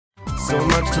So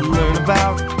much to learn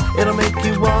about, it'll make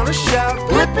you wanna shout,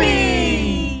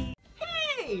 Blippi!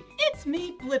 Hey, it's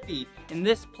me, Blippi, and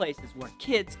this place is where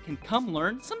kids can come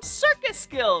learn some circus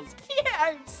skills. Yeah,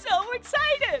 I'm so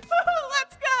excited!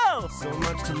 Let's go! So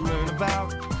much to learn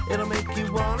about, it'll make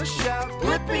you wanna shout,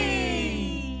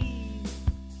 Blippi!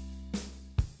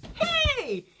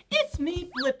 Hey, it's me,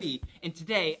 Blippi, and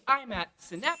today I'm at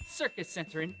Synapse Circus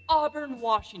Center in Auburn,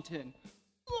 Washington.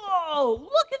 Whoa,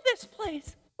 look at this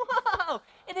place! Wow,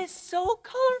 it is so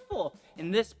colorful.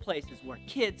 And this place is where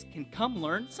kids can come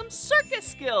learn some circus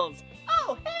skills.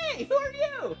 Oh, hey, who are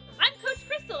you? I'm Coach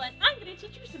Crystal, and I'm going to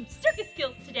teach you some circus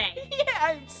skills today. Yeah,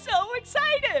 I'm so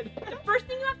excited. The first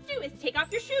thing you have to do is take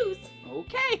off your shoes.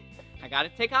 Okay, I gotta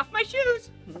take off my shoes.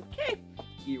 Okay,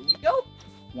 here we go.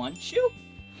 One shoe,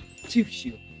 two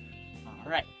shoe.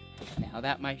 All right, now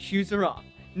that my shoes are off,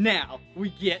 now we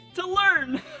get to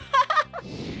learn.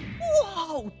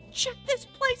 Whoa, check this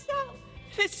place out.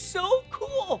 It's so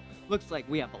cool. Looks like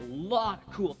we have a lot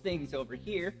of cool things over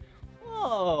here.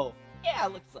 Whoa, yeah,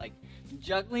 looks like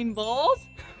juggling balls.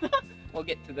 We'll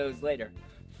get to those later.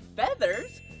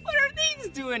 Feathers? What are these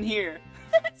doing here?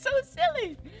 It's so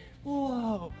silly.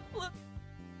 Whoa, look.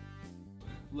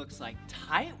 Looks like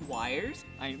tight wires.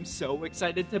 I am so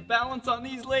excited to balance on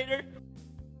these later.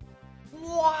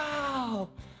 Wow,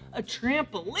 a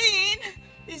trampoline.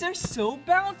 These are so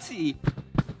bouncy.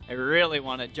 I really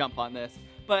want to jump on this,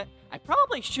 but I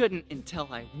probably shouldn't until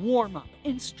I warm up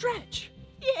and stretch.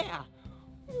 Yeah.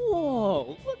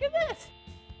 Whoa, look at this.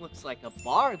 Looks like a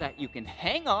bar that you can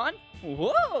hang on.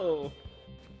 Whoa.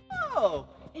 Oh,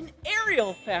 an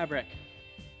aerial fabric.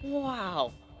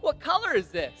 Wow, what color is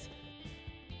this?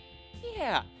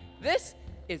 Yeah, this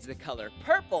is the color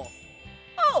purple.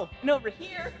 Oh, and over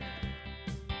here,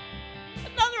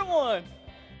 another one.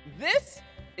 This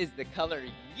is the color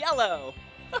yellow.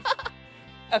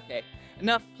 Okay,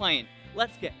 enough playing.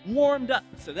 Let's get warmed up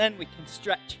so then we can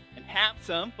stretch and have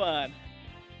some fun.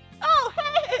 Oh,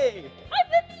 hey! Hi,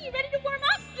 Blippi, you ready to warm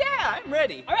up? Yeah, I'm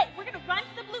ready. All right, we're going to run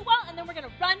to the blue wall, and then we're going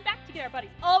to run back to get our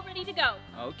buddies all ready to go.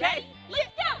 Okay. Ready?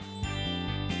 Let's go!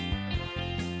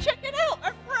 Check it out,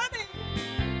 I'm running.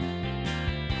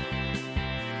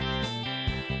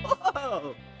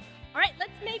 Whoa. All right,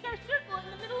 let's make our circle in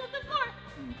the middle of the floor.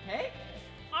 Okay.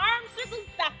 Arm circles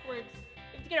backwards.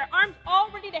 We have to get our arms all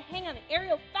ready to hang on the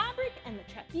aerial fabric and the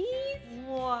trapeze.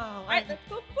 Wow. All right, let's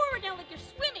go forward now like you're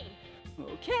swimming.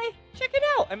 Okay, check it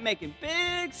out. I'm making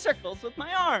big circles with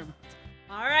my arms.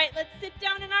 All right, let's sit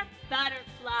down in our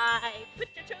butterfly. Put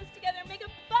your toes together and make a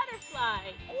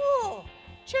butterfly. Whoa,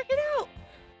 check it out.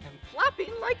 I'm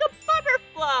flapping like a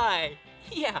butterfly.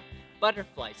 Yeah,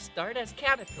 butterflies start as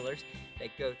caterpillars. They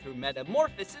go through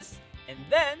metamorphosis, and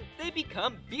then they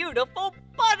become beautiful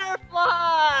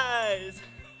butterflies.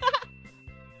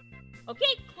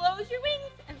 Okay, close your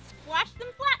wings and squash them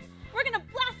flat. We're gonna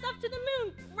blast off to the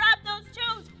moon. Grab those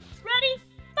toes. Ready?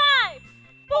 5,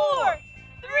 4,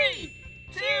 3,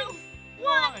 2,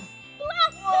 1.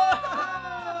 blast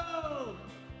Whoa!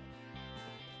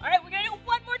 All right, we're gonna do it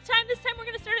one more time. This time we're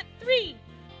gonna start at 3,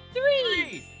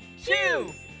 3,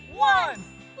 2, 1.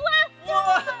 blast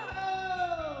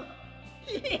Whoa!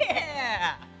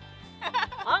 Yeah!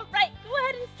 All right, go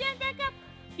ahead and stand back up.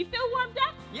 You feel warmed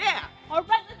up? Yeah! All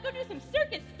right, let's go do some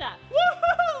circus stuff.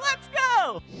 Woohoo! Let's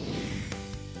go!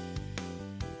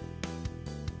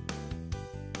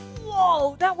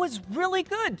 Whoa, that was really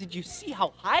good. Did you see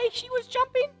how high she was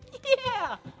jumping?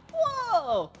 Yeah!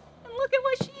 Whoa! And look at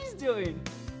what she's doing.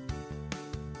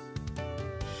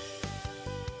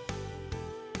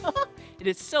 It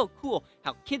is so cool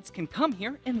how kids can come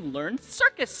here and learn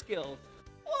circus skills.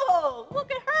 Whoa,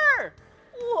 look at her.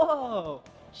 Whoa,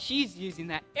 she's using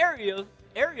that aerial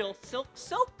silk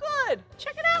so good.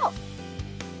 Check it out.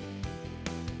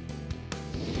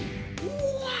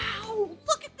 Wow,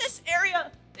 look at this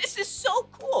area. This is so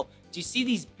cool. Do you see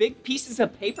these big pieces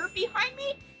of paper behind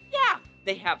me? Yeah,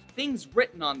 they have things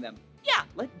written on them. Yeah,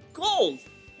 like goals.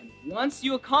 And once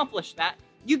you accomplish that,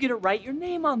 you get to write your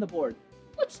name on the board.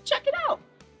 Let's check it out.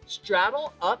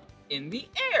 Straddle up in the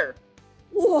air.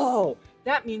 Whoa,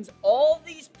 that means all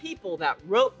these people that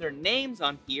wrote their names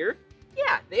on here,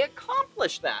 yeah, they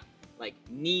accomplished that. Like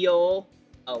Neil,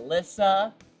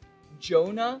 Alyssa,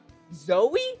 Jonah,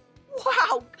 Zoe.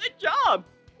 Wow, good job.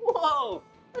 Whoa,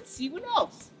 let's see what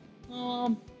else.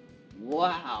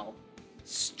 Wow.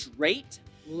 Straight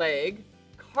leg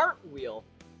cartwheel.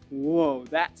 Whoa,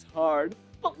 that's hard.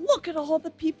 But look at all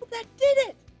the people that did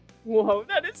it. Whoa,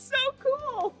 that is so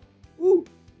cool. Ooh,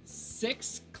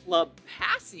 6 club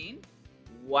passing.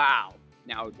 Wow,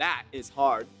 now that is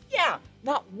hard. Yeah,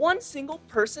 not one single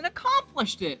person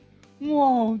accomplished it.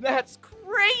 Whoa, that's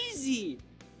crazy.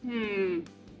 I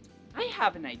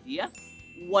have an idea.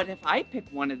 What if I pick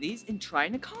one of these and try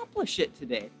and accomplish it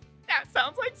today? That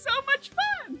sounds like so much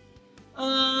fun.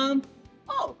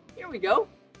 Oh, here we go.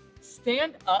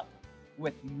 Stand up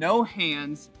with no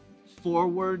hands,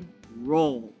 forward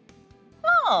roll.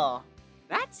 Oh,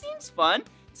 that seems fun.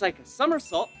 It's like a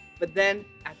somersault, but then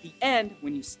at the end,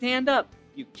 when you stand up,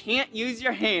 you can't use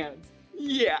your hands.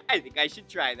 Yeah, I think I should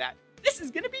try that. This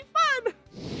is gonna be fun.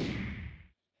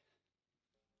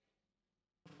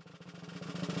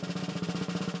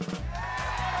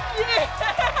 Yeah,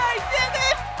 I did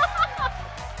it!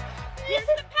 Here's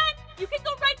the pen. You can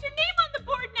go write your name on the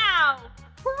board now.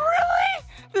 Really?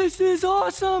 This is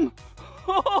awesome.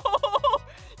 Oh,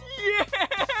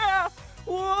 yeah!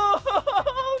 Whoa,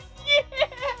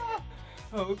 yeah!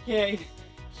 Okay,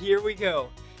 here we go.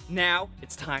 Now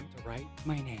it's time to write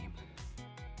my name.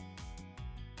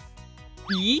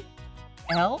 B-L-I-P-P-I.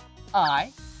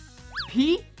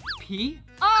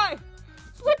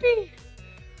 Blippi.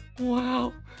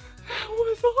 Wow, that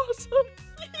was awesome.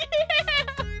 Yeah!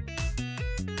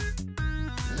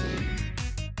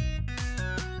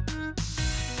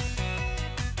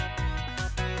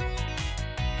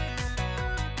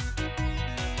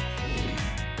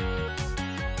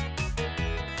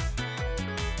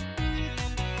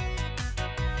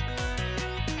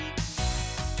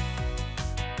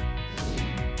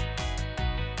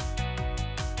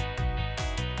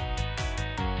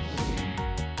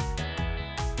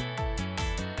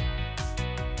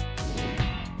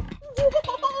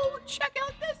 Whoa, check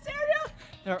out this area.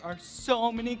 There are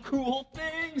so many cool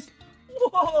things.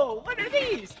 Whoa, what are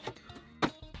these?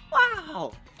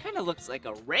 Wow, kind of looks like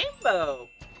a rainbow.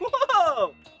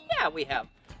 Whoa, yeah, we have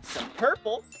some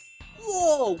purple.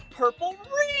 Whoa, purple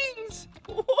rings.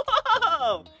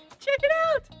 Whoa, check it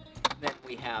out. Then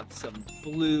we have some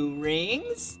blue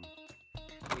rings.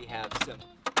 We have some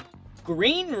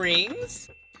green rings.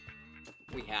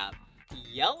 We have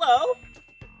yellow.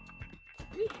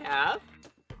 We have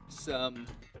some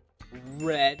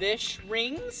reddish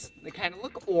rings. They kind of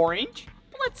look orange.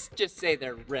 Let's just say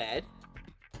they're red.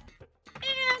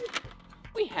 And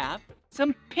we have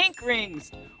some pink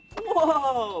rings.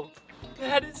 Whoa,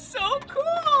 that is so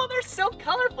cool. They're so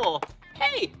colorful.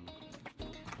 Hey,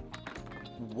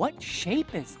 what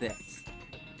shape is this?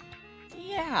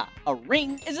 Yeah, a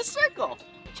ring is a circle.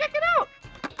 Check it out.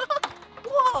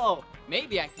 Whoa,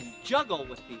 maybe I can juggle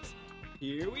with these.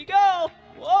 Here we go.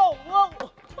 Whoa,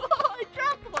 whoa. I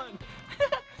dropped one.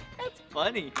 That's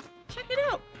funny. Check it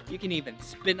out. You can even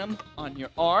spin them on your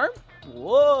arm.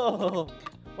 Whoa.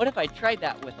 What if I tried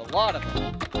that with a lot of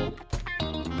them?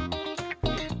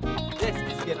 This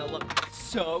is gonna look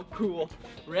so cool.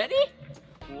 Ready?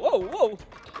 Whoa, whoa,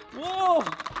 whoa.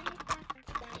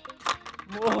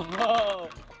 Whoa.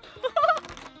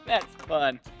 That's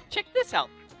fun. Check this out.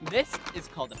 This is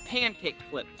called a pancake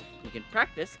flip. You can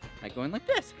practice by going like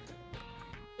this.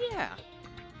 Yeah.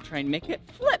 Try and make it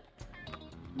flip.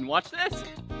 And watch this.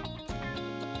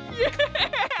 Yeah,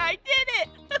 I did it.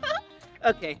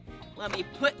 Okay, let me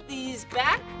put these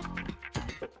back.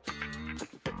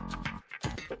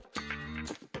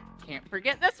 Can't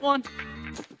forget this one.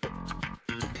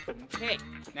 Okay,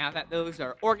 now that those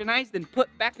are organized and put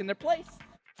back in their place,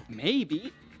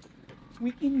 maybe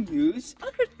we can use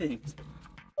other things.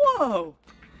 Whoa,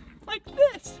 like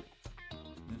this.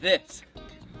 This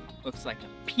looks like a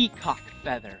peacock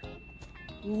feather.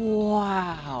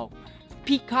 Wow,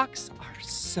 peacocks are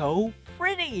so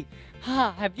pretty.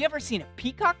 Huh, have you ever seen a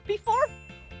peacock before?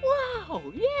 Wow,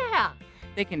 yeah.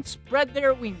 They can spread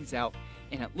their wings out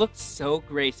and it looks so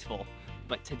graceful.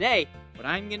 But today, what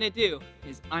I'm gonna do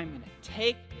is I'm gonna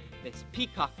take this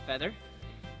peacock feather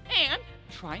and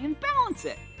try and balance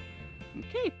it.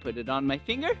 Okay, put it on my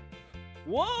finger.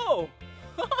 Whoa,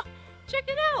 check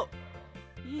it out.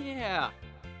 Yeah,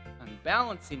 I'm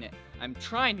balancing it. I'm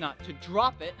trying not to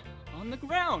drop it on the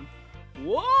ground.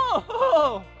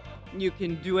 Whoa! You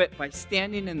can do it by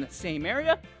standing in the same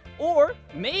area, or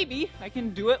maybe I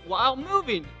can do it while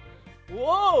moving.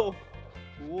 Whoa!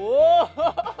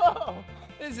 Whoa!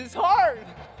 This is hard.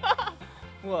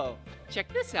 Whoa,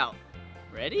 check this out.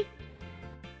 Ready?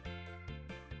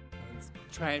 Let's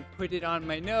try and put it on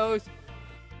my nose.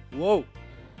 Whoa!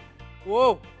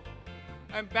 Whoa!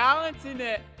 I'm balancing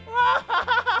it.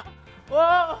 Whoa!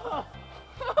 Whoa!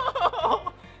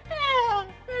 Yeah,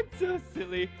 that's so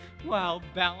silly. Wow,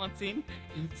 balancing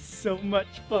is so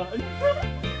much fun.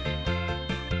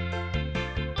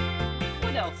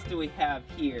 What else do we have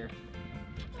here?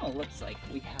 Oh, looks like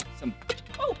we have some,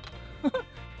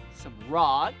 some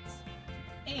rods.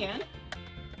 And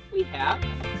we have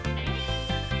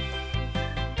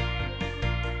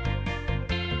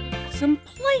some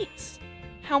plates.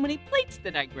 How many plates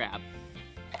did I grab?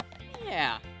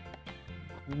 Yeah.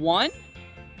 1,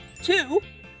 2,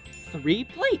 3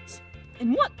 plates.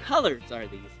 And what colors are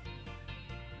these?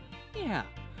 Yeah.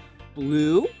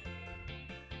 Blue,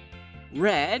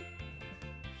 red,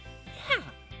 yeah,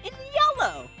 and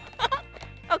yellow.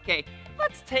 Okay,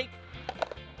 let's take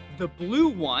the blue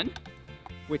one,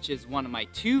 which is one of my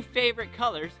 2 favorite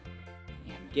colors,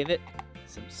 and give it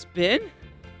some spin.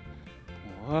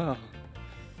 Whoa,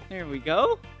 there we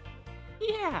go.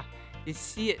 Yeah, you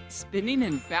see it spinning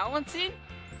and balancing?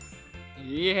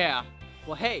 Yeah,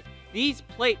 well hey, these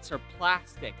plates are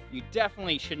plastic. You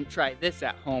definitely shouldn't try this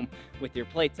at home with your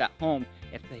plates at home.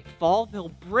 If they fall, they'll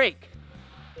break.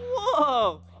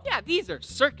 Whoa, yeah, these are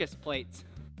circus plates.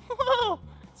 Whoa,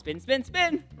 spin, spin,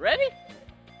 spin. Ready?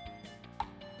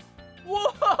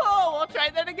 Whoa, I'll try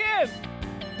that again.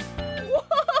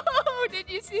 Whoa, did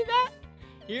you see that?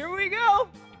 Here we go.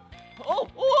 Oh,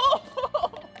 whoa.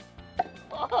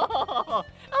 Oh,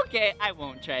 okay, I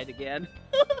won't try it again.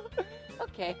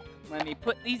 Okay, let me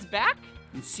put these back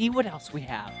and see what else we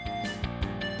have.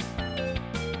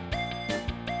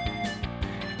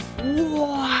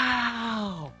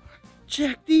 Wow,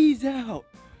 check these out.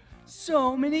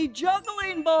 So many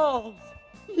juggling balls.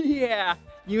 Yeah,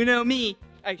 you know me,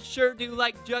 I sure do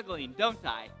like juggling, don't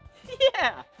I?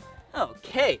 Yeah,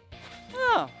 okay.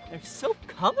 Oh, they're so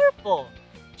colorful.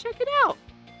 Check it out.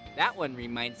 That one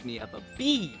reminds me of a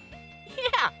bee.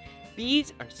 Yeah,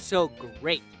 bees are so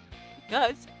great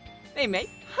because they make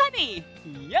honey.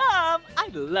 Yum, I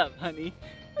love honey.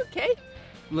 Okay,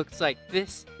 looks like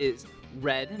this is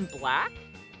red and black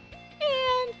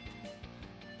and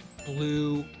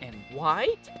blue and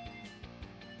white,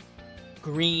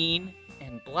 green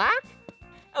and black.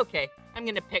 Okay, I'm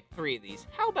gonna pick 3 of these.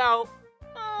 How about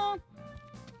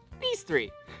these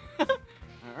 3? All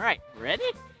right, ready?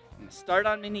 I'm gonna start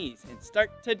on my knees and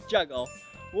start to juggle.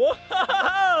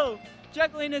 Whoa!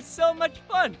 Juggling is so much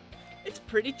fun. It's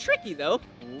pretty tricky though.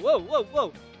 Whoa, whoa,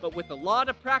 whoa. But with a lot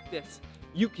of practice,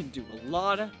 you can do a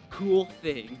lot of cool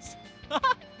things.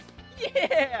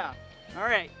 Yeah! All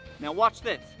right, now watch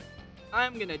this.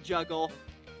 I'm gonna juggle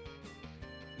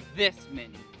this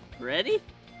many. Ready?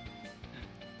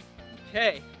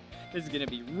 Okay, this is gonna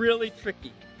be really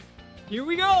tricky. Here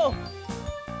we go!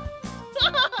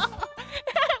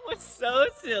 That was so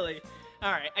silly.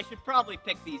 All right, I should probably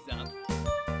pick these up.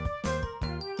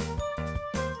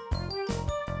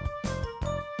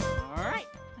 All right,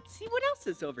 let's see what else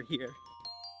is over here.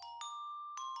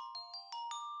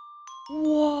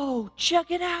 Whoa,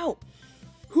 check it out.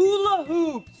 Hula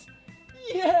hoops.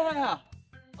 Yeah,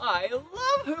 I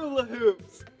love hula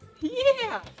hoops.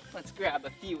 Yeah, let's grab a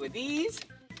few of these.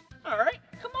 All right,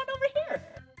 come on over here.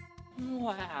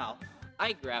 Wow,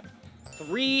 I grabbed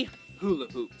 3 hula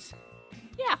hoops.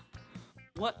 Yeah,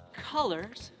 what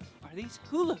colors are these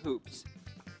hula hoops?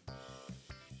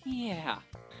 Yeah,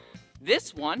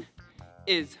 this one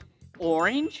is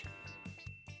orange,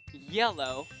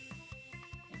 yellow,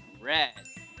 and red.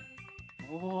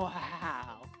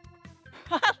 Wow,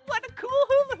 what a cool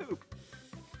hula hoop.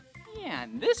 Yeah,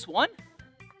 and this one,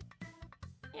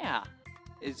 yeah,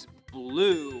 is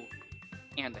blue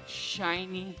and a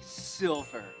shiny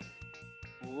silver.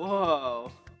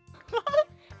 Whoa.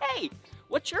 Hey,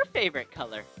 what's your favorite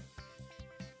color?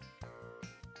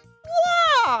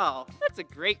 Wow, that's a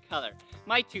great color.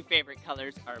 My 2 favorite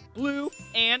colors are blue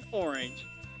and orange.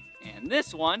 And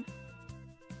this one,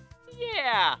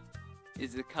 yeah,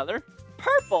 is the color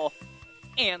purple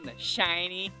and the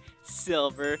shiny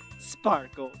silver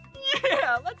sparkle.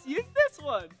 Yeah, let's use this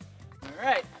one. All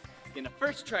right, I'm gonna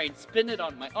first try and spin it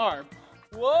on my arm.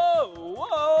 Whoa,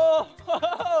 whoa,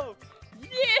 whoa,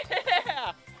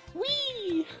 yeah,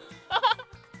 whee,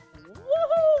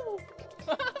 woohoo.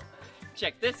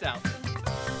 Check this out.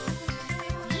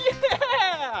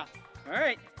 Yeah, all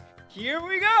right, here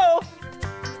we go.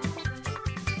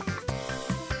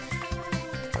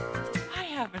 I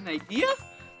have an idea.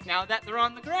 Now that they're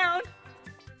on the ground,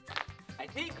 I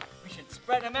think we should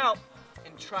spread them out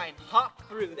and try and hop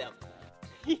through them.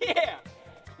 Yeah,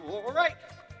 all right.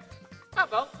 How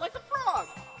about like a frog?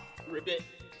 Ribbit,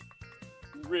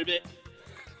 ribbit,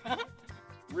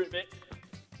 ribbit,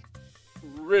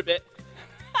 ribbit.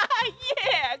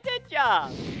 Yeah, good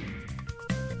job.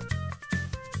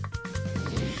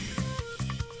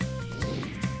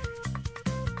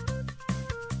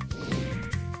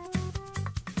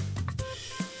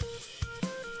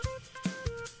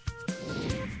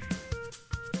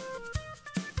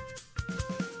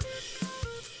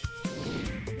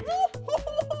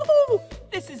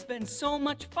 This has been so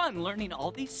much fun learning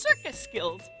all these circus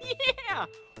skills. Yeah!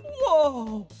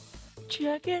 Whoa!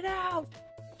 check it out.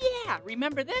 Yeah,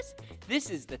 remember this? This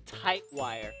is the tight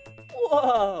wire.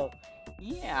 Whoa.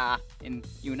 Yeah, and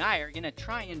you and I are gonna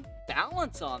try and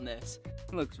balance on this.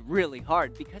 It looks really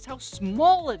hard because how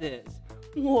small it is.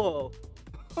 Whoa.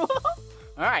 All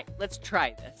right, let's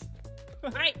try this.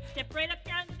 All right, step right up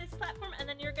here onto this platform, and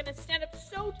then you're gonna stand up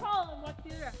so tall and walk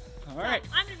through the rest. All right.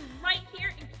 So I'm gonna be right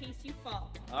here in case you fall.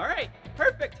 All right,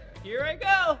 perfect. Here I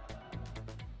go.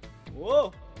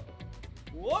 Whoa.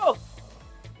 Whoa.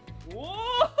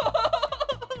 Whoa.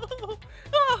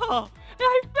 Oh,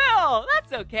 I fell.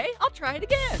 That's okay. I'll try it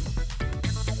again.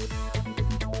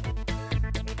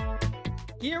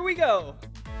 Here we go.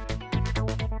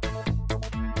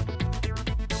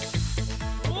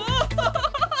 Whoa!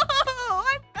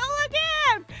 I fell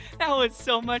again. That was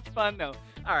so much fun, though.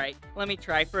 All right, let me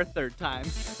try for a third time.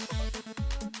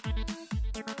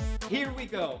 Here we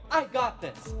go. I got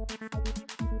this.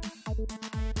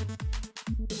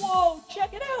 Whoa,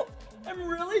 check it out. I'm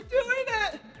really doing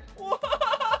it.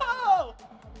 Whoa!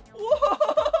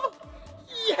 Whoa!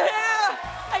 Yeah!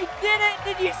 I did it!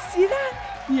 Did you see that?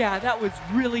 Yeah, that was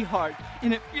really hard.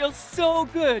 And it feels so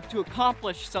good to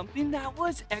accomplish something that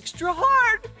was extra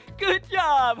hard. Good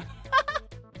job!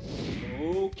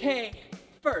 Okay,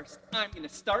 first I'm gonna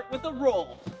start with a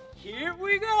roll. Here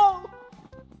we go!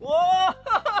 Whoa!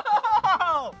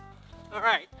 All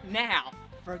right, now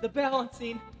for the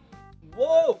balancing.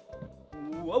 Whoa!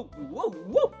 Whoa, whoa,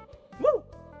 whoa, whoa,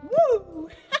 whoa!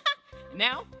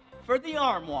 Now for the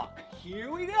arm walk.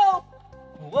 Here we go.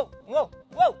 Whoa, whoa,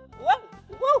 whoa, whoa,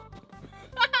 whoa!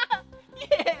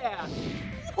 Yeah!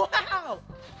 Wow!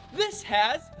 This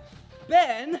has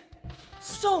been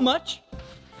so much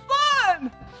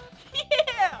fun!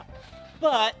 Yeah!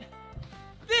 But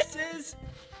this is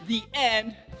the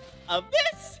end of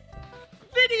this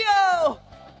video!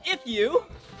 If you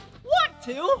want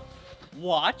to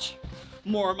watch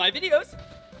more of my videos,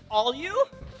 all you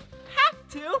have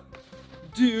to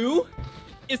do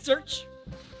is search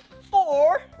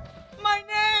for my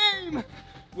name.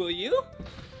 Will you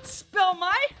spell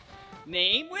my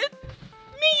name with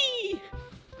me?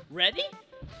 Ready?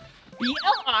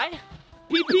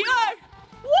 B-L-I-P-P-I.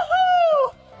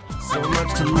 Woohoo! So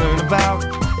much to learn about,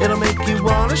 it'll make you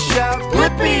wanna shout,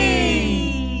 Blippi!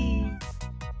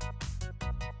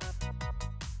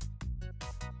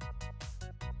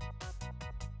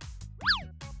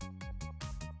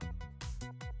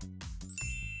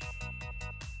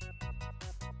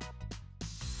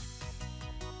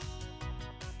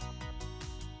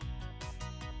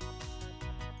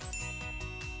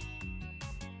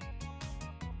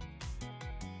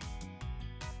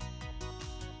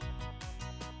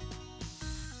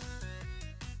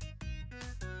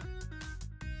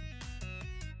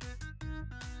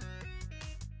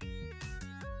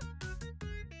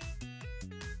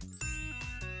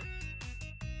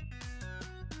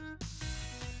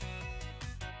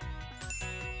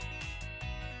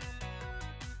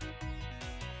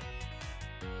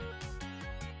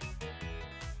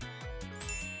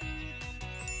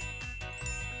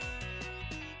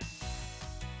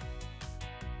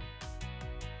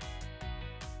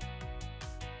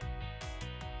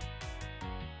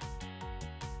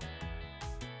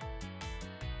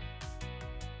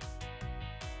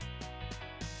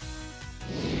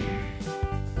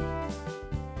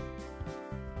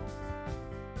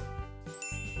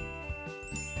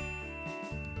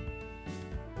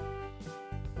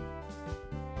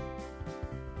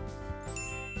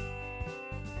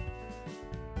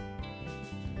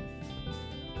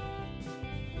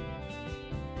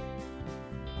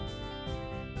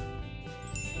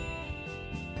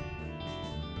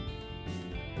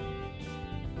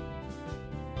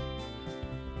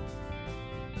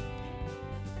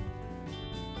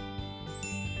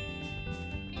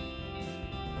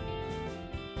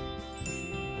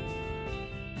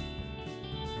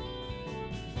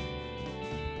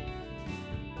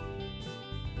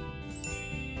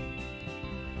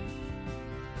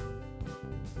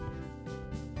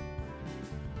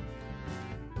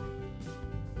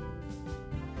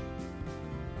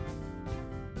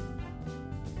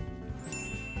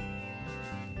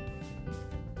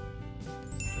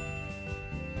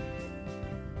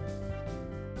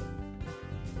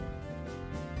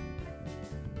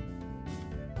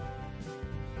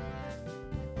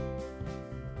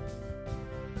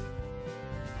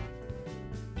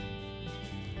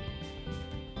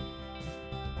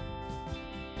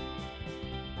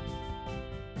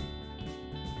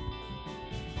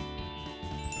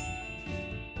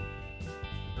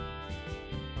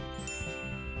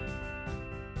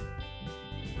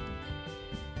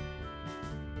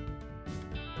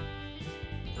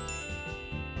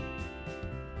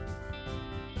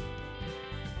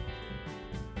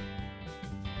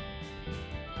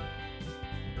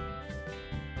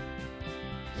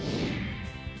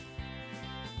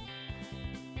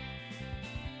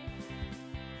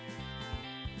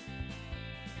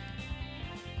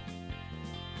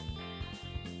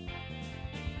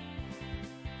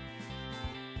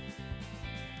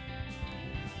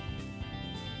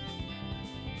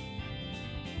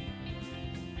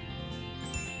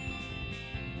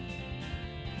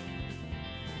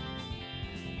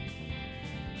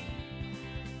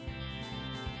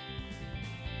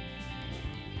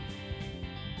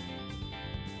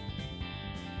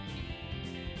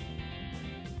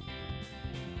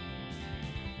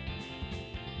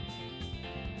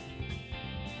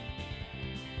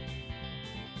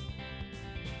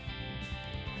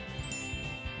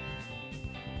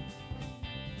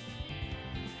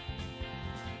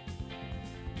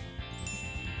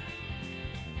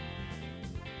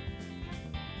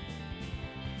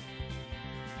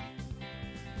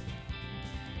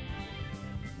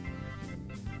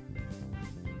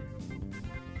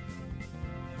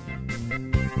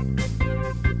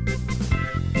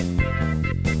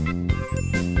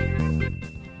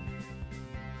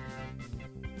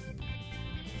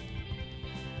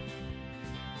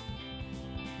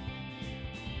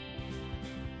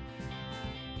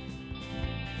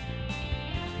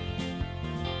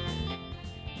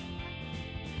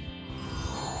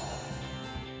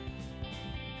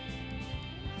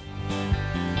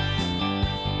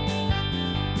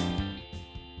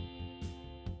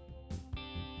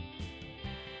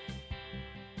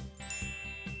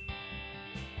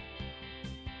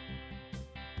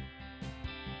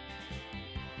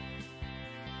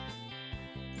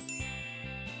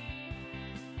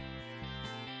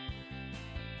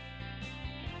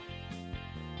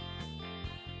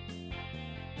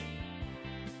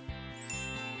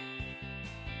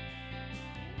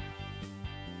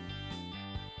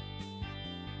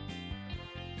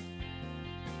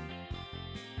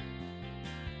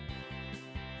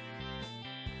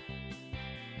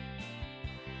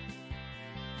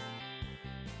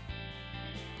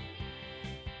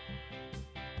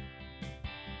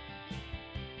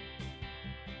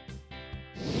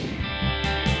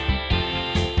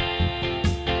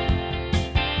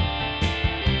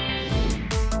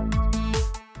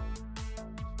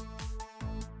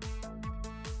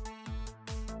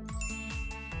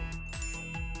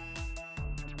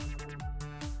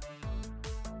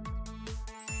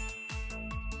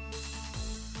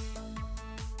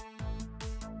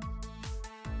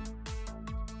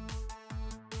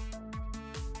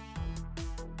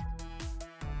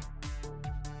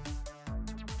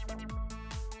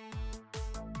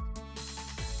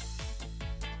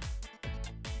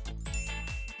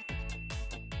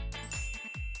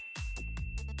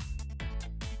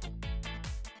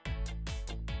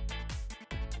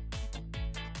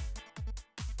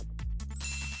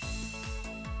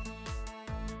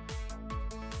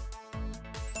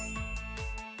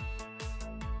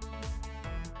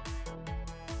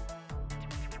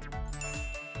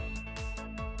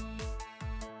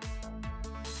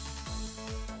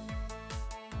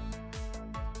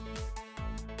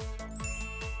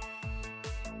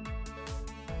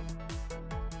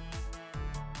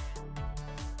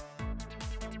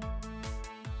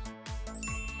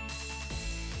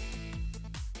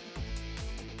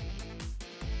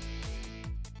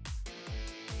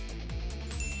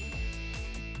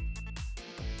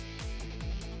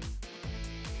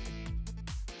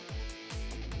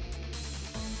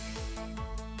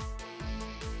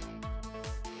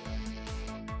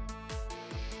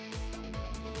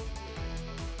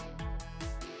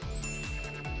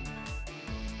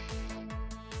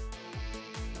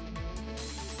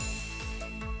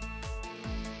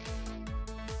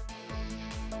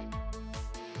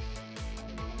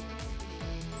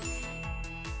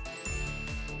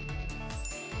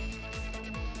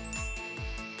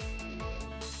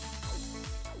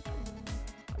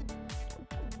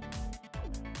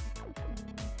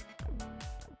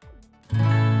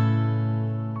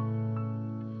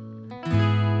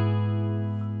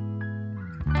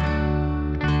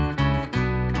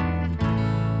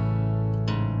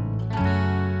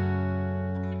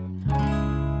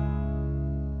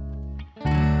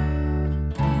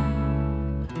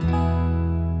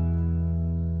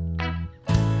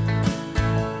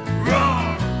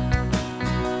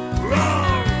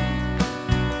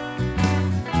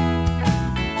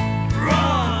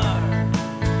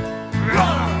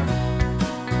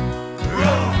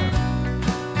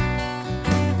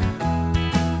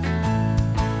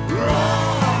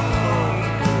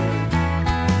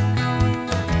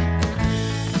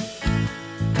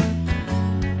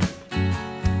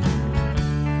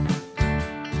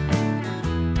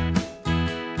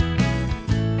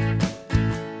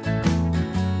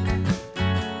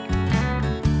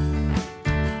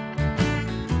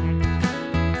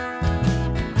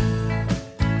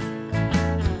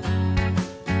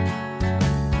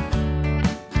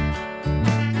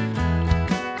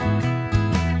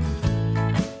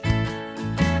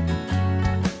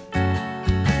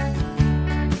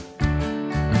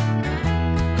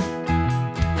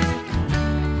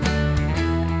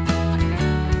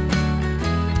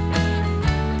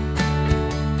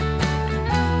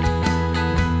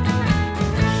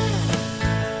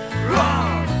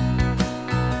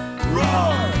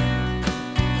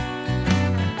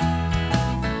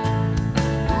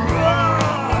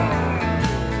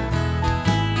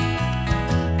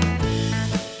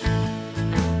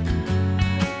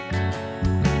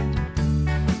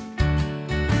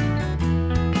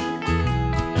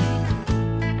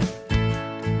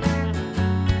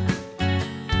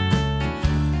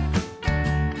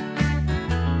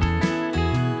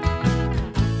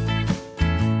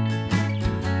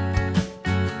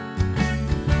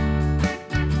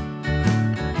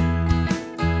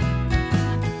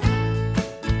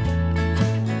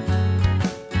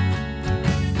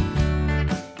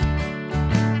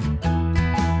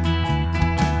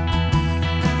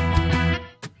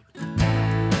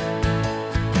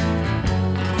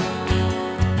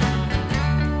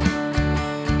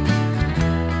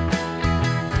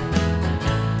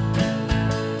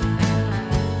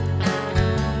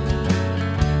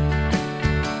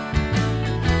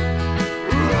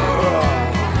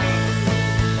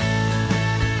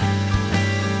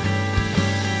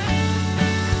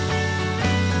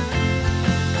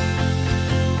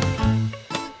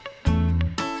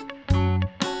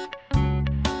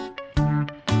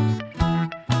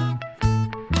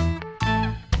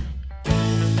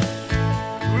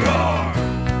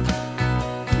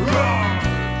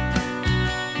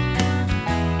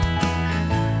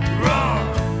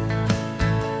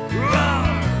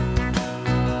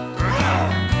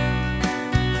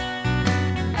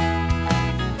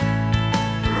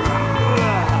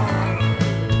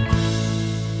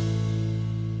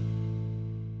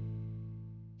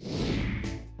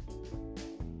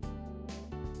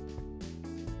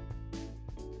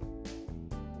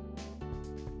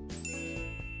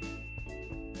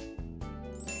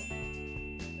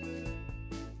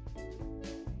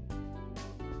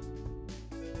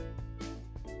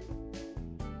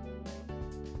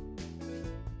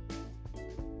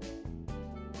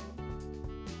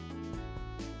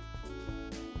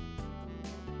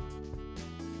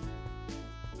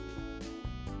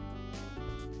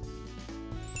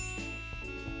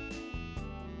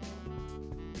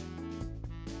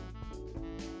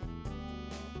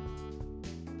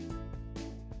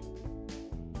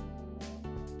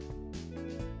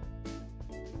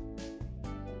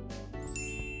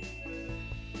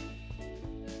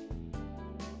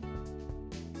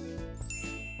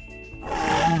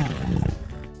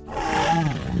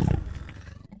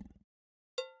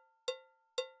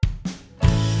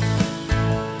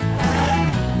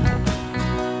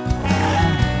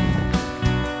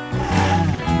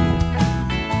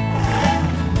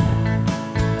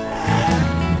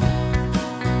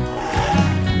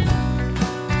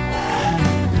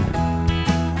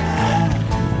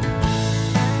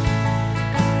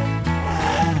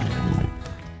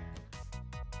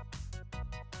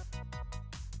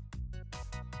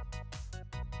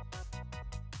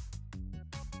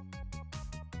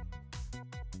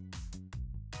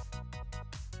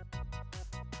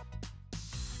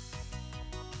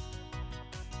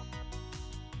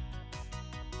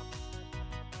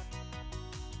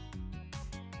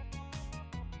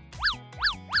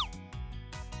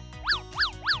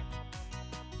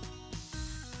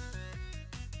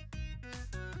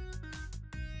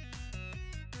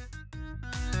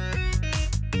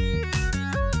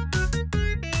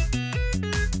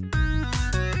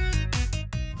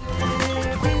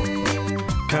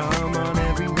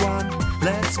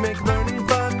 Let's make learning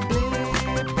fun.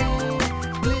 Blippi,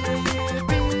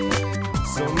 Blippi.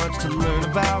 So much to learn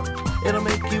about, it'll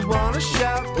make you wanna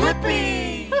shout,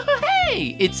 Blippi!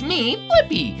 Hey, it's me,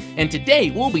 Blippi, and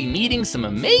today we'll be meeting some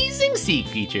amazing sea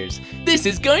creatures. This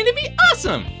is going to be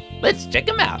awesome. Let's check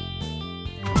them out.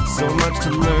 So much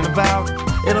to learn about,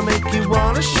 it'll make you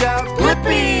wanna shout,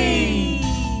 Blippi!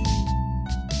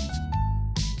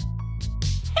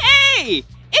 Hey,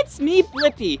 it's me,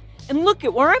 Blippi, and look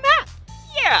at where I'm at.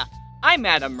 Yeah, I'm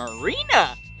at a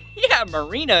marina. Yeah,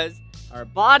 marinas are a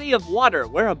body of water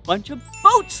where a bunch of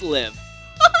boats live.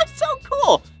 So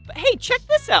cool. But hey, check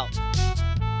this out.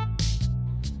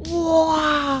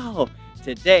 Wow!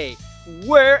 Today,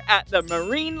 we're at the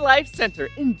Marine Life Center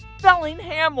in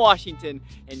Bellingham, Washington,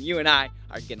 and you and I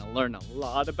are gonna learn a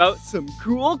lot about some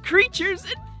cool creatures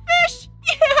and fish.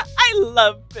 Yeah, I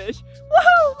love fish.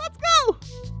 Woohoo! Let's go!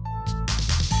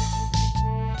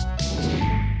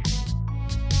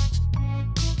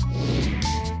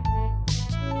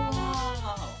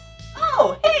 Wow!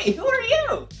 Oh, hey, who are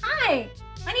you? Hi,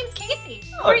 my name's Casey.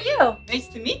 Who Oh, are you? Nice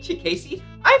to meet you, Casey.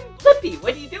 I'm Blippi.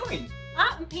 What are you doing?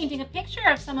 I'm painting a picture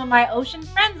of some of my ocean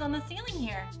friends on the ceiling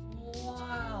here.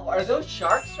 Wow, are those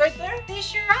sharks right there? They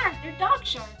sure are. They're dog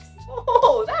sharks.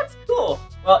 Oh, that's cool.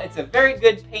 Well, it's a very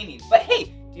good painting. But hey,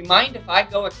 do you mind if I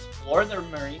go explore the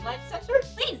Marine Life Center?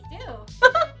 Please do.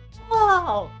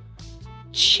 Wow,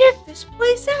 check this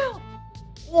place out.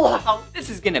 Wow, this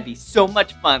is gonna be so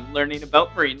much fun learning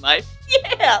about marine life.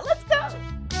 Yeah, let's go.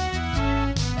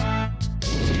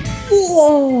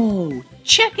 Whoa,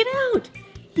 check it out.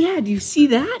 Yeah, do you see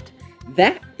that?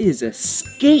 That is a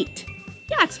skate.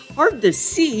 Yeah, it's hard to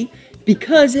see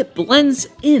because it blends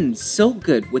in so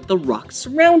good with the rocks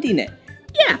surrounding it.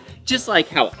 Yeah, just like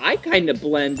how I kind of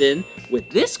blend in with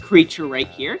this creature right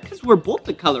here because we're both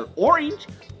the color orange.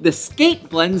 The skate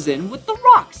blends in with the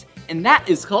rocks, and that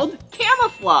is called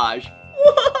camouflage.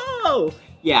 Whoa!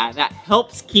 Yeah, that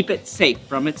helps keep it safe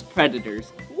from its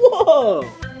predators. Whoa!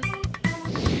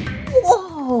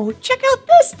 Whoa, check out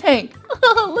this tank.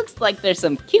 Looks like there's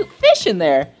some cute fish in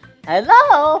there.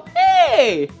 Hello,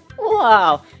 hey.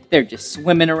 Wow, they're just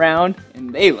swimming around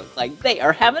and they look like they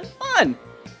are having fun.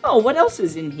 Oh, what else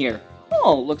is in here?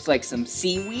 Oh, looks like some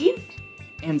seaweed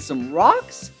and some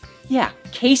rocks. Yeah,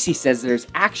 Casey says there's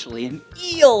actually an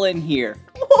eel in here.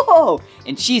 Whoa,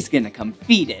 and she's gonna come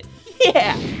feed it.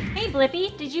 Yeah. Hey,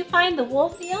 Blippi, did you find the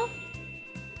wolf eel?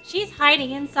 She's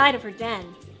hiding inside of her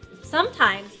den.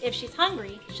 Sometimes, if she's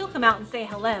hungry, she'll come out and say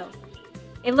hello.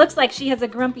 It looks like she has a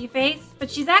grumpy face, but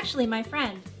she's actually my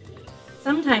friend.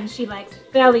 Sometimes she likes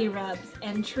belly rubs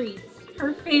and treats.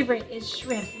 Her favorite is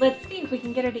shrimp. Let's see if we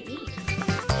can get her to eat.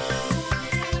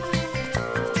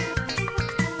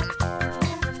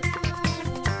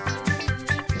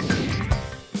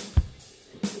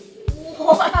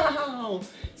 Wow,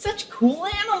 such cool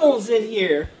animals in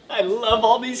here. I love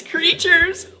all these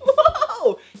creatures.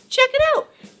 Whoa, check it out.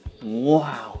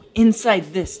 Wow,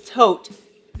 inside this tote,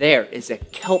 there is a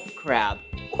kelp crab.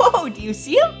 Whoa, do you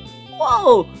see him?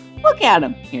 Whoa, look at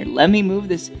him. Here, let me move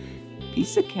this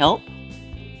piece of kelp.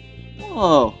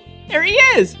 Whoa, there he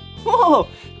is. Whoa,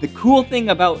 the cool thing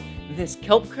about this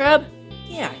kelp crab,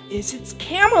 yeah, is it's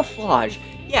camouflage.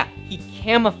 Yeah, he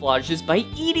camouflages by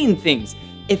eating things.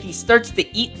 If he starts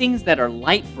to eat things that are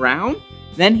light brown,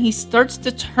 then he starts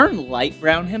to turn light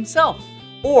brown himself.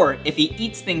 Or if he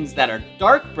eats things that are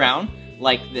dark brown,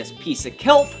 like this piece of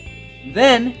kelp,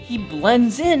 then he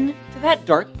blends in to that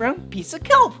dark brown piece of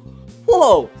kelp.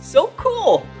 Whoa, so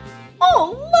cool.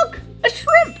 Oh, look, a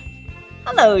shrimp.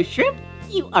 Hello, shrimp.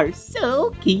 You are so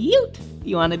cute.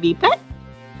 You want to be pet?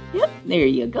 Yep, there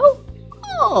you go.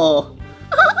 Oh,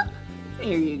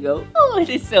 there you go. Oh, it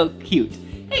is so cute.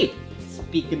 Hey,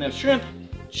 speaking of shrimp,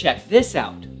 check this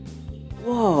out.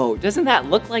 Whoa, doesn't that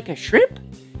look like a shrimp?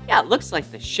 Yeah, it looks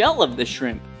like the shell of the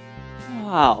shrimp.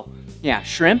 Wow. Yeah,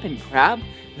 shrimp and crab,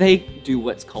 they do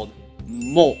what's called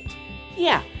molt.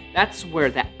 Yeah, that's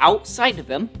where the outside of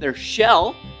them, their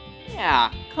shell,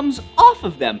 yeah, comes off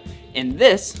of them. And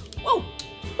this, whoa,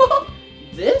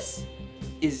 this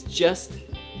is just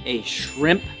a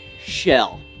shrimp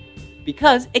shell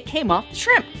because it came off the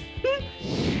shrimp.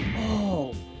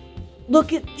 Oh,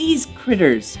 look at these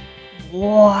critters.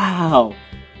 Wow,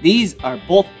 these are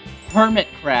both hermit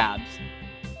crabs.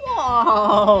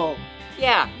 Whoa,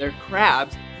 yeah, they're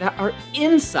crabs that are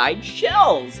inside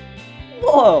shells.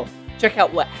 Whoa, check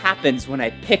out what happens when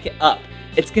I pick it up.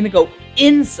 It's gonna go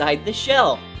inside the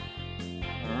shell.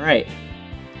 All right.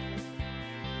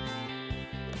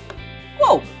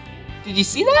 Whoa, did you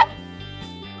see that?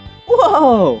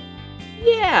 Whoa,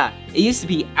 yeah, it used to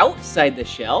be outside the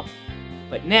shell,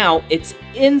 but now it's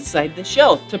inside the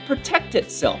shell to protect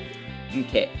itself.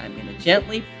 Okay, I'm gonna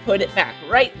gently put it back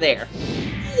right there.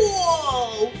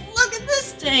 Whoa, look at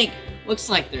this tank. Looks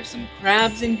like there's some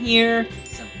crabs in here,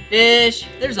 some fish.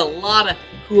 There's a lot of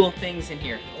cool things in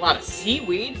here. A lot of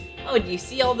seaweed. Oh, do you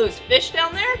see all those fish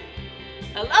down there?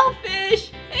 Hello,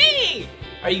 fish. Hey,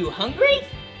 are you hungry?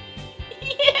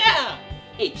 Yeah.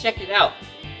 Hey, check it out.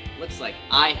 Looks like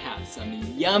I have some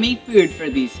yummy food for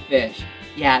these fish.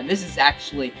 Yeah, this is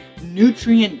actually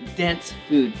nutrient-dense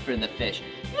food for the fish.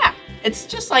 Yeah, it's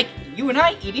just like you and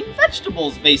I eating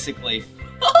vegetables, basically.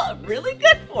 Really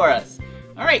good for us.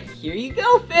 All right, here you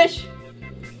go, fish.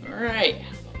 All right,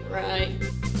 right.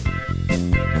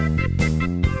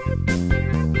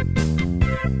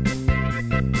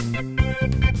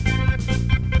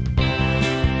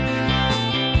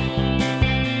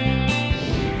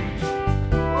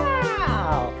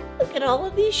 Wow, look at all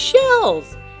of these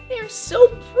shells. They're so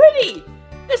pretty.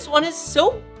 This one is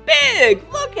so big.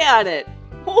 Look at it.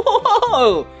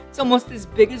 Whoa, it's almost as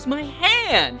big as my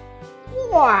hand.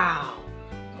 Wow.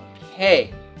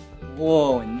 Okay.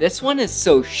 Whoa, and this one is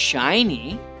so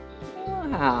shiny.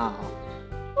 Wow.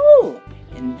 Oh,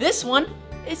 and this one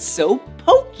is so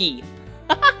pokey.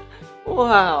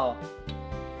 Wow.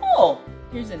 Oh,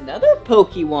 here's another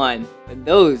pokey one. But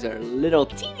those are little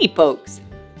teeny pokes.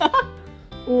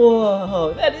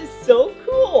 Whoa, that is so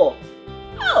cool.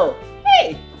 Oh,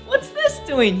 hey, what's this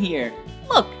doing here?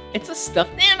 Look, it's a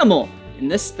stuffed animal. And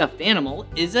this stuffed animal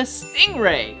is a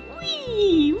stingray.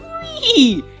 Whee,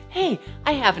 whee. Hey,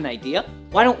 I have an idea.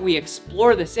 Why don't we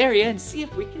explore this area and see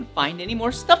if we can find any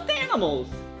more stuffed animals?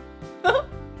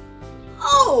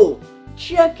 Oh,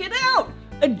 check it out.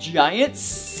 A giant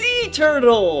sea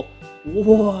turtle.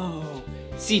 Whoa,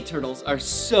 sea turtles are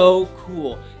so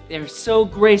cool. They're so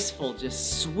graceful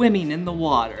just swimming in the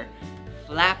water.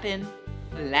 Flapping,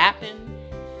 flapping,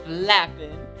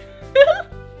 flapping.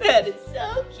 That is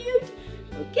so cute.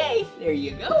 Okay, there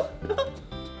you go.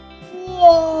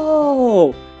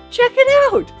 Whoa, check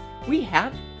it out. We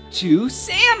have 2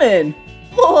 salmon.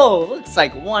 Whoa, looks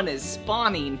like one is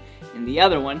spawning and the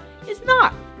other one is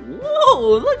not.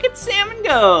 Whoa, look at salmon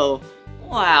go.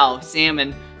 Wow,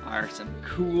 salmon are some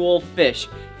cool fish.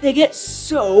 They get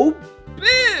so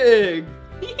big.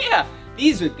 Yeah,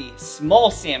 these would be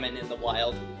small salmon in the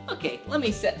wild. Okay, let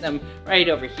me set them right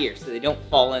over here so they don't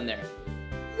fall in there.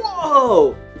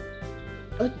 Whoa,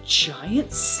 a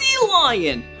giant sea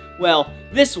lion. Well,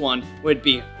 this one would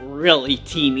be really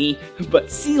teeny,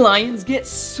 but sea lions get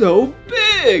so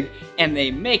big and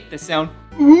they make the sound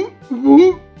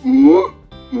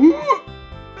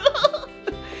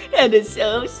that is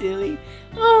so silly.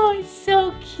 Oh, it's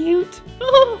so cute.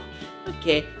 Oh,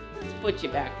 okay, let's put you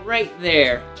back right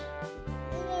there.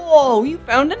 Whoa, you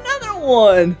found another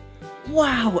one.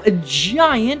 Wow, a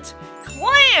giant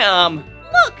clam.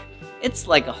 Look, it's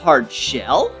like a hard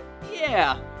shell.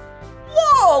 Yeah.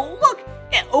 Whoa, look,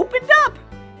 it opened up.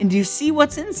 And do you see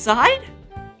what's inside?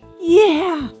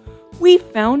 Yeah, we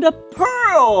found a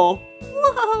pearl.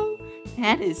 Whoa,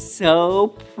 that is so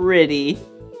pretty.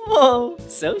 Whoa,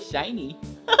 so shiny.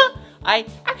 I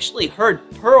actually heard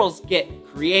pearls get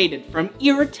created from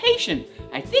irritation.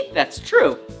 I think that's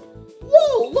true.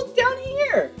 Whoa, look down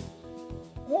here.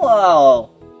 Whoa,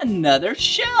 another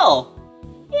shell.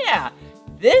 Yeah,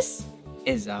 this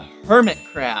is a hermit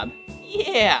crab.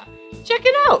 Yeah, check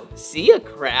it out. See a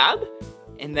crab?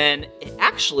 And then it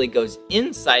actually goes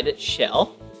inside its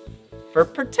shell for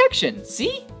protection.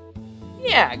 See?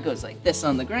 Yeah, it goes like this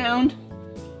on the ground.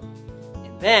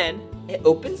 And then it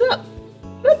opens up.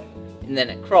 And then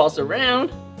it crawls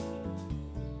around.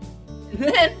 And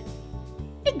then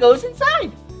it goes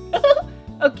inside.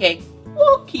 Okay,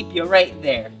 we'll keep you right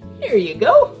there. Here you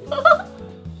go.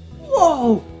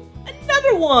 Whoa,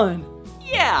 another one.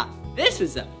 Yeah, this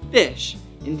is a fish.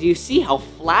 And do you see how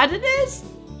flat it is?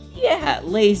 Yeah, it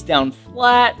lays down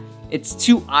flat. Its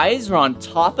 2 eyes are on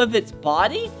top of its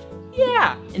body.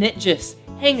 Yeah, and it just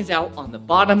hangs out on the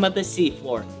bottom of the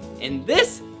seafloor. And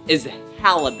this is a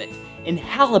halibut. And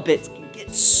halibuts can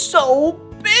get so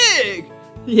big.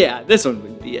 Yeah, this one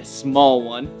would be a small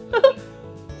one.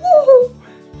 Whoa,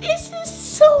 this is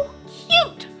so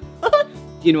cute. Do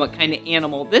you know what kind of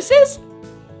animal this is?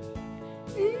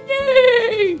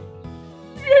 Nay.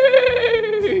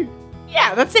 Nay.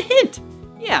 Yeah, that's a hint.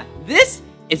 Yeah, this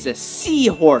is a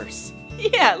seahorse.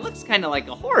 Yeah, it looks kind of like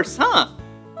a horse, huh?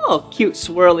 Oh, cute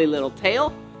swirly little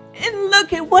tail. And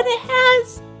look at what it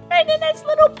has right in its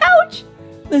little pouch.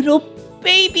 Little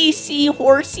baby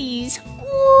seahorses.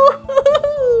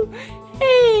 Woo-hoo-hoo.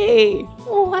 Hey,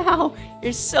 wow,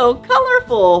 you're so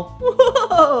colorful.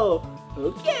 Whoa.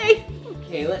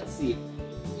 Okay, let's see.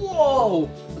 Whoa,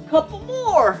 a couple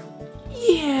more.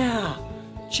 Yeah,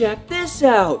 check this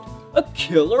out. A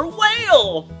killer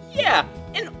whale. Yeah,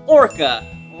 an orca.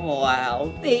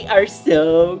 Wow, they are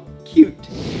so cute.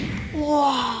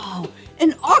 Wow,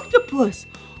 an octopus.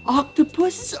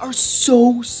 Octopuses are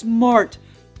so smart.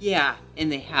 Yeah,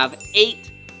 and they have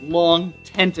 8 long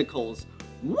tentacles.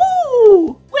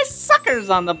 Woo! With suckers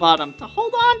on the bottom to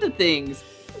hold on to things.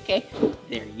 Okay,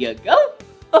 there you go.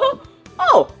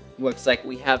 Oh, looks like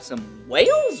we have some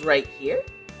whales right here.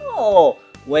 Oh,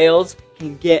 whales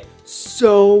can get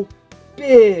so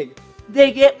big.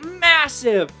 They get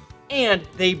massive and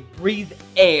they breathe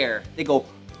air. They go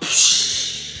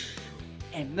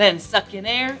and then suck in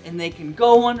air and they can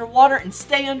go underwater and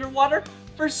stay underwater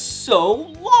for so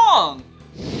long.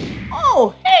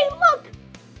 Oh, hey, look.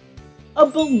 A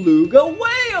beluga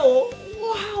whale.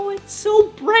 Wow, it's so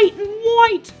bright and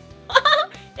white.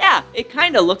 Yeah, it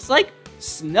kind of looks like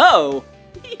snow.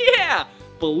 Yeah,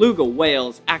 beluga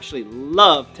whales actually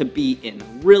love to be in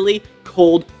really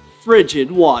cold,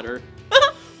 frigid water.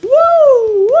 Woo,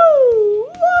 woo,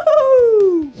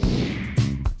 woo!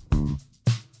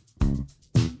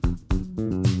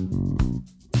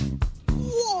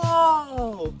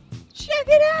 Whoa! Check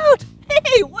it out!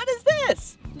 Hey, what is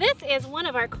this? This is one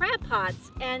of our crab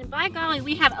pots, and by golly,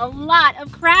 we have a lot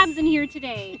of crabs in here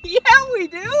today. Yeah, we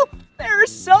do. There are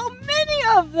so many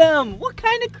of them. What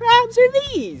kind of crabs are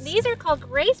these? These are called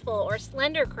graceful or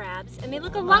slender crabs, and they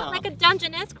look a lot like a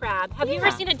Dungeness crab. Have you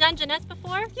ever seen a Dungeness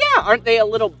before? Yeah, aren't they a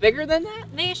little bigger than that?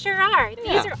 They sure are.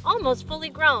 Yeah. These are almost fully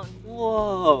grown.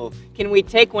 Whoa, can we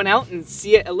take one out and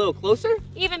see it a little closer?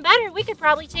 Even better, we could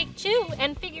probably take 2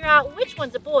 and figure out which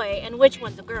one's a boy and which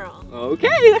one's a girl.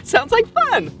 Okay, that sounds like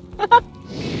fun.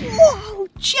 Whoa,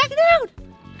 check it out.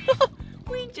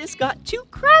 We just got 2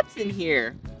 crabs in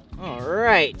here. All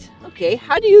right, okay,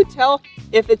 how do you tell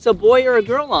if it's a boy or a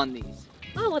girl on these?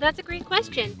 Oh, well, that's a great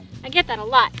question. I get that a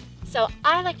lot. So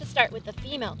I like to start with the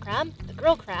female crab, the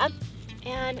girl crab,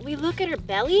 and we look at her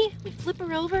belly, we flip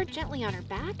her over gently on her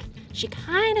back, she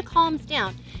kind of calms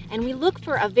down, and we look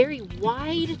for a very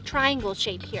wide triangle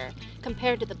shape here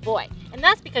compared to the boy. And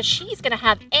that's because she's gonna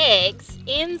have eggs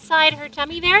inside her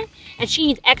tummy there, and she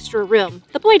needs extra room.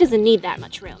 The boy doesn't need that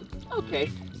much room.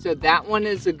 Okay, so that one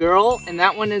is a girl and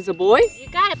that one is a boy? You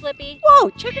got it, Blippi. Whoa,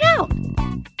 check it out.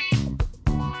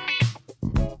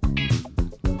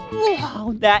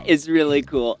 Wow, that is really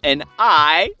cool. And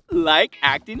I like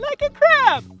acting like a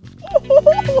crab.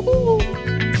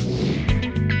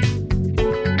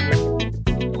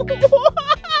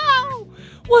 Wow!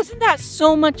 Wasn't that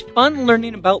so much fun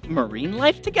learning about marine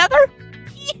life together?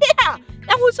 Yeah,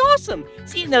 that was awesome.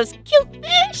 Seeing those cute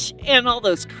fish and all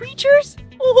those creatures.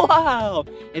 Wow,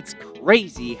 it's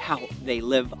crazy how they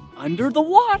live under the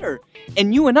water.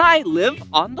 And you and I live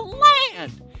on the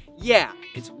land. Yeah,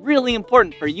 it's really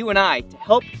important for you and I to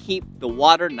help keep the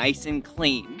water nice and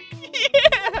clean.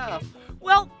 Yeah!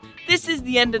 Well, this is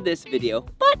the end of this video,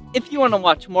 but if you want to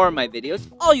watch more of my videos,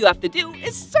 all you have to do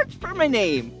is search for my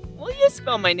name. Will you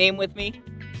spell my name with me?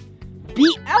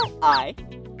 B-L-I-P-P-I,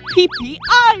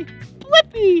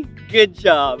 Blippi. Good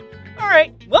job. All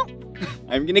right, well,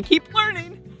 I'm gonna keep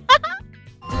learning.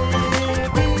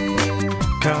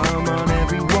 Come on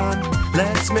everyone,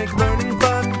 let's make learning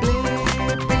fun. Blippi.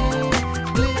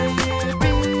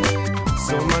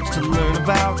 So much to learn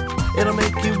about, it'll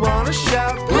make you wanna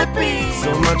shout. Blippi.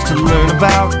 So much to learn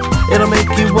about, it'll make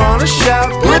you wanna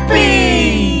shout.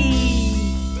 Blippi.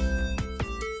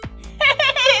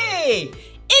 Hey,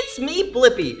 it's me,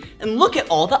 Blippi, and look at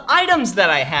all the items that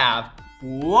I have.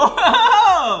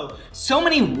 Whoa, so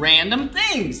many random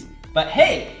things. But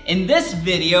hey, in this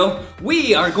video,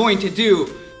 we are going to do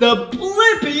the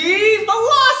Blippi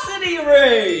Velocity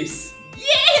Race!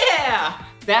 Yeah!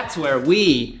 That's where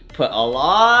we put a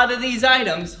lot of these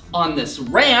items on this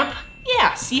ramp.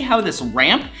 Yeah, see how this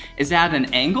ramp is at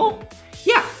an angle?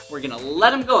 Yeah, we're gonna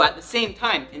let them go at the same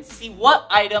time and see what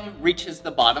item reaches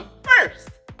the bottom first.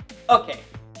 Okay,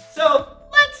 so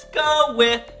let's go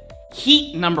with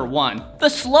heat number 1, the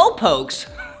Slowpokes.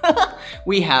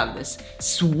 We have this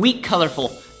sweet,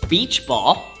 colorful beach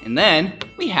ball, and then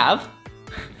we have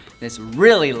this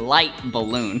really light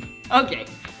balloon. Okay,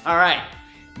 all right.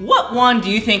 What one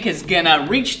do you think is gonna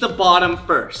reach the bottom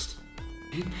first?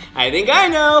 I think I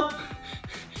know.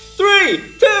 3,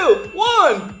 2,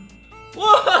 1.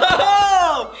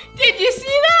 Whoa! Did you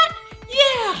see that?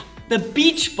 Yeah, the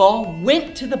beach ball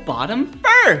went to the bottom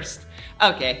first.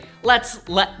 Okay, let's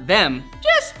let them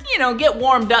just, get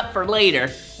warmed up for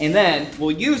later. And then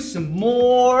we'll use some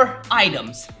more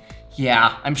items.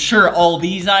 Yeah, I'm sure all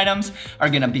these items are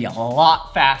gonna be a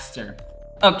lot faster.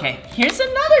 Okay, here's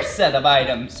another set of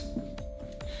items.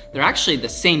 They're actually the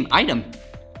same item.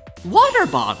 Water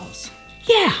bottles.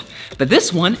 Yeah, but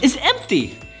this one is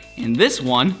empty, and this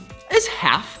one is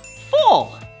half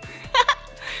full.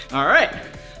 All right,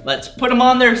 let's put them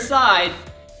on their side,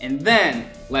 and then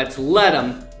let's let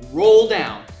them roll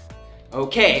down.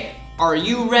 Okay, are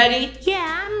you ready?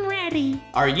 Yeah, I'm ready.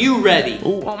 Are you ready?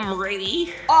 Oh, I'm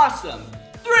ready. Awesome.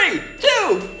 3,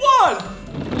 2, 1.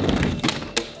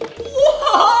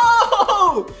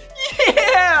 Whoa!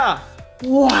 Yeah!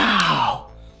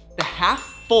 Wow! The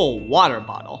half-full water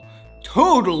bottle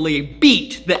totally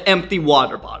beat the empty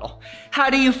water bottle. How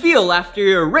do you feel after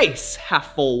your race,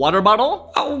 half-full water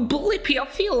bottle? Oh, Blippi, I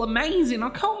feel amazing. I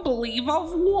can't believe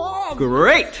I've won.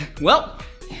 Great. Well,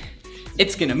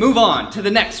 it's gonna move on to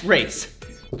the next race.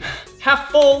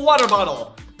 Half-full water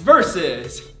bottle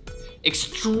versus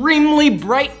extremely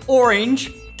bright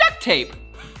orange duct tape.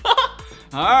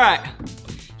 All right,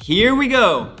 here we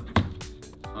go.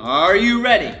 Are you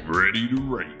ready? Ready to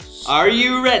race. Are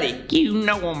you ready? You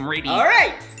know I'm ready. All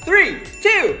right, 3,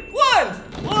 2, 1.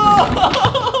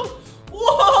 Whoa!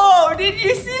 Whoa, did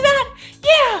you see that?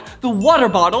 Yeah, the water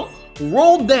bottle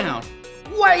rolled down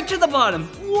way to the bottom,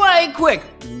 way quick,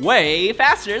 way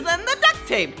faster than the duct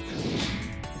tape.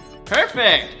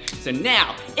 Perfect. So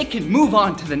now it can move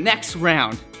on to the next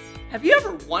round. Have you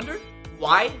ever wondered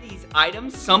why these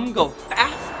items, some go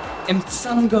fast and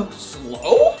some go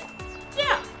slow?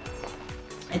 Yeah,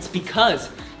 it's because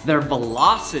their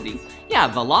velocity. Yeah,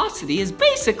 velocity is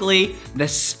basically the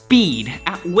speed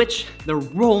at which they're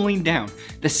rolling down,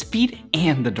 the speed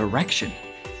and the direction.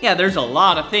 Yeah, there's a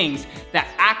lot of things that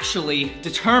actually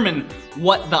determine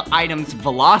what the item's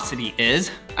velocity is.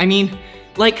 I mean,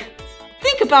 like,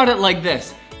 think about it like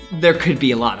this. There could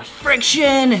be a lot of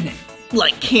friction and it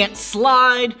like can't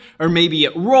slide, or maybe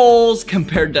it rolls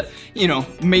compared to, you know,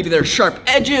 maybe there's sharp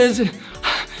edges.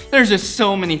 There's just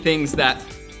so many things that,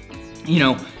 you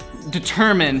know,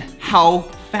 determine how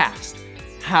fast,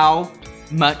 how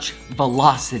much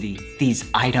velocity these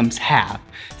items have.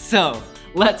 So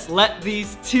let's let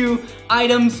these two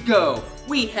items go.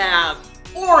 We have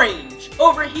orange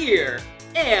over here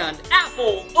and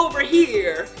apple over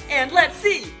here. And let's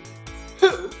see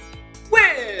who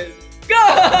wins.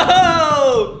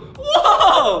 Go!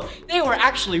 Whoa! They were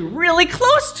actually really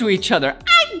close to each other.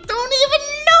 I don't even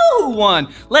know who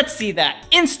won. Let's see that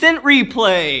instant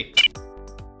replay.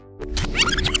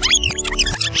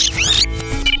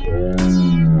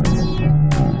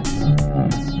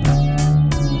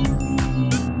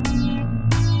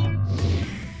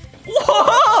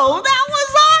 Whoa, that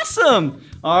was awesome!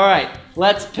 All right,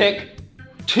 let's pick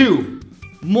 2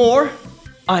 more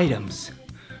items.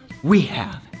 We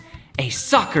have a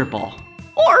soccer ball,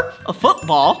 or a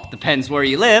football, depends where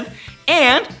you live,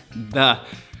 and the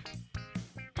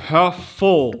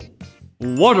half-full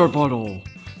water bottle,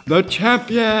 the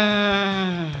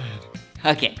champion.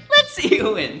 Okay, let's see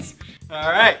who wins.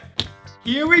 All right,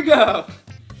 here we go.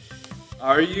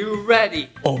 Are you ready?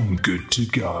 I'm good to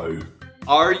go.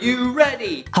 Are you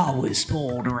ready? I was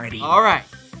born ready. All right,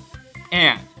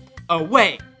 and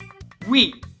away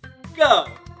we go.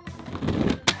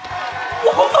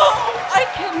 Whoa, I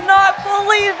cannot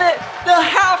believe it. The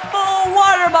half-full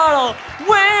water bottle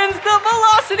wins the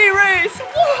velocity race.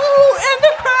 Whoa, and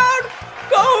the crowd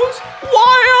goes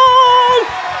wild.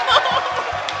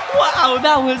 Wow,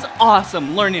 that was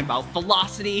awesome learning about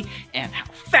velocity and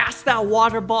how fast that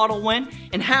water bottle went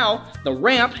and how the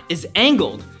ramp is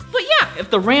angled. But yeah,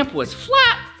 if the ramp was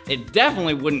flat, it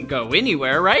definitely wouldn't go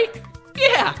anywhere, right?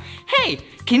 Yeah, hey,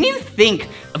 can you think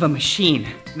of a machine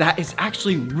that is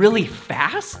actually really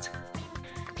fast?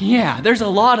 Yeah, there's a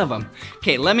lot of them.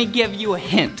 Okay, let me give you a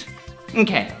hint.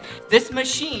 Okay, this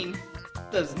machine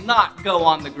does not go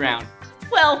on the ground.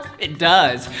 Well, it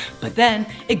does, but then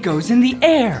it goes in the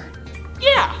air.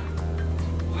 Yeah.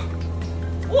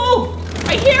 Whoa,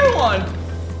 I hear one.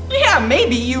 Yeah,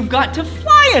 maybe you've got to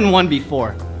fly in one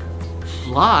before.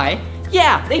 Fly?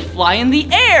 Yeah, they fly in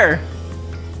the air.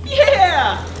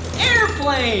 Yeah,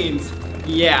 airplanes.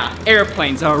 Yeah,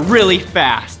 airplanes are really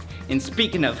fast. And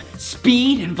speaking of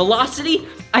speed and velocity,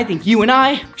 I think you and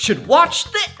I should watch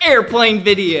the airplane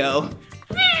video.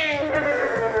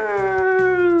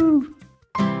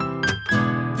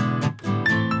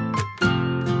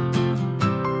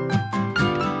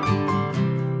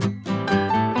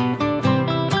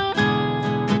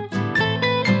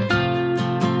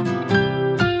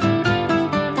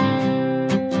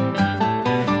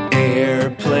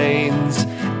 Airplanes,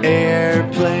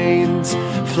 airplanes,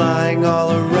 flying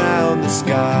all around the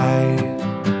sky.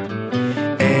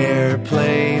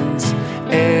 Airplanes,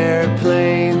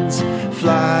 airplanes,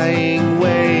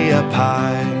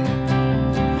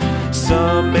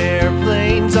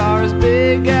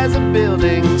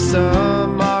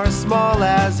 some are as small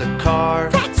as a car.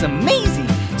 That's amazing!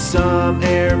 Some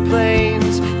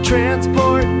airplanes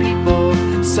transport people,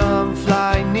 some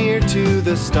fly near to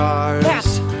the stars.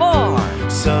 That's far!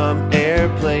 Some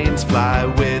airplanes fly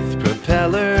with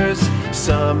propellers,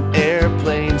 some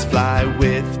airplanes fly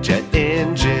with jet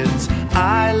engines.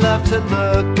 I love to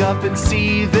look up and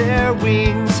see their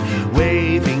wings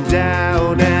waving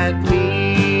down at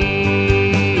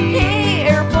me. Hey,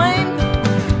 airplane!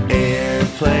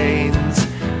 Airplanes,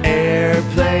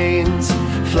 airplanes,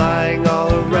 flying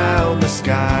all around the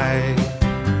sky.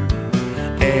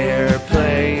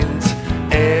 Airplanes,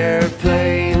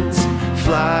 airplanes,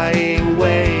 flying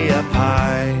way up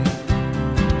high.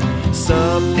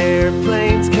 Some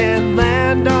airplanes can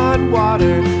land on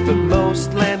water, but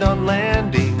most land on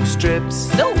landing strips.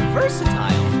 So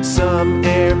versatile! Some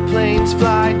airplanes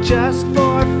fly just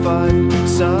for fun,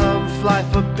 some fly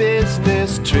for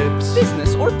business trips.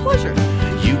 Business or pleasure?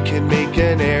 You can make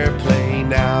an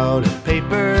airplane out of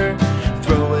paper,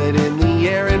 throw it in the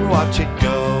air and watch it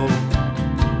go.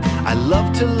 I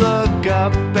love to look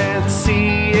up and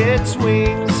see its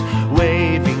wings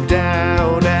waving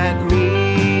down at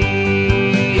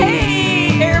me.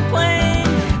 Hey, airplane!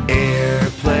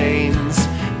 Airplanes,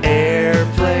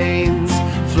 airplanes,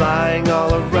 flying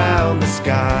all around the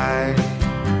sky.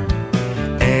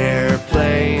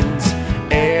 Airplanes,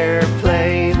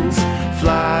 airplanes,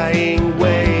 flying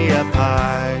way up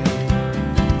high.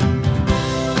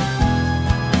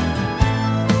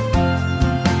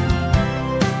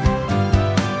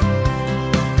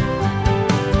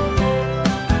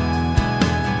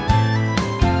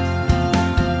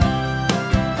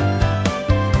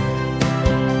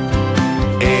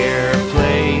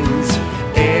 Airplanes,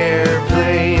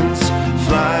 airplanes,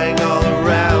 flying all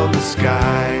around the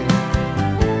sky.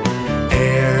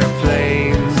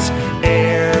 Airplanes,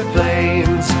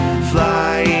 airplanes,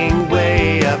 flying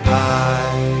way up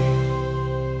high.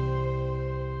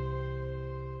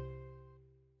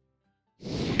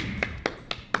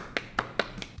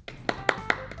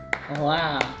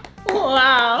 Wow.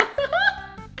 Wow.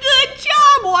 Good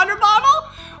job, water bottle.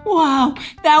 Wow,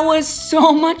 that was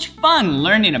so much fun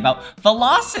learning about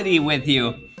velocity with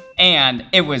you. And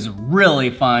it was really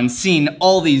fun seeing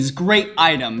all these great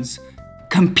items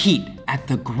compete at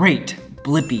the great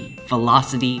Blippi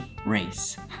Velocity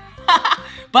Race.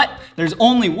 But there's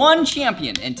only one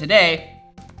champion, and today,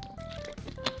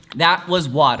 that was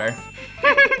water.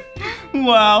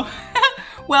 Wow.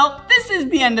 Well, this is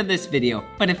the end of this video,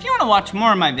 but if you want to watch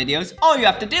more of my videos, all you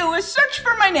have to do is search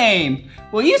for my name.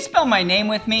 Will you spell my name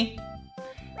with me?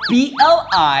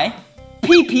 B-L-I-P-P-I,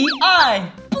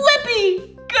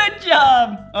 Blippi. Good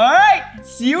job. All right,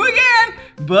 see you again.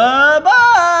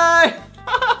 Bye-bye.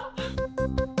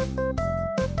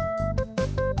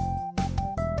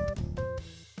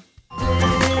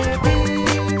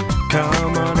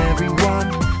 Come on everyone,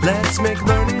 let's make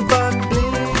learning fun.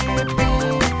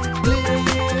 Blippi,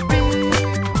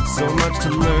 so much to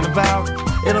learn about,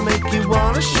 it'll make you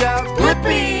want to shout.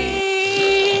 Blippi!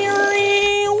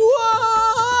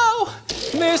 Whoa!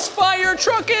 This fire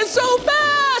truck is so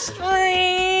fast!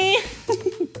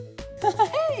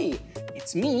 Hey,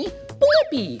 it's me,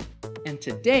 Blippi. And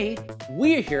today,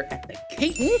 we're here at the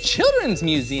Cayton Children's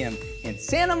Museum in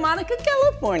Santa Monica,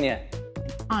 California.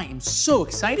 And I am so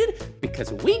excited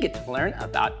because we get to learn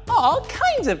about all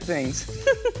kinds of things.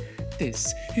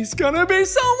 This is gonna be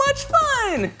so much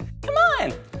fun! Come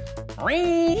on!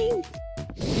 Ring!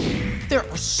 There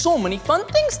are so many fun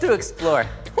things to explore.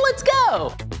 Let's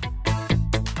go!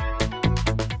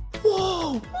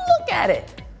 Whoa, look at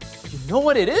it! You know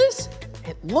what it is?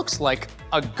 It looks like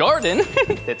a garden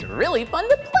that's really fun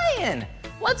to play in.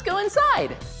 Let's go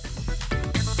inside.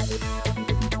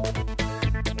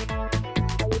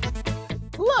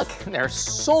 Look, there are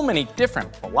so many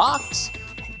different blocks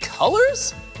and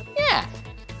colors. Yeah,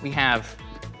 we have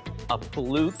a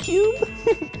blue cube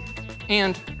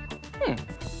and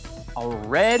a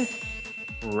red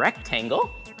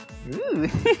rectangle. Ooh.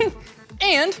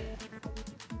 And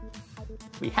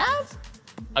we have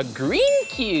a green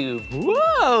cube.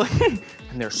 Whoa!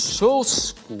 And they're so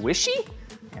squishy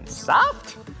and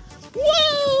soft.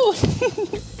 Whoa!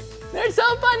 They're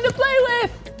so fun to play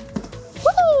with.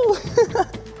 Woo!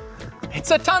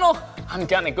 It's a tunnel. I'm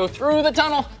gonna go through the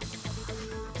tunnel.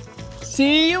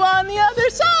 See you on the other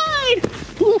side.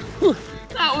 Woo,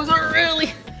 that was a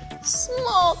really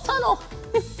small tunnel.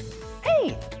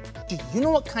 Hey, do you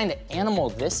know what kind of animal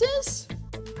this is?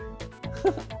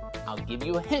 I'll give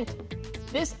you a hint.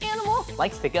 This animal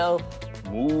likes to go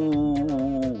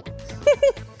moo.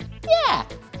 Yeah,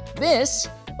 this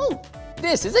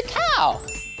is a cow.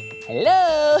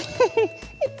 Hello.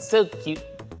 It's so cute.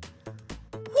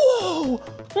 Whoa,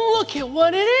 look at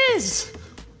what it is.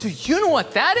 Do you know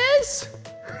what that is?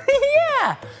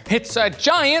 Yeah, it's a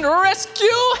giant rescue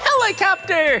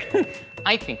helicopter.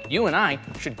 I think you and I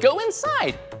should go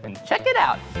inside and check it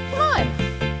out. Come on.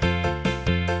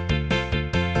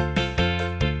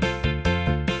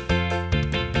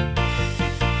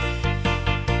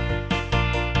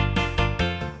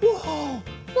 Whoa,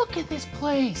 look at this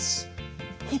place.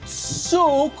 It's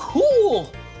so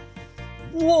cool.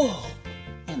 Whoa,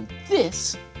 and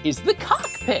this is the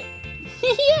cockpit.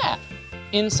 Yeah,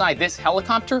 inside this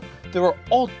helicopter, there are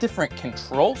all different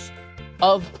controls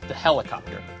of the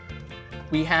helicopter.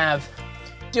 We have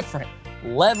different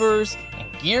levers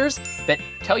and gears that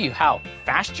tell you how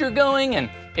fast you're going and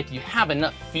if you have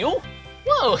enough fuel.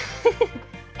 Whoa,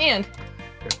 and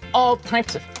there's all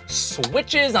types of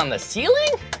switches on the ceiling.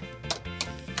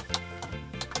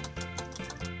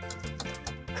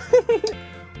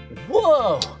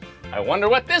 Whoa, I wonder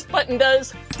what this button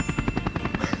does.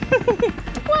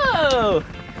 Whoa!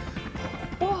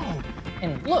 Whoa!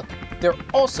 And look, there are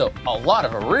also a lot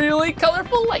of really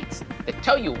colorful lights that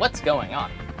tell you what's going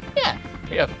on. Yeah,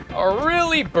 we have a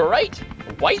really bright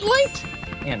white light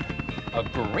and a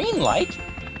green light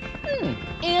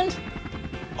and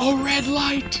a red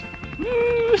light.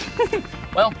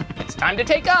 Well, it's time to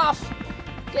take off.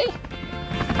 Okay.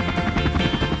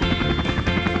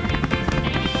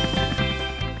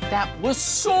 That was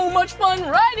so much fun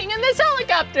riding in this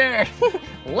helicopter.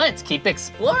 Let's keep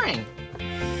exploring.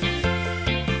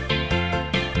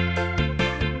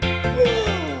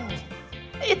 Whoa,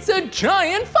 it's a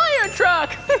giant fire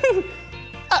truck.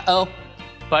 Uh-oh,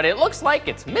 but it looks like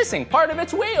it's missing part of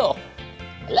its wheel.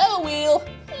 Hello, wheel.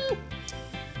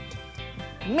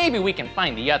 Maybe we can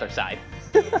find the other side.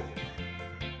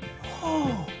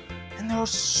 Oh, and there are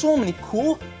so many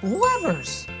cool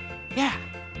levers. Yeah.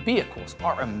 Vehicles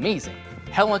are amazing.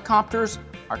 Helicopters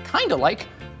are kind of like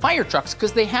fire trucks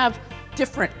because they have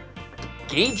different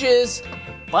gauges,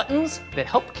 buttons that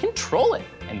help control it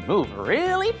and move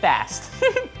really fast.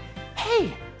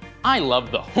 Hey, I love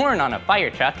the horn on a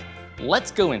fire truck. Let's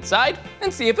go inside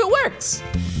and see if it works.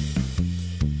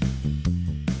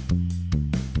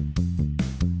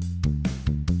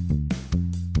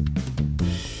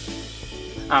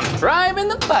 I'm driving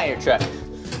the fire truck.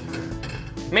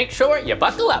 Make sure you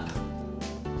buckle up.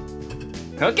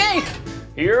 Okay,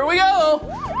 here we go.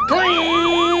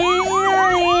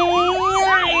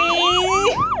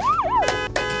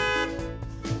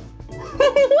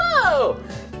 Whoa,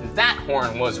 that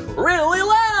horn was really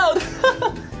loud.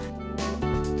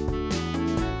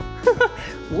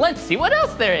 Let's see what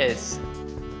else there is.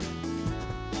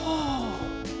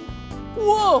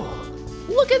 Whoa,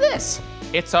 look at this.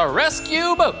 It's a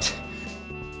rescue boat.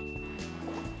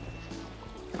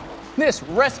 This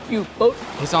rescue boat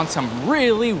is on some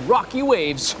really rocky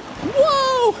waves.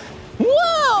 Whoa!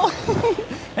 Whoa!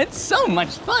 It's so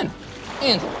much fun.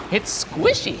 And it's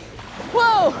squishy.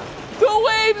 Whoa! The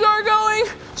waves are going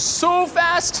so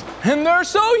fast and they're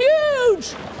so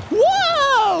huge.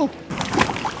 Whoa!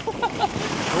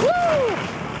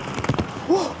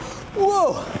 Whoa!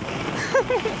 Whoa!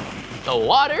 The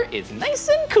water is nice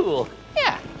and cool.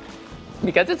 Yeah,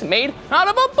 because it's made out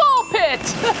of a ball pit.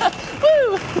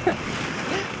 Woo!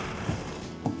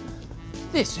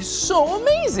 This is so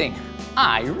amazing.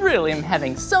 I really am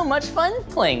having so much fun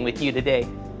playing with you today.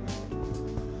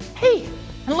 Hey,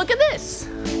 and look at this.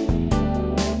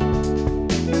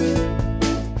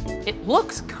 It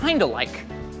looks kind of like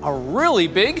a really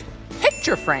big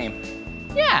picture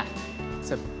frame. Yeah,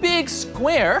 it's a big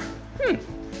square,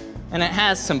 and it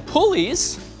has some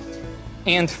pulleys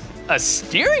and a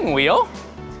steering wheel.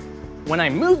 When I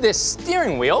move this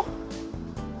steering wheel,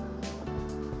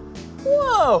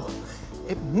 whoa,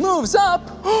 it moves up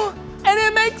and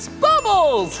it makes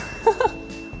bubbles.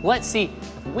 Let's see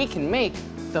if we can make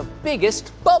the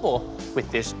biggest bubble with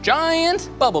this giant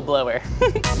bubble blower.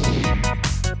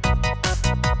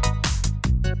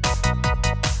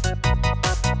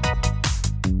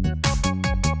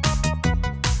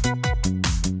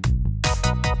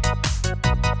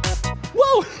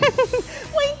 Whoa,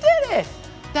 we did it!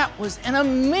 That was an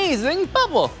amazing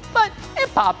bubble, but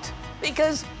it popped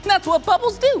because that's what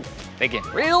bubbles do. They get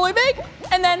really big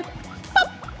and then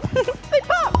pop, they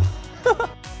pop.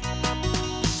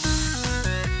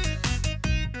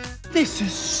 This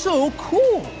is so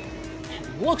cool.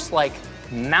 It looks like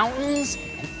mountains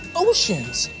and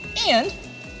oceans, and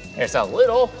there's a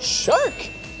little shark.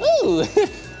 Ooh.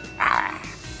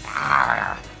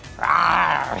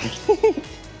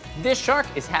 This shark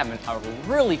is having a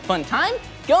really fun time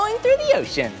going through the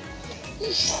ocean.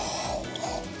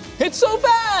 It's so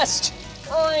fast!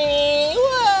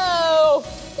 Whoa!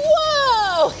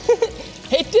 Whoa!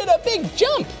 It did a big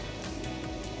jump.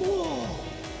 Whoa!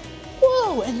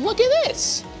 Whoa, and look at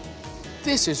this.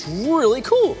 This is really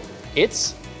cool.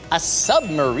 It's a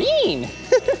submarine.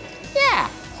 Yeah.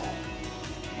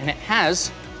 And it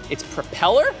has its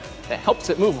propeller that helps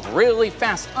it move really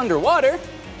fast underwater.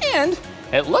 And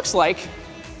it looks like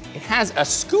it has a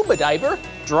scuba diver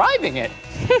driving it.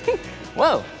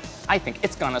 Whoa, I think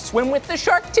it's gonna swim with the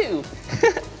shark too.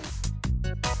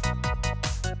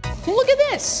 Look at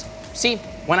this. See,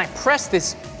 when I press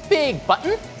this big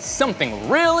button, something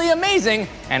really amazing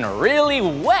and really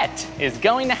wet is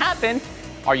going to happen.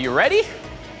 Are you ready?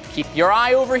 Keep your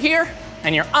eye over here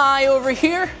and your eye over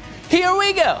here. Here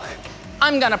we go.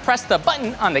 I'm gonna press the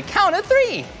button on the count of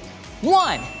 3.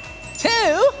 1,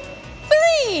 2,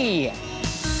 3.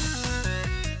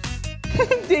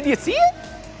 Did you see it?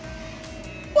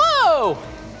 Whoa!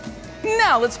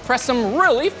 Now let's press them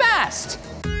really fast.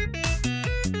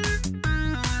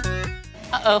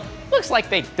 Uh-oh, looks like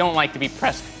they don't like to be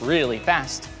pressed really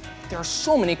fast. There are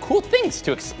so many cool things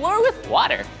to explore with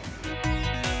water.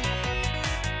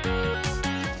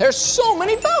 There's so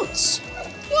many boats.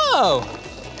 Whoa,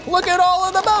 look at all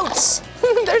of the boats.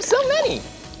 There's so many.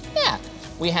 Yeah,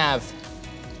 we have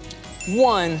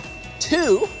 1,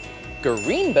 2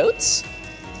 green boats,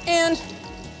 and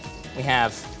we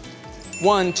have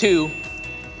 1, 2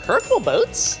 purple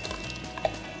boats,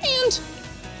 and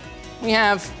we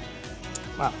have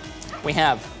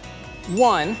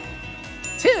 1,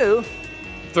 2,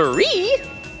 3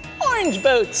 orange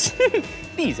boats.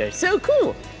 These are so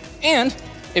cool. And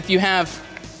if you have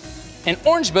an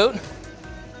orange boat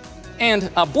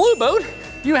and a blue boat,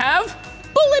 you have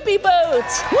Blippi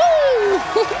boats. Woo!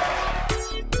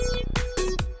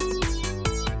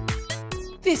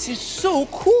 This is so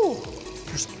cool.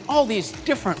 There's all these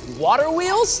different water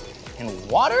wheels and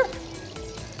water.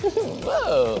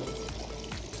 Whoa.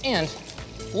 And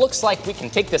looks like we can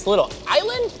take this little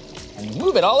island and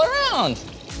move it all around.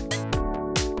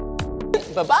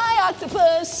 Bye-bye,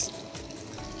 octopus.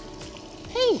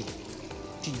 Hey,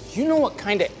 do you know what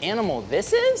kind of animal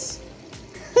this is?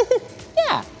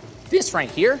 Yeah, this right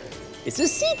here is a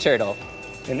sea turtle,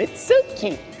 and it's so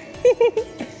cute.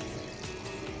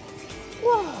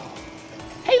 Whoa.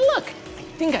 Hey, look, I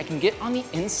think I can get on the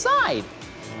inside.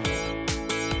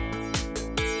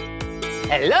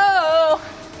 Hello.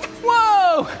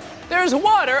 Whoa, there's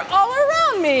water all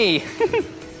around me.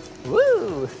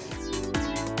 Woo.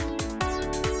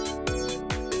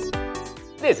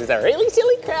 This is a really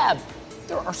silly crab.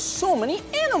 There are so many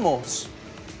animals.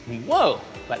 Whoa,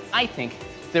 but I think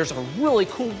there's a really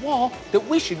cool wall that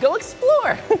we should go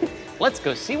explore. Let's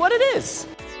go see what it is.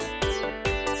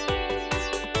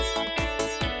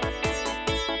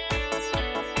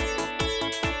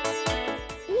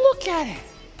 Look at it.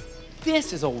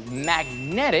 This is a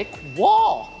magnetic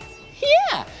wall.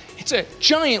 Yeah, it's a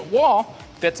giant wall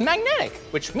that's magnetic,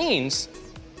 which means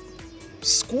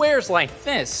squares like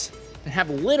this that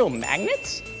have little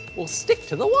magnets will stick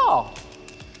to the wall.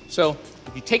 So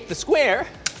if you take the square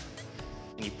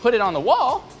and you put it on the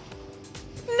wall,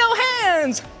 no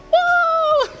hands,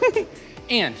 whoa!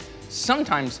 And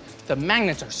sometimes the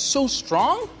magnets are so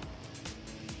strong,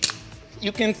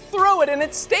 you can throw it and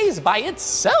it stays by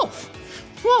itself.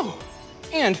 Whoa!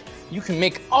 And you can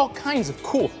make all kinds of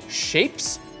cool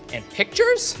shapes and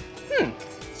pictures.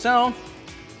 So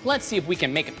let's see if we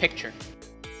can make a picture.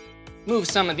 Move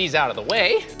some of these out of the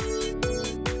way.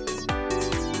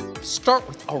 Start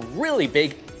with a really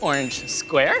big orange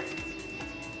square.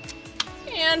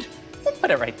 And we'll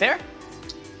put it right there.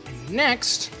 And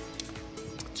next,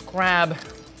 let's grab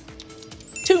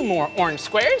 2 more orange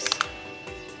squares.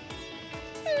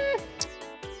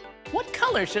 What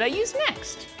color should I use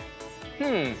next?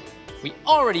 We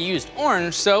already used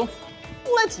orange, so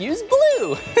let's use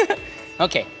blue.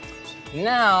 Okay,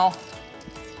 now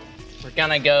we're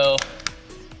gonna go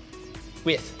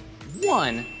with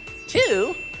 1,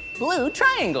 2 blue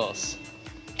triangles.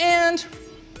 And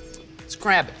let's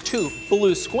grab 2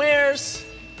 blue squares.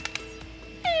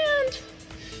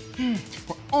 And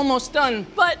we're almost done,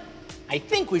 but I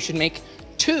think we should make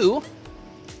 2.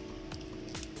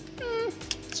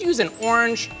 Let's use an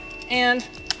orange, and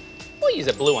we'll use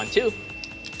a blue one too.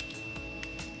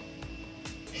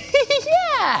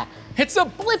 Yeah, it's a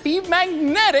Blippi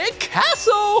magnetic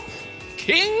castle.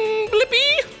 King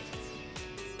Blippi.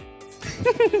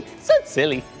 So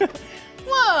silly.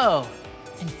 Whoa,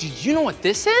 and do you know what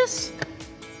this is?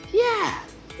 Yeah,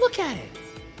 look at it.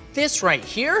 This right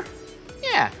here,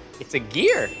 yeah, it's a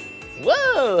gear.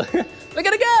 Whoa, look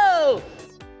at it go.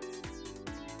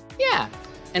 Yeah,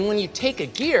 And when you take a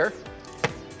gear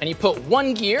and you put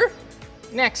one gear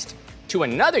next to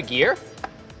another gear,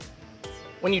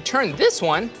 when you turn this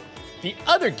one, the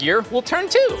other gear will turn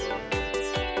too.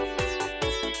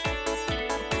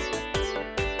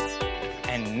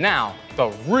 And now, the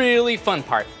really fun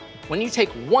part. When you take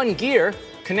one gear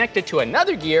connected to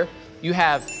another gear, you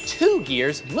have two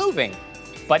gears moving.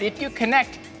 But if you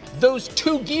connect those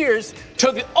two gears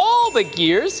to all the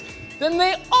gears, then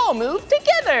they all move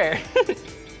together.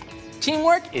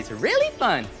 Teamwork is really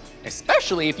fun,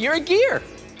 especially if you're a gear.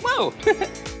 Whoa.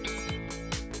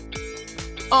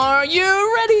 Are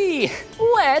you ready?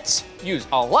 Let's use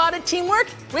a lot of teamwork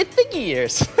with the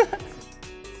gears.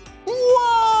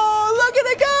 Whoa, look at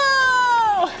it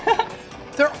go!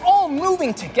 They're all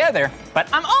moving together, but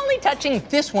I'm only touching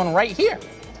this one right here.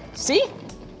 See?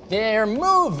 They're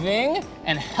moving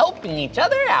and helping each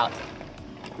other out.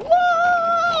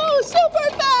 Whoa, super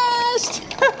fast!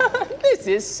 This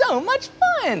is so much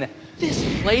fun. This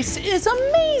place is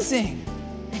amazing.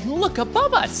 And look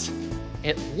above us.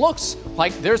 It looks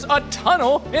like there's a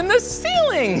tunnel in the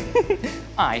ceiling.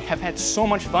 I have had so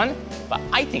much fun, but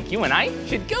I think you and I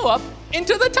should go up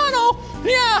into the tunnel.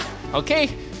 Yeah, okay,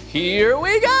 here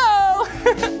we go.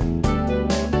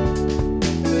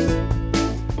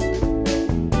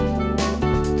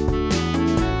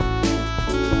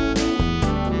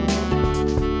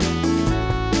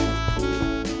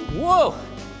 Whoa,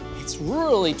 it's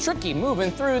really tricky moving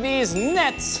through these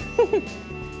nets.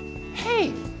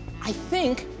 Hey, I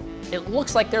think it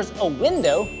looks like there's a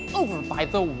window over by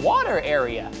the water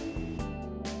area.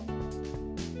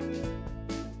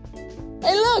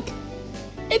 Hey, look,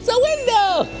 it's a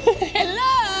window.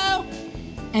 Hello.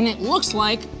 And it looks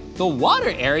like the water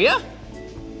area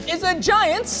is a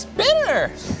giant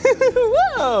spinner.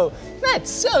 Whoa,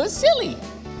 that's so silly.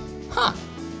 Huh,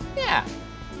 yeah,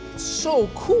 it's so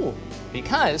cool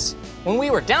because when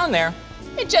we were down there,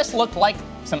 it just looked like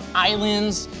some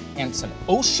islands and some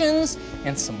oceans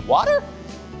and some water.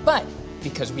 But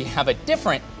because we have a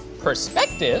different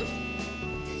perspective,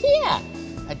 yeah,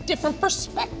 a different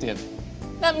perspective.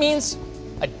 That means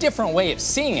a different way of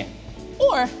seeing it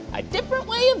or a different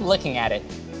way of looking at it.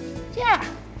 Yeah,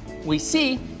 we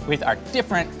see with our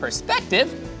different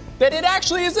perspective that it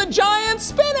actually is a giant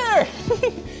spinner.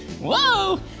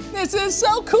 Whoa, this is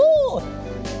so cool.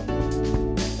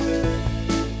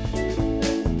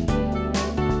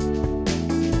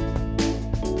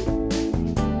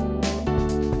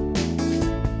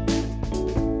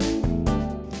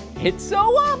 It's so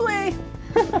wobbly.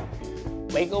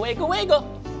 Wiggle, wiggle,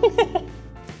 wiggle.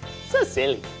 So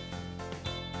silly.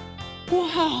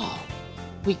 Wow,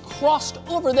 we crossed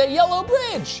over the yellow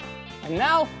bridge. And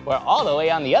now we're all the way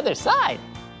on the other side.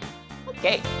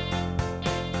 Okay.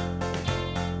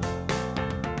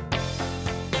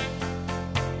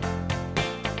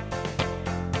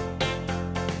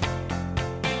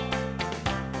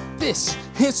 This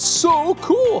is so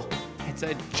cool. It's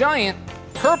a giant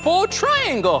purple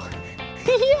triangle.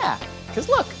 Yeah, because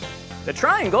look, the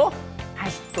triangle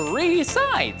has 3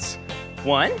 sides.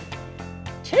 1,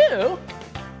 2,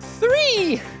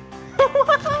 3.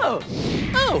 Whoa!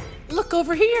 Oh, look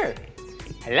over here.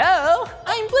 Hello,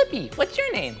 I'm Blippi. What's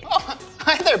your name? Oh,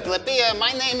 hi there, Blippi.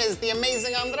 My name is the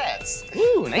amazing Andres.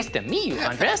 Ooh, nice to meet you,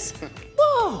 Andres.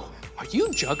 Whoa, are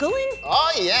you juggling?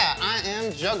 Oh, yeah, I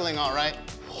am juggling, all right.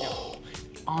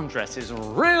 Andres is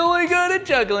really good at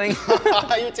juggling.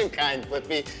 You're too kind,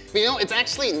 Blippi. But you know, it's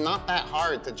actually not that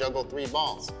hard to juggle 3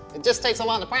 balls. It just takes a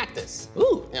lot of practice.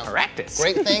 Ooh, you know, practice.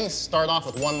 Great things start off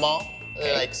with 1 ball,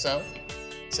 like so.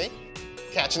 See?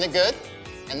 Catching it good.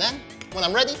 And then, when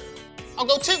I'm ready, I'll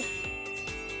go 2.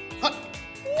 Huh.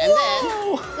 And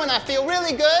then, when I feel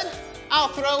really good, I'll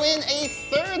throw in a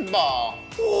 3rd ball.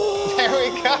 Whoa. There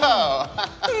we go.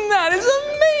 That is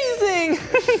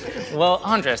amazing. Well,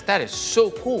 Andres, that is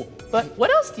so cool. But what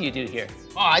else do you do here?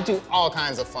 Oh, I do all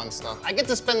kinds of fun stuff. I get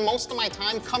to spend most of my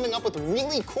time coming up with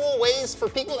really cool ways for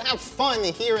people to have fun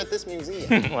here at this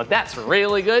museum. Well, that's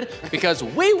really good because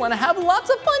we want to have lots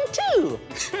of fun too.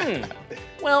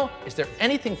 Well, is there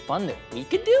anything fun that we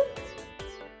could do?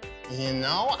 You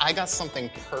know, I got something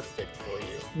perfect for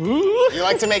you. Ooh. You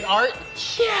like to make art?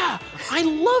 Yeah, I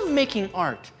love making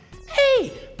art.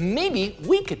 Hey, maybe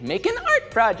we could make an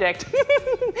art project.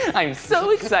 I'm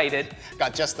so excited.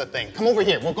 Got just the thing. Come over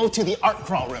here. We'll go to the art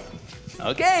crawl room.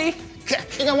 Okay.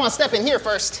 You're gonna want to step in here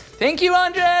first. Thank you,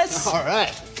 Andres. All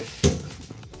right.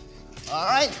 All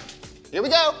right, here we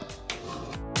go.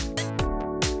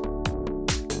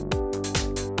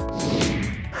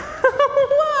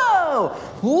 Whoa,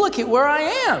 look at where I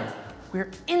am.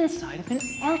 We're inside of an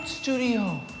art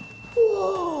studio.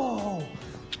 Whoa.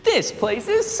 This place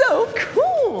is so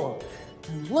cool.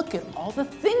 And look at all the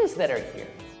things that are here.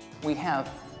 We have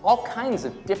all kinds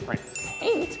of different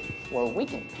paint where we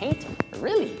can paint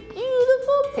really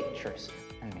beautiful pictures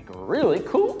and make really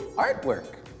cool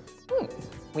artwork.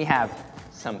 We have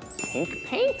some pink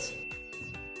paint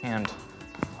and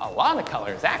a lot of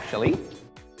colors actually.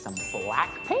 Some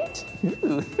black paint.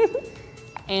 Ooh.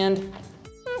 And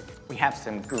we have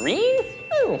some green.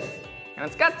 Ooh. And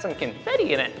it's got some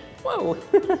confetti in it. Whoa.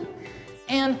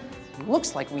 And it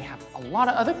looks like we have a lot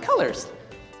of other colors.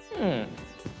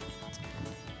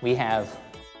 We have,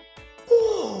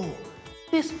 whoa,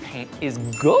 this paint is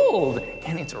gold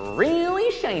and it's really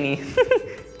shiny.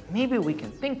 Maybe we can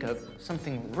think of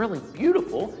something really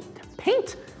beautiful to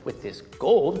paint with this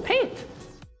gold paint.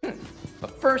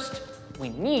 But first, we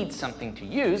need something to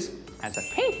use as a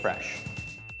paintbrush.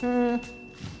 Oh,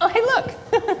 hey, look.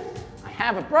 I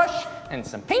have a brush and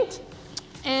some paint,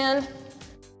 and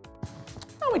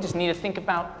we just need to think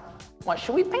about what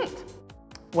should we paint?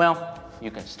 Well, you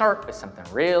can start with something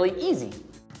really easy.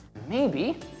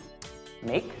 Maybe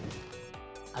make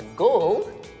a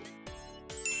gold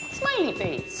smiley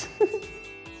face.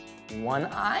 One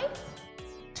eye,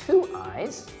 two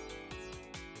eyes,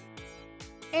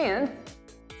 and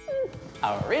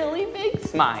a really big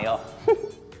smile.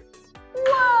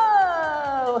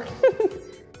 Whoa!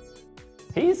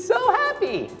 He's so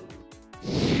happy.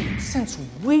 Since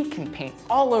we can paint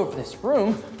all over this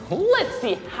room, let's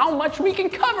see how much we can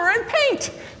cover in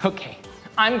paint. Okay,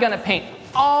 I'm gonna paint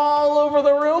all over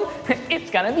the room. It's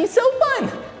gonna be so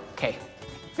fun. Okay,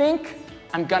 I think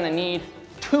I'm gonna need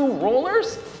 2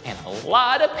 rollers and a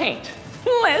lot of paint.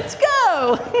 Let's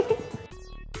go.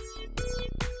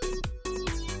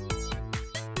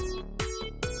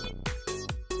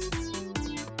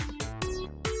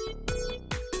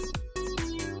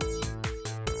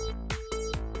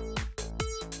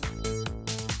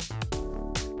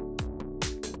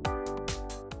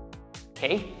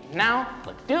 Okay, now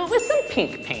let's do it with some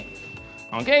pink paint.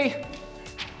 Okay?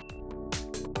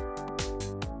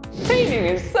 Painting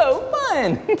is so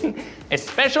fun,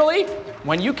 especially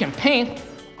when you can paint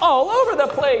all over the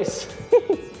place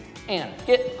and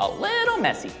get a little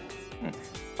messy.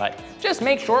 But just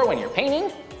make sure when you're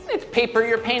painting, it's paper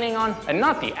you're painting on and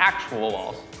not the actual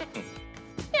walls.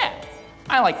 Yeah,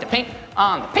 I like to paint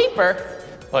on the paper,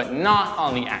 but not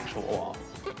on the actual wall.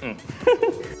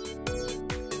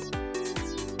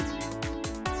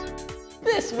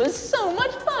 This was so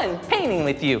much fun painting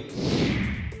with you.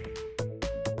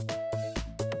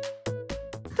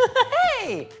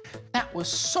 Hey, that was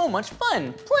so much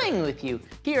fun playing with you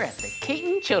here at the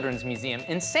Cayton Children's Museum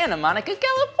in Santa Monica,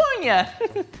 California.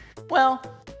 Well,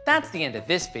 that's the end of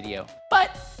this video,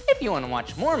 but if you want to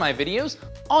watch more of my videos,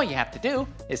 all you have to do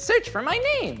is search for my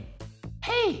name.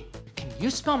 Hey, can you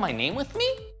spell my name with me?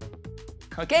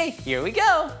 Okay, here we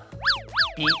go.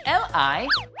 B-L-I-P-P-I,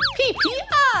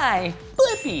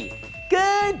 Blippi.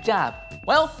 Good job.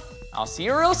 Well, I'll see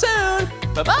you real soon.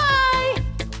 Bye-bye.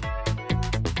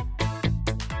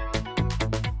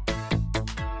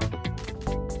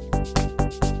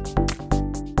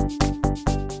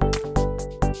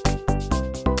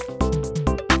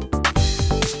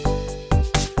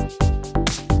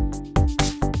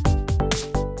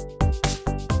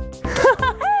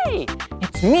 Hey,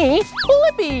 it's me,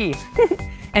 Blippi.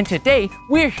 And today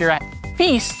we're here at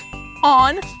Feast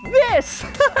on This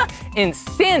in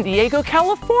San Diego,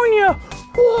 California.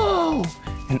 Whoa!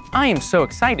 And I am so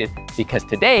excited because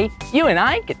today you and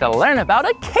I get to learn about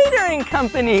a catering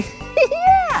company.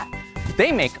 Yeah!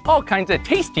 They make all kinds of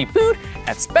tasty food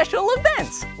at special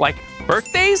events like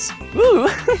birthdays, ooh,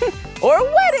 or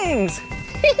weddings.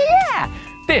 Yeah!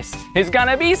 This is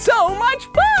gonna be so much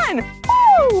fun!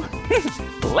 Woo!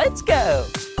 Let's go!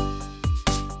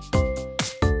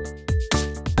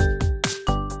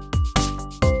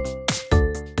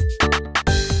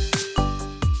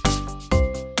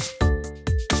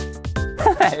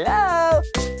 Hello!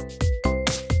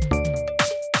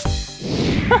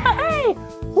 Hey!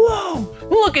 Whoa!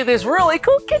 Look at this really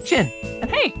cool kitchen! And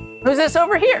hey, who's this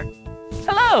over here?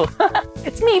 Hello!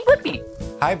 It's me, Blippi.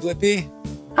 Hi, Blippi.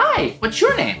 Hi, what's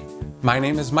your name? My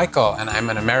name is Michael, and I'm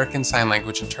an American Sign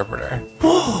Language interpreter.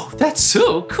 Whoa, that's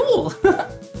so cool!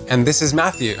 And this is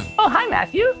Matthew. Oh, hi,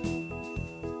 Matthew.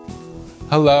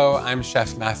 Hello, I'm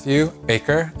Chef Matthew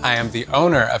Baker. I am the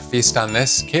owner of Feast on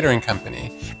This catering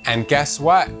company. And guess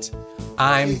what?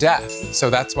 I'm deaf, so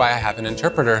that's why I have an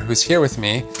interpreter who's here with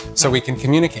me so we can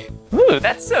communicate. Ooh,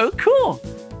 that's so cool.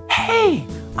 Hey,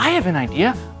 I have an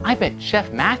idea. I bet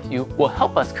Chef Matthew will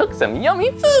help us cook some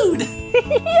yummy food.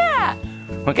 Yeah.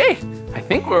 Okay, I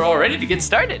think we're all ready to get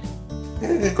started.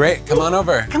 Great, come on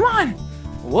over. Come on.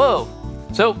 Whoa.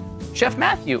 So, Chef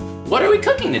Matthew, what are we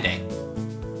cooking today?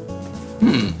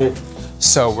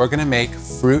 So we're gonna make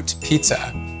fruit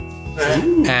pizza.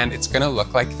 And it's gonna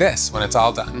look like this when it's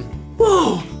all done.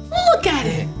 Whoa, look at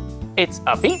it. It's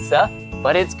a pizza,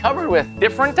 but it's covered with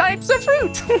different types of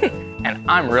fruit. And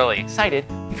I'm really excited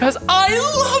because I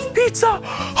love pizza.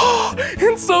 Oh,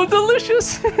 it's so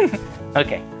delicious.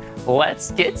 Okay,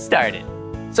 let's get started.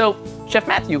 So, Chef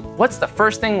Matthew, what's the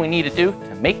first thing we need to do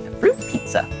to make the fruit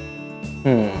pizza?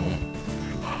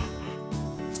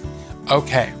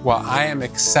 Okay, well, I am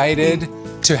excited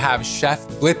to have Chef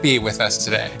Blippi with us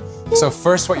today. So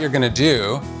first what you're gonna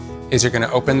do is you're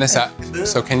gonna open this up.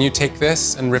 So can you take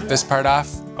this and rip this part off?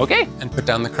 Okay. And put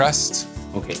down the crust?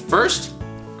 Okay, first,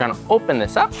 we're gonna open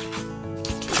this up,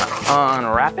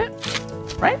 unwrap it,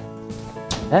 right?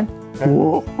 Then,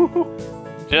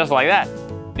 just like that.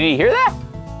 Do you hear that?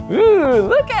 Ooh,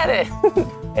 look at it.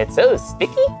 It's so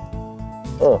sticky.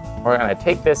 Oh, we're gonna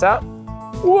take this out.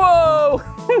 Whoa,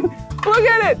 look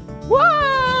at it.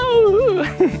 Whoa.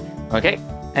 Okay,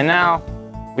 and now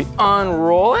we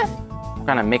unroll it. We're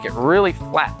gonna make it really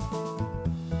flat.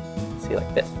 See,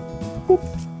 like this.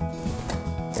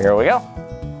 Here we go.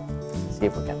 Let's see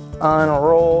if we can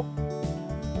unroll.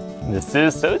 This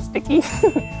is so sticky.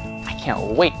 I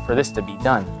can't wait for this to be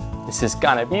done. This is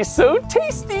gonna be so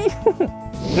tasty.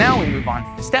 Now we move on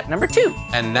to step number 2.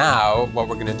 And now what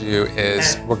we're gonna do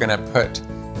is we're gonna put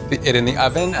it in the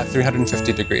oven at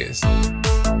 350 degrees.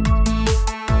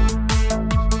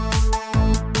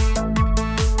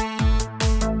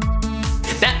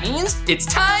 That means it's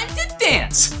time to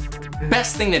dance.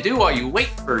 Best thing to do while you wait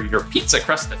for your pizza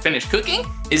crust to finish cooking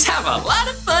is have a lot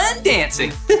of fun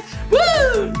dancing.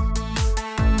 Woo!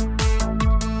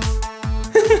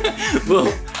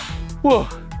 Whoa,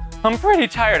 I'm pretty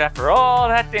tired after all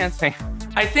that dancing.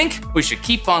 I think we should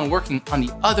keep on working on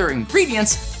the other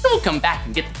ingredients, and we'll come back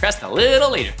and get the crust a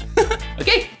little later.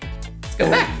 Okay, let's go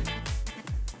back.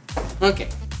 Okay,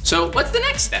 so what's the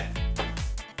next step?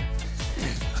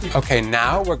 Okay,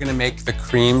 now we're gonna make the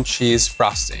cream cheese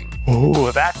frosting.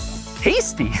 Ooh, that's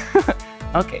tasty.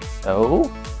 Okay, so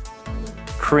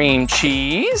cream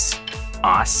cheese,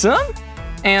 awesome.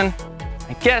 And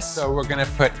I guess. So we're gonna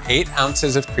put 8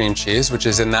 ounces of cream cheese, which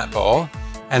is in that bowl.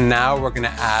 And now we're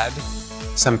gonna add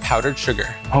some powdered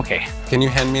sugar. Okay. Can you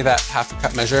hand me that half a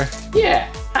cup measure?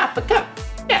 Yeah, half a cup.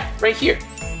 Yeah, right here.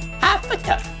 Half a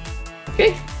cup.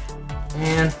 Okay.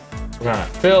 And we're gonna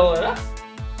fill it up.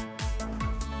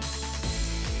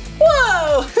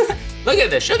 Whoa! Look at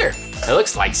the sugar. It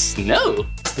looks like snow.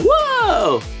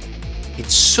 Whoa!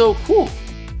 It's so cool.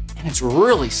 And it's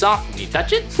really soft when you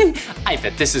touch it. I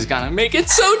bet this is gonna make it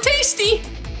so tasty.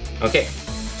 Okay,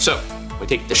 so we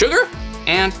take the sugar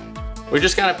and we're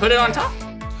just gonna put it on top.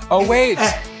 Oh wait,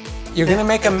 you're gonna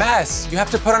make a mess. You have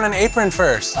to put on an apron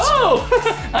first. Oh,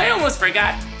 I almost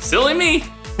forgot. Silly me.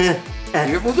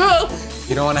 Here we go.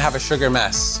 You don't wanna have a sugar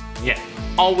mess. Yeah,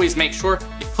 always make sure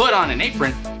you put on an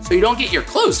apron so you don't get your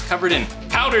clothes covered in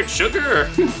powdered sugar or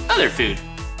other food.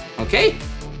 Okay,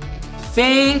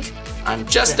 think I'm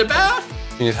just about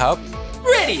You need help?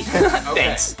 ready.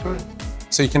 Thanks.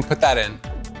 So you can put that in.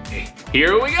 Okay,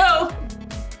 here we go.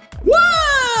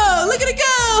 Whoa, look at it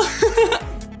go.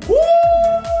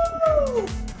 Woo!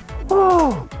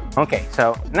 Whoa. Okay,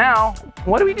 so now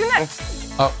what do we do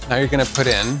next? Oh, now you're gonna put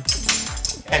in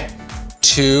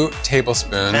 2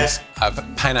 tablespoons of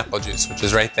pineapple juice, which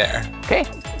is right there. Okay,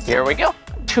 here we go.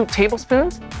 2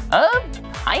 tablespoons of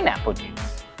pineapple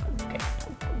juice. Okay,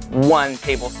 1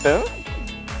 tablespoon.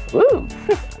 Woo!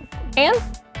 And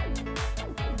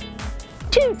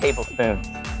 2 tablespoons.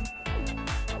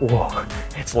 Whoa,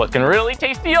 it's looking really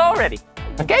tasty already.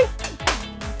 Okay?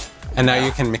 And now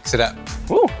you can mix it up.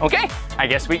 Ooh, okay, I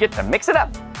guess we get to mix it up.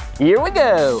 Here we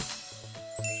go.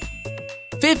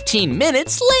 15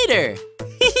 minutes later.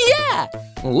 Yeah,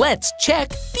 let's check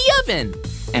the oven.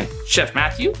 And Chef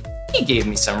Matthew, he gave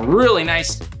me some really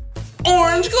nice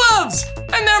orange gloves,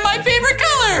 and they're my favorite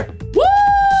color.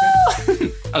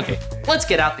 Woo! Okay, let's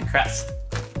get out the crust.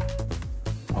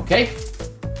 Okay,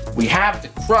 we have the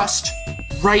crust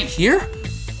right here.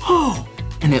 Oh,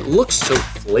 and it looks so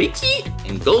flaky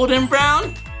and golden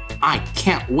brown. I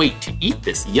can't wait to eat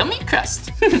this yummy crust.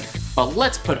 But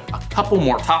let's put a couple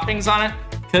more toppings on it,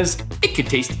 because it could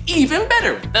taste even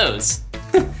better with those.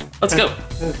 Let's go.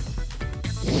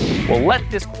 We'll let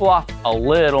this cool off a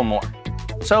little more.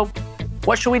 So,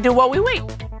 what should we do while we wait?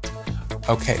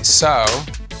 Okay, so.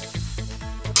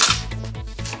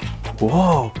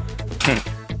 Whoa.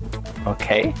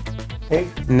 Okay.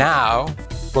 Now,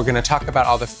 we're gonna talk about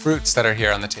all the fruits that are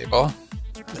here on the table.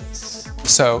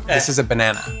 So this is a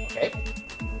banana. Okay.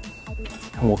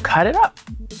 And we'll cut it up.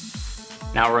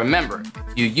 Now remember,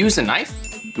 if you use a knife,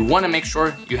 you want to make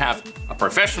sure you have a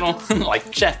professional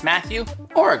like Chef Matthew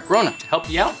or a grown-up to help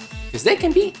you out, because they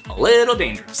can be a little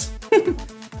dangerous.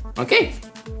 Okay,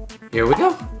 here we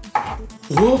go.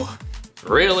 Whoa,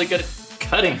 really good at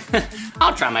cutting.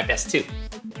 I'll try my best too.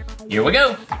 Here we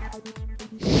go.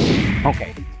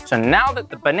 Okay, so now that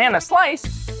the banana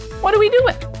sliced, what do we do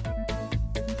with it?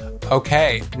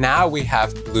 Okay, now we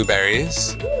have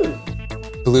blueberries.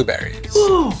 Blueberries.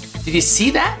 Ooh, did you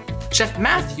see that? Chef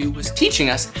Matthew was teaching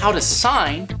us how to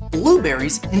sign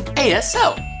blueberries in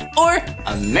ASL, or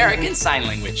American Sign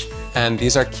Language. And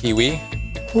these are kiwi.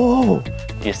 Whoa,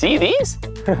 you see these?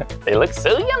 They look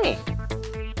so yummy.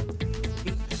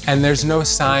 And there's no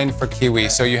sign for kiwi,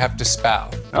 so you have to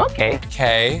spell. Okay.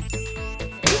 K,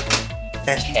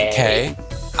 K,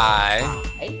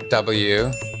 I,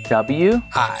 W, W,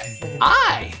 I.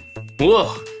 I.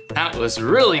 Whoa, that was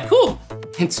really cool.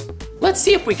 And let's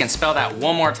see if we can spell that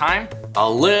one more time, a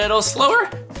little slower.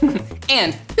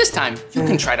 And this time, you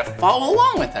can try to follow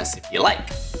along with us if you like.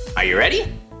 Are you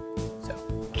ready? So,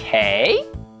 K,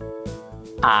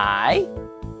 I,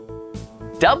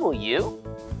 W,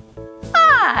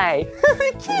 I.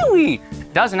 Kiwi.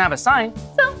 Doesn't have a sign,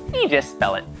 so you just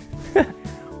spell it.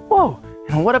 Whoa,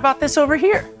 and what about this over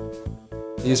here?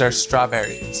 These are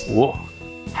strawberries. Whoa,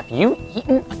 have you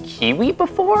eaten a kiwi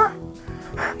before?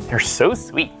 They're so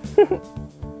sweet.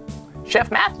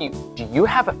 Chef Matthew, do you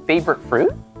have a favorite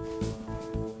fruit?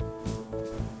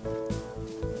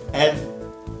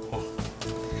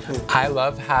 I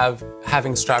love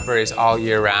having strawberries all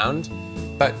year round,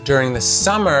 but during the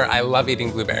summer, I love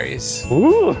eating blueberries.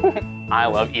 Ooh, I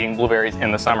love eating blueberries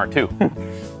in the summer too.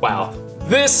 Wow,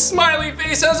 this smiley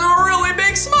face has a really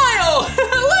big smile.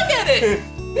 Look at it.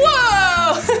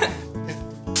 Whoa.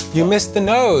 You missed the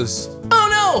nose. Oh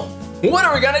no, what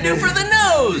are we gonna do for the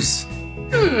nose?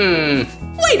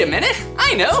 Wait a minute,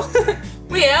 I know.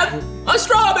 We have a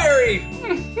strawberry.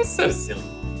 So silly.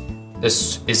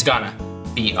 This is gonna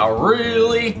be a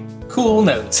really cool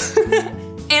nose.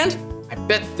 And I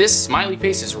bet this smiley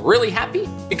face is really happy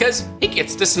because he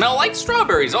gets to smell like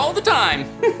strawberries all the time.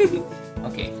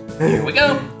 Okay, here we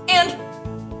go. And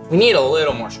we need a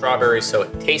little more strawberries so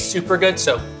it tastes super good.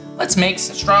 So let's make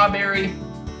some strawberry,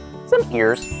 some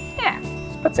ears. Yeah,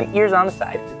 let's put some ears on the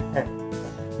side.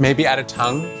 Maybe add a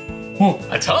tongue. Ooh,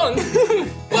 a tongue?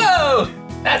 Whoa,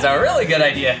 that's a really good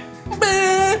idea.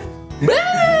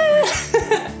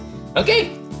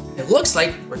 Okay, it looks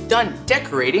like we're done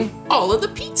decorating all of the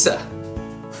pizza.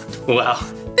 Well,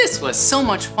 this was so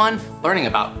much fun learning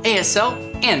about ASL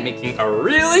and making a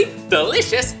really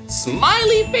delicious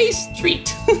smiley face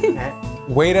treat.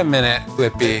 Wait a minute,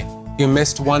 Blippi. You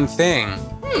missed one thing.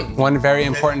 One very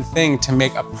important thing to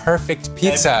make a perfect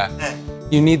pizza.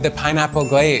 You need the pineapple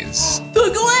glaze.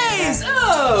 The glaze!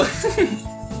 Oh!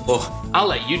 Well, I'll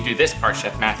let you do this part,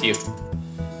 Chef Matthew.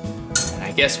 And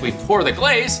I guess we pour the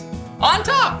glaze on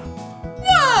top.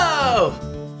 Whoa!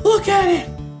 Look at it.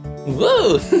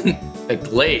 Whoa! The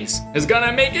glaze is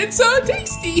gonna make it so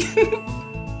tasty.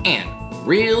 And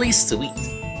really sweet.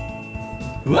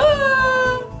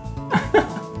 Whoa!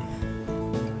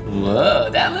 Whoa,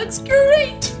 that looks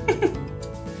great.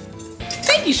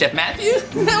 Thank you, Chef Matthew.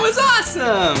 That was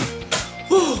awesome.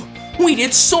 Whoa, we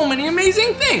did so many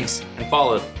amazing things and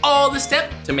followed all the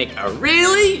steps to make a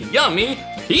really yummy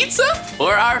pizza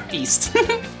for our feast.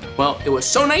 Well, it was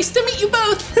so nice to meet you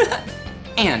both.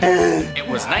 And it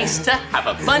was nice to have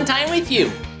a fun time with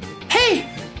you. Hey,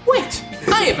 wait,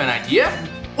 I have an idea.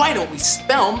 Why don't we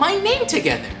spell my name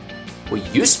together? Will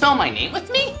you spell my name with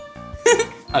me?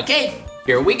 Okay,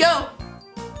 here we go.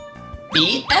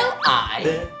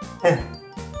 B-L-I-P-P-I.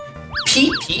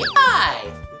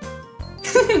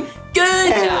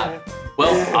 Good job.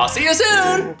 Well, I'll see you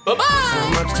soon. Bye-bye. So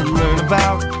much to learn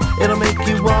about, it'll make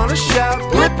you wanna shout,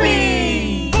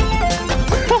 Blippi!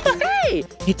 Hey,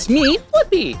 it's me,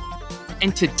 Blippi.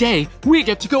 And today, we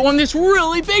get to go on this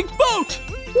really big boat.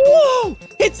 Whoa,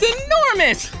 it's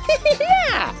enormous.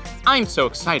 Yeah. I'm so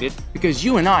excited because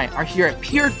you and I are here at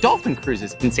Pier Dolphin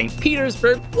Cruises in St.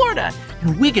 Petersburg, Florida.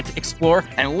 And we get to explore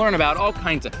and learn about all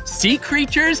kinds of sea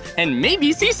creatures and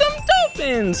maybe see some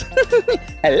dolphins.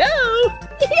 Hello?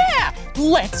 Yeah,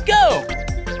 let's go.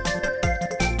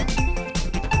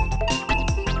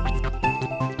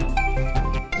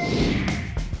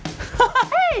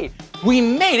 Hey, we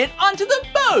made it onto the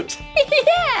boat.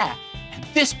 Yeah, and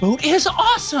this boat is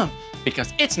awesome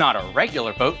because it's not a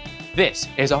regular boat. This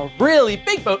is a really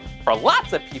big boat for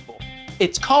lots of people.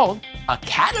 It's called a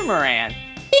catamaran.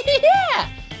 Yeah,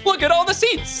 look at all the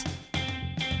seats.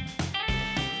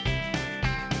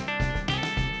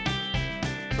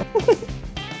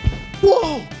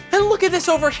 Whoa, and look at this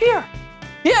over here.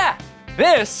 Yeah,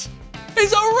 this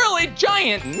is a really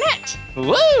giant net.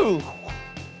 Woo!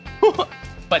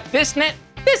 But this net,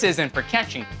 this isn't for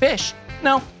catching fish.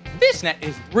 No, this net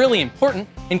is really important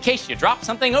in case you drop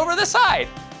something over the side.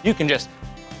 You can just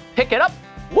pick it up,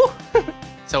 woo,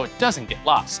 so it doesn't get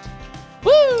lost.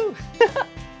 Woo!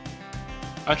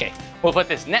 Okay, we'll put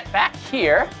this net back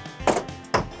here.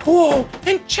 Whoa,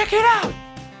 and check it out.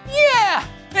 Yeah,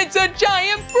 it's a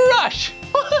giant brush.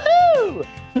 Woohoo!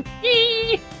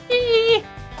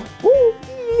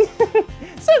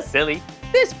 So silly.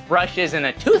 This brush isn't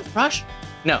a toothbrush.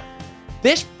 No,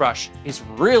 this brush is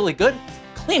really good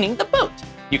for cleaning the boat.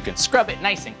 You can scrub it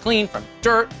nice and clean from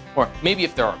dirt, or maybe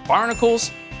if there are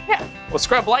barnacles. Yeah, we'll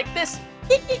scrub like this.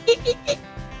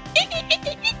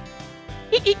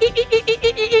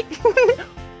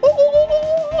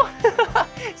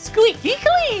 Squeaky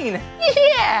clean.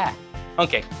 Yeah.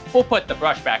 Okay, we'll put the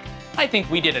brush back. I think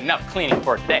we did enough cleaning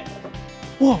for today.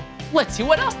 Whoa, let's see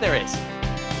what else there is.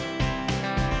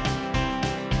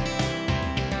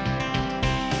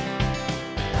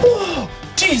 Whoa,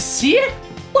 do you see it?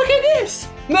 Look at this.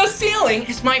 The ceiling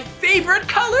is my favorite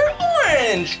color,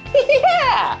 orange.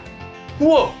 Yeah.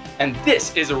 Whoa, and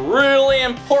this is a really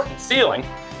important ceiling.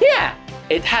 Yeah,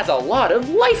 it has a lot of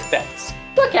life vests.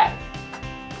 Look at it.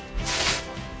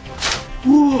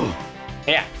 Whoa.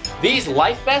 Yeah, these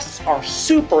life vests are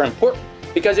super important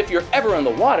because if you're ever in the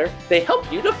water, they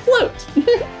help you to float.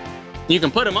 You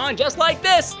can put them on just like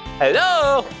this.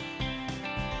 Hello.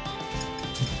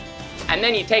 And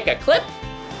then you take a clip.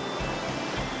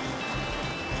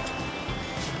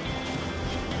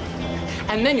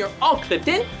 And then you're all clipped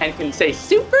in and can say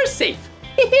super safe.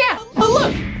 Yeah, but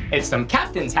look, it's some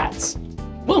captain's hats.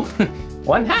 Whoa,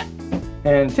 1 hat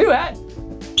and 2 hats.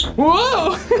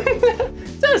 Whoa,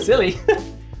 so silly.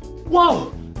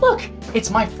 Whoa, look, it's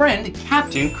my friend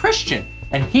Captain Christian,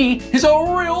 and he is a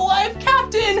real life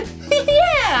captain.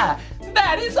 Yeah,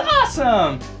 that is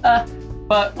awesome.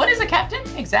 But what is a captain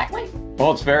exactly?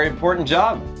 Well, it's a very important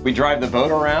job. We drive the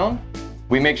boat around,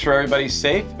 we make sure everybody's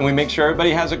safe, and we make sure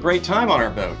everybody has a great time on our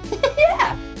boat.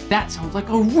 Yeah, that sounds like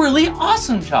a really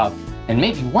awesome job. And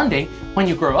maybe one day, when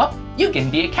you grow up, you can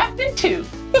be a captain too.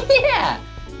 Yeah.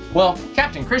 Well,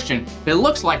 Captain Christian, it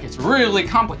looks like it's really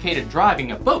complicated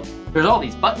driving a boat. There's all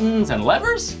these buttons and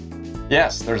levers.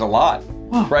 Yes, there's a lot.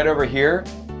 Whoa. Right over here,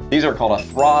 these are called a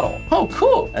throttle. Oh,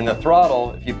 cool. And the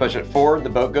throttle, if you push it forward, the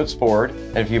boat goes forward.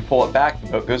 And if you pull it back, the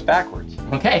boat goes backwards.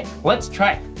 Okay, let's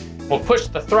try it. We'll push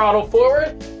the throttle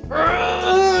forward.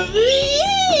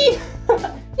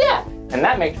 Yeah, and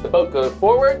that makes the boat go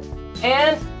forward.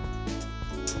 And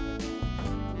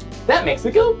that makes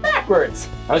it go backwards.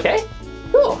 Okay,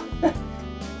 cool.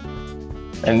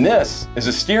 And this is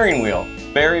a steering wheel,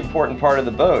 very important part of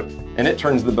the boat. And it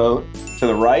turns the boat to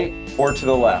the right or to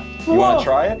the left. You want to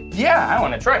try it? Yeah, I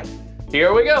want to try it.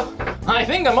 Here we go. I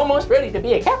think I'm almost ready to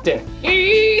be a captain.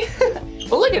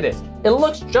 But look at this. It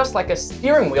looks just like a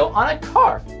steering wheel on a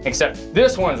car, except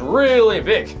this one's really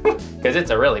big because it's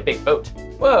a really big boat.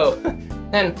 Whoa.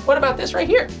 And what about this right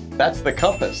here? That's the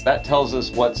compass. That tells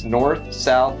us what's north,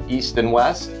 south, east, and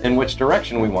west, and which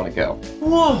direction we want to go.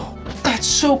 Whoa, that's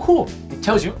so cool. It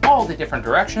tells you all the different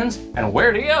directions and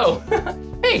where to go.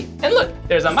 Hey, and look,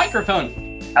 there's a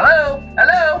microphone. Hello,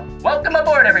 hello, welcome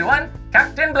aboard everyone.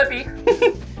 Captain Blippi.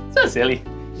 So silly.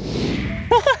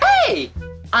 Hey,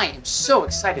 I am so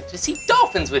excited to see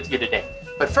dolphins with you today.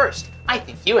 But first, I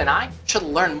think you and I should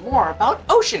learn more about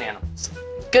ocean animals.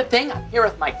 Good thing I'm here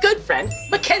with my good friend,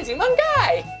 Mackenzie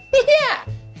Mungai. Yeah,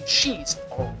 and she's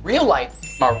a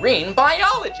real-life marine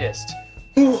biologist.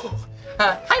 Whoa.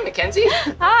 Hi, Mackenzie.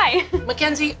 Hi.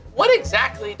 Mackenzie, what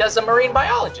exactly does a marine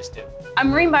biologist do? A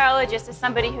marine biologist is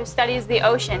somebody who studies the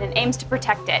ocean and aims to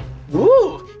protect it.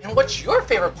 Ooh, and what's your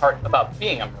favorite part about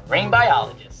being a marine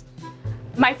biologist?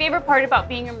 My favorite part about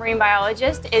being a marine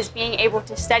biologist is being able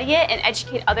to study it and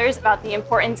educate others about the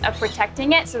importance of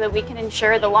protecting it so that we can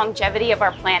ensure the longevity of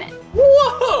our planet.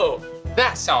 Whoa,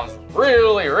 that sounds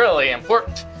really, really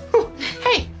important.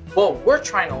 Hey, well, we're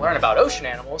trying to learn about ocean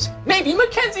animals. Maybe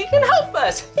Mackenzie can help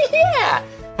us. Yeah.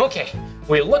 Okay,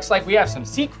 well, it looks like we have some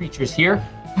sea creatures here.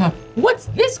 What's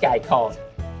this guy called?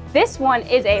 This one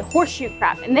is a horseshoe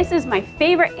crab, and this is my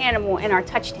favorite animal in our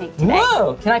touch tank today.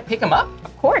 Whoa, can I pick him up?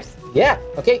 Of course. Yeah,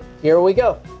 okay, here we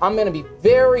go. I'm gonna be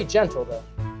very gentle though.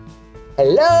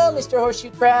 Hello, Mr.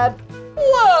 Horseshoe Crab.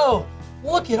 Whoa,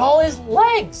 look at all his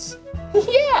legs.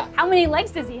 Yeah. How many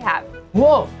legs does he have?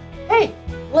 Whoa, hey,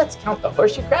 let's count the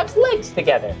horseshoe crab's legs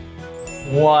together.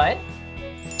 1,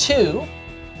 2,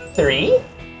 3,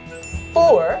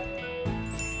 4,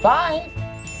 5,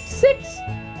 6,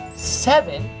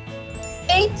 7,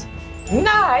 8,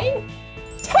 9,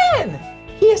 10.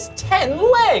 He has 10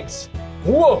 legs.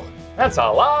 Whoa, that's a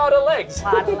lot of legs. A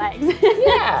lot of legs.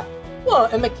 Yeah. Well,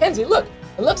 and Mackenzie, look,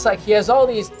 it looks like he has all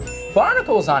these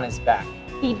barnacles on his back.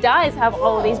 He does have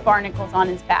all of these barnacles on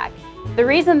his back. The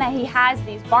reason that he has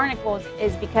these barnacles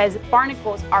is because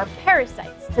barnacles are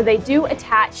parasites. So they do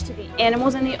attach to the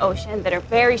animals in the ocean that are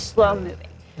very slow moving.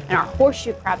 And our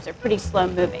horseshoe crabs are pretty slow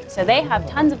moving. So they have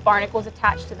tons of barnacles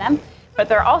attached to them, but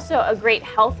they're also a great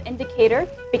health indicator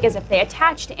because if they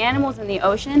attach to animals in the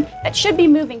ocean that should be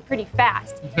moving pretty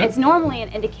fast, it's normally an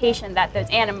indication that those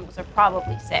animals are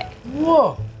probably sick.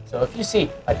 Whoa. So if you see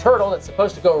a turtle that's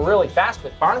supposed to go really fast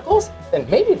with barnacles, then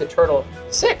maybe the turtle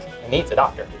is sick and needs a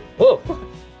doctor. Whoa.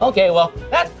 Okay, well,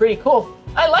 that's pretty cool.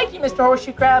 I like you, Mr.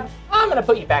 Horseshoe Crab. I'm gonna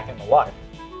put you back in the water.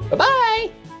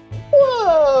 Bye-bye.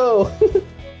 Whoa.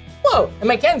 Whoa, and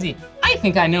Mackenzie, I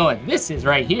think I know what this is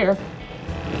right here.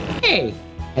 Hey,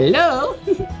 hello.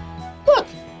 Look,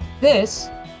 this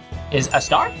is a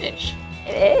starfish.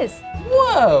 It is.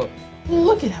 Whoa,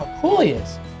 look at how cool he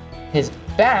is. His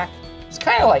back is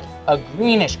kind of like a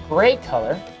greenish gray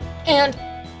color, and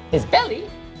his belly,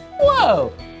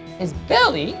 whoa, his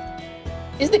belly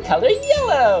is the color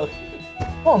yellow.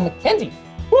 Oh, Mackenzie,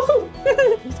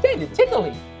 woohoo, he's kind of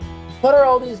tickly. What are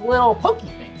all these little pokey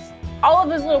things? All of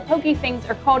those little pokey things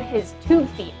are called his tube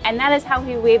feet, and that is how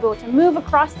he will be able to move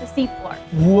across the seafloor.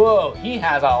 Whoa, he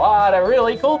has a lot of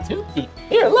really cool tube feet.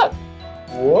 Here, look.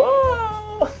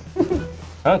 Whoa.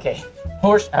 Okay,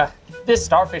 this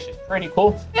starfish is pretty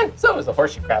cool, and so is the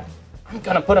horseshoe crab. I'm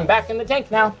gonna put him back in the tank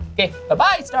now. Okay,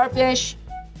 bye-bye, starfish.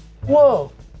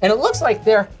 Whoa, and it looks like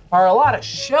there are a lot of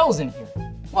shells in here.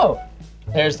 Whoa,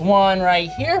 there's one right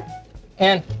here,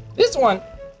 and this one,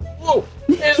 whoa,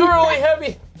 is really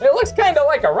heavy. It looks kind of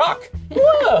like a rock.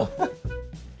 Whoa.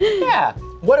 Yeah,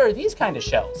 what are these kind of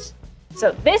shells?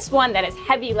 So this one that is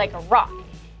heavy like a rock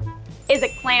is a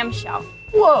clamshell.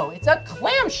 Whoa, it's a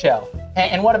clamshell.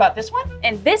 And what about this one?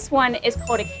 And this one is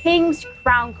called a king's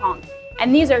crown conch.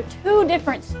 And these are two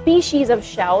different species of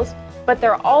shells, but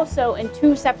they're also in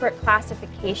two separate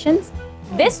classifications.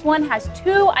 This one has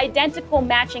two identical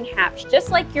matching halves,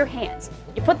 just like your hands.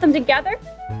 You put them together,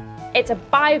 it's a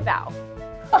bivalve.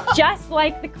 Just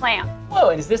like the clam. Whoa,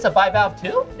 and is this a bivalve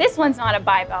too? This one's not a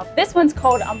bivalve. This one's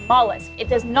called a mollusk. It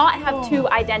does not have two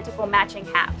identical matching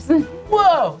halves.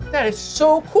 Whoa, that is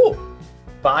so cool.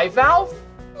 Bivalve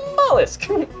mollusk.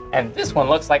 And this one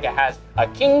looks like it has a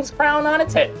king's crown on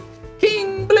its head.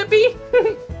 King Blippi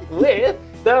with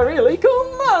the really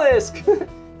cool mollusk.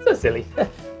 So silly.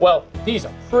 Well, these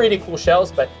are pretty cool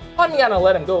shells, but I'm gonna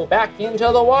let them go back into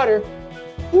the water.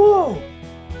 Whoa,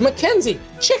 Mackenzie,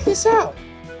 check this out.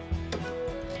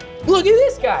 Look at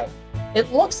this guy.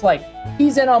 It looks like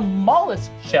he's in a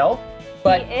mollusk shell,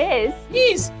 but he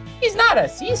is. He's not a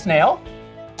sea snail.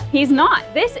 He's not.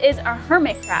 This is a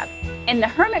hermit crab. And the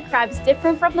hermit crab is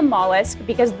different from the mollusk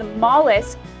because the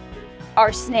mollusks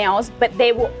are snails, but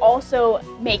they will also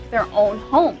make their own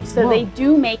homes. So they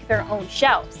do make their own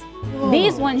shells. Whoa.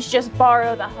 These ones just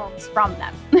borrow the homes from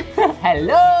them.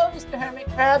 Hello, Mr. Hermit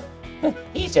Crab.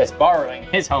 He's just borrowing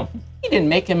his home. He didn't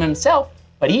make him himself,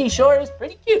 but he sure is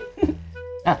pretty cute.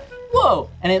 Whoa,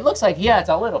 and it looks like he has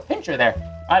a little pincher there.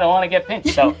 I don't want to get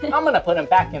pinched, so I'm gonna put him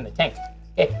back in the tank.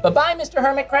 Okay, bye-bye, Mr.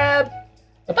 Hermit Crab.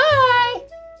 Bye-bye.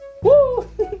 Woo.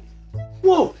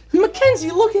 Whoa, Mackenzie,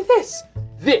 look at this.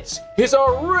 This is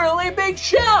a really big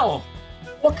shell.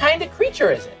 What kind of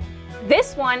creature is it?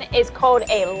 This one is called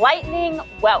a lightning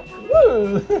whelk.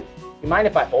 Ooh. You mind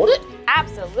if I hold it?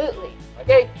 Absolutely.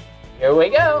 Okay, here we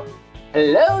go.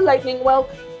 Hello, lightning whelk.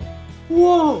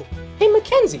 Whoa, hey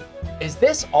Mackenzie, is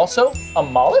this also a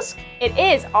mollusk? It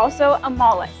is also a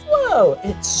mollusk. Whoa,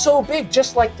 it's so big,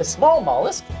 just like the small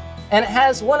mollusk, and it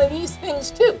has one of these things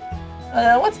too.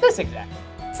 What's this exactly?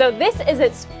 So this is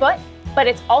its foot, but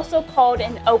it's also called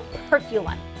an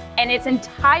operculum, and it's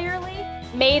entirely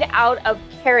made out of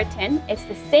keratin. It's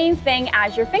the same thing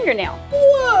as your fingernail.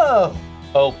 Whoa,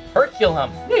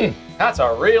 operculum. That's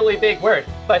a really big word,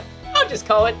 but I'll just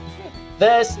call it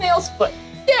the snail's foot.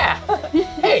 Yeah.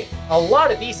 Hey, a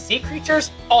lot of these sea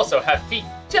creatures also have feet,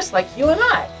 just like you and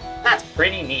I. That's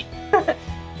pretty neat.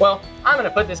 Well, I'm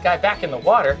gonna put this guy back in the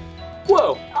water.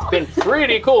 Whoa, it's been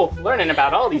pretty cool learning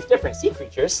about all these different sea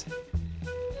creatures.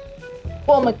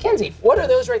 Well, Mackenzie, what are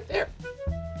those right there?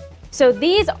 So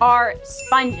these are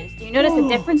sponges. Do you notice the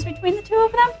difference between the two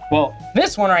of them? Well,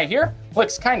 this one right here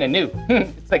looks kind of new.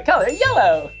 It's the color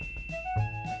yellow.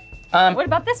 What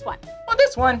about this one? Well,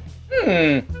 this one,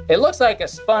 it looks like a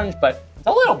sponge, but it's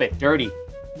a little bit dirty.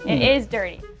 It is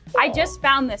dirty. I just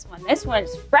found this one. This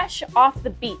one's fresh off the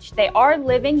beach. They are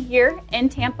living here in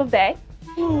Tampa Bay.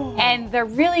 And they're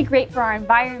really great for our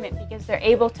environment because they're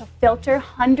able to filter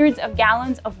hundreds of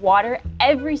gallons of water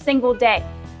every single day.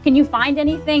 Can you find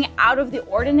anything out of the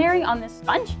ordinary on this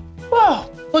sponge? Whoa,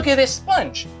 look at this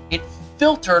sponge. It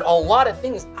filtered a lot of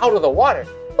things out of the water.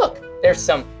 Look, there's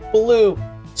some blue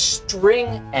string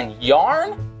and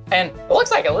yarn, and it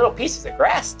looks like a little pieces of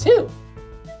grass too.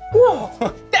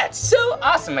 Whoa, that's so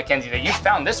awesome, Mackenzie, that you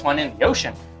found this one in the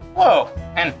ocean. Whoa,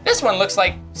 and this one looks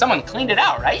like someone cleaned it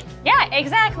out, right? Yeah,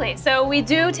 exactly. So we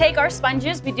do take our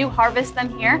sponges, we do harvest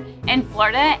them here in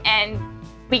Florida, and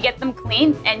we get them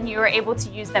clean, and you're able to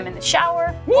use them in the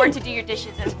shower or to do your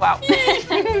dishes as well.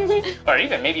 Or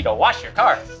even maybe to wash your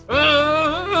car.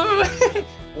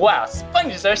 Wow,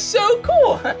 sponges are so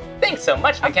cool. Thanks so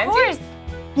much, Mackenzie. Of course.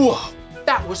 Whoa,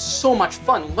 that was so much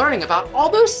fun learning about all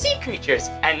those sea creatures.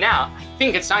 And now I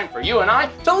think it's time for you and I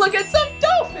to look at some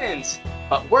dolphins.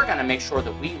 But we're gonna make sure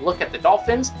that we look at the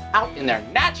dolphins out in their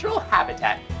natural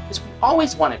habitat, because we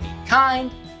always wanna be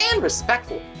kind and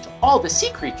respectful to all the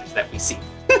sea creatures that we see.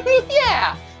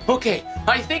 Yeah, okay,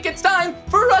 I think it's time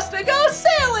for us to go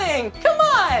sailing. Come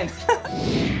on.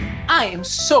 I am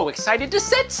so excited to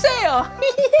set sail.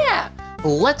 Yeah,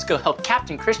 let's go help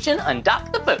Captain Christian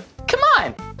undock the boat. Come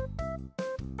on.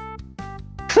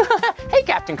 Hey,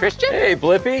 Captain Christian. Hey,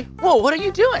 Blippi. Whoa, what are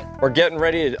you doing? We're getting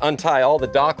ready to untie all the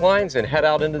dock lines and head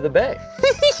out into the bay.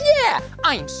 Yeah,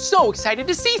 I'm so excited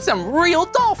to see some real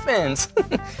dolphins.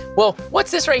 Well,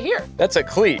 what's this right here? That's a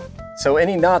cleat. So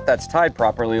any knot that's tied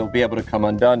properly will be able to come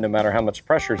undone no matter how much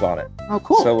pressure's on it. Oh,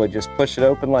 cool. So we just push it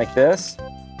open like this,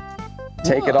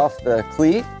 take it off the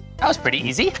cleat. That was pretty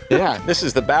easy. Yeah, this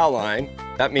is the bow line.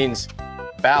 That means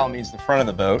bow means the front of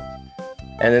the boat.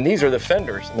 And then these are the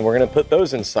fenders, and we're gonna put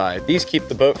those inside. These keep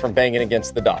the boat from banging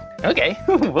against the dock. Okay,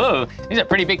 whoa, these are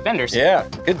pretty big fenders. Yeah,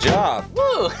 good job.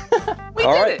 Woo, we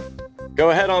All did right, it.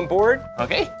 Go ahead on board.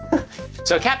 Okay,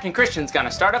 so Captain Christian's gonna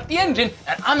start up the engine,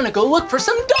 and I'm gonna go look for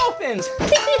some dolphins.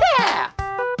 Yeah!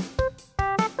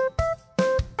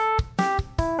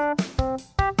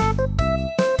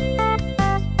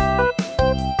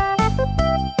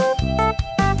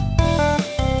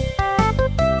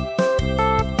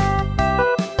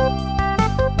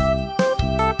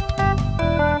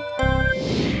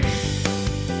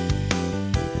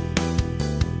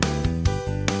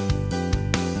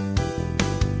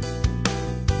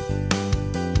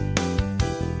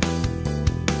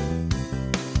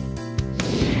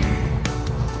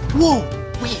 Whoa,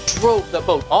 we drove the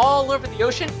boat all over the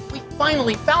ocean. We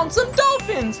finally found some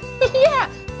dolphins. Yeah,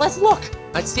 let's look.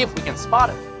 Let's see if we can spot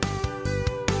them.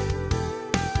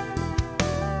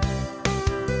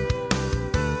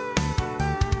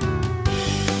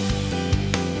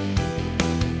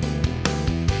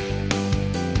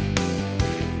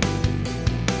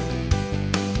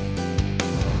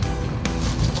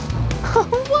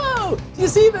 Whoa, do you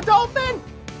see the dolphin?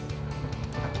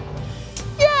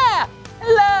 Yeah,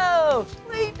 hello,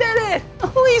 we did it.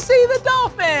 We see the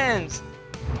dolphins.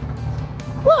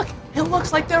 Look, it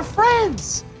looks like they're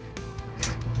friends.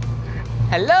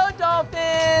 Hello,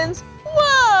 dolphins.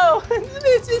 Whoa,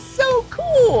 this is so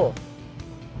cool.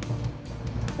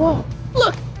 Whoa,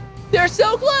 look, they're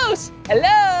so close.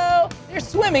 Hello, they're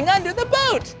swimming under the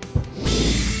boat.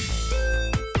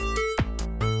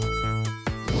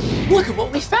 Look at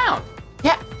what we found.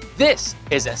 Yeah, this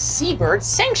is a seabird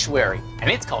sanctuary,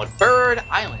 and it's called Bird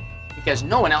Island because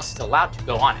no one else is allowed to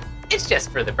go on it. It's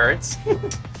just for the birds.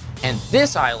 And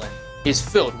this island is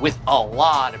filled with a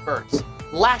lot of birds.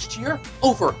 Last year,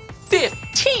 over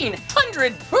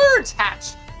 1,500 birds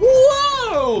hatched.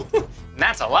 Whoa!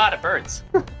 That's a lot of birds.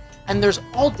 And there's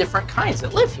all different kinds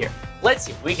that live here. Let's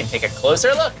see if we can take a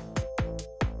closer look.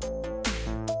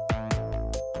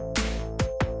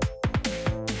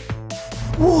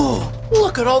 Whoa,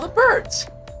 look at all the birds.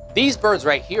 These birds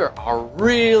right here are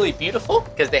really beautiful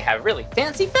because they have really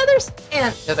fancy feathers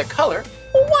and they're the color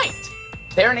white.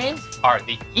 Their names are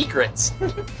the egrets.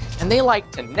 And they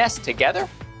like to nest together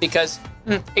because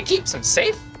it keeps them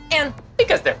safe and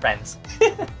because they're friends.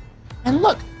 And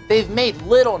look, they've made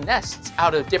little nests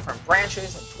out of different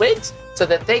branches and twigs so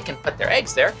that they can put their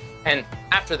eggs there. And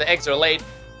after the eggs are laid,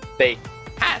 they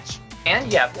hatch.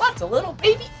 And you have lots of little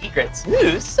baby egrets.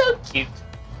 Ooh, so cute.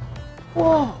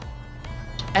 Whoa.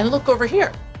 And look over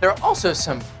here. There are also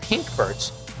some pink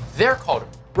birds. They're called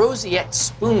roseate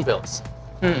spoonbills.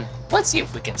 Let's see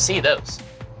if we can see those.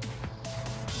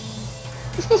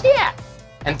 Yeah.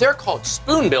 And they're called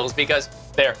spoonbills because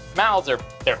their mouths or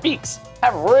their beaks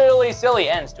have really silly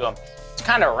ends to them. It's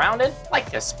kind of rounded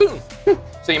like a spoon.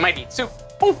 So you might eat soup,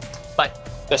 but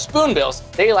The spoonbills,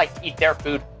 they like to eat their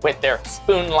food with their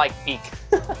spoon-like beak.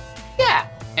 Yeah,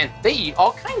 and they eat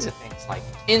all kinds of things like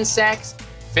insects,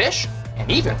 fish,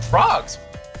 and even frogs.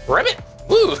 Ribbit,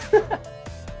 woo!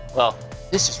 Well,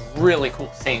 this is really cool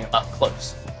seeing up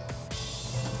close.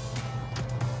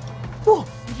 Whoa,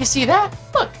 you see that?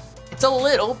 Look, it's a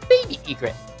little baby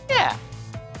egret. Yeah,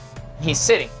 he's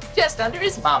sitting just under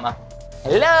his mama.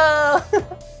 Hello!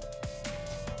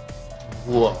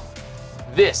 Whoa,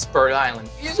 this bird island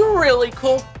is really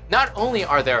cool. Not only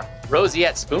are there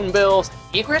roseate spoonbills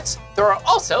and egrets, there are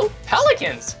also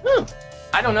pelicans.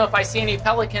 I don't know if I see any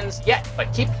pelicans yet,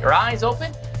 but keep your eyes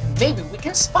open and maybe we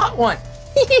can spot one.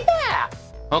 Yeah!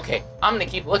 Okay, I'm gonna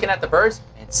keep looking at the birds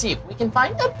and see if we can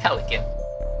find a pelican.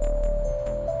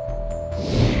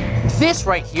 This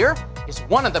right here is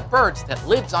one of the birds that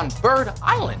lives on Bird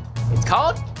Island. It's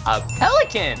called a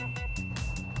pelican.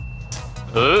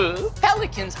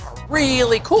 Pelicans are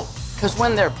really cool because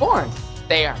when they're born,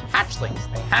 they are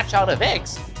hatchlings. They hatch out of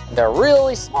eggs. And they're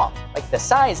really small, like the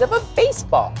size of a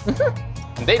baseball.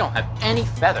 And they don't have any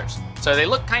feathers, so they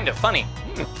look kind of funny.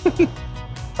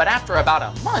 But after about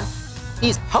a month,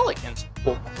 these pelicans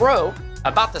will grow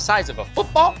about the size of a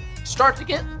football, start to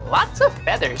get lots of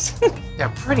feathers. They're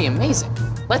pretty amazing.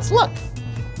 Let's look.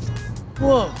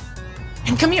 Whoa,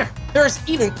 and come here. There's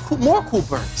even more cool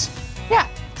birds. Yeah,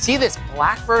 see this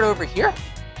black bird over here?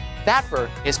 That bird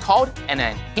is called an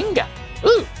anhinga.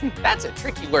 Ooh, that's a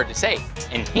tricky word to say,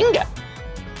 anhinga.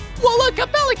 Well, look, a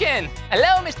pelican.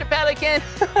 Hello, Mr. Pelican.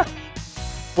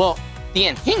 Well, the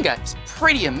anhinga is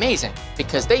pretty amazing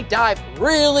because they dive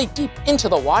really deep into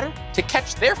the water to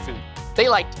catch their food. They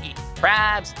like to eat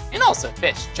crabs and also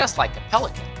fish, just like a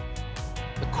pelican.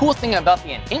 The cool thing about the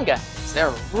anhinga is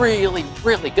they're really,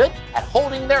 really good at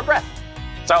holding their breath.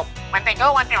 So when they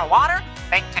go underwater,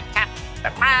 they can catch the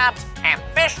crabs and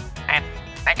fish and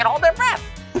they can hold their breath.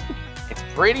 It's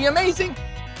pretty amazing.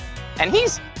 And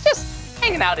he's just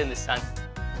hanging out in the sun.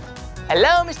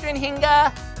 Hello, Mr.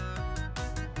 Anhinga.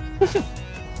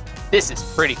 This is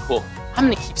pretty cool. I'm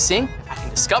gonna keep seeing if I can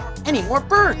discover any more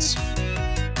birds.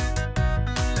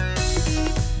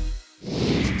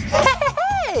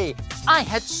 Hey! I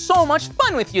had so much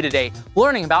fun with you today,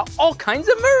 learning about all kinds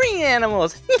of marine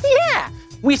animals. Yeah!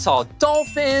 We saw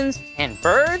dolphins and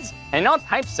birds and all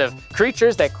types of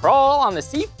creatures that crawl on the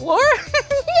seafloor.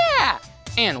 Yeah!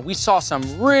 And we saw some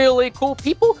really cool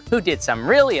people who did some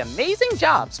really amazing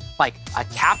jobs, like a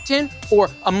captain or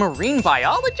a marine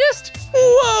biologist.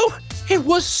 Whoa! It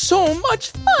was so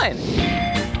much fun!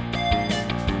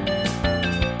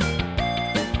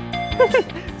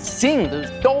 Seeing those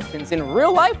dolphins in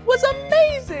real life was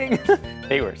amazing!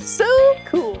 They were so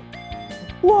cool.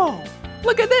 Whoa,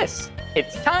 look at this.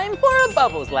 It's time for a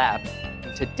Bubbles Lab.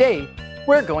 And today,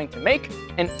 we're going to make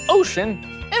an ocean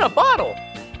in a bottle.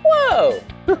 Whoa,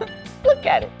 look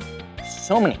at it.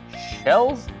 So many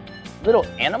shells, little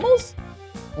animals.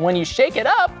 When you shake it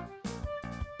up,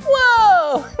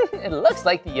 whoa, it looks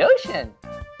like the ocean.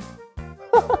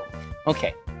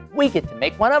 Okay, we get to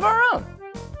make one of our own.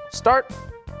 Start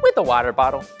with a water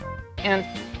bottle. And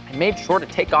I made sure to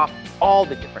take off all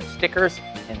the different stickers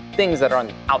and things that are on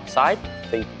the outside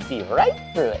so you can see right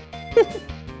through it.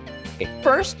 Okay,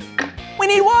 first, we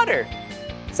need water.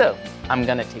 So I'm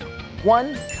gonna take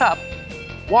 1 cup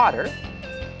water,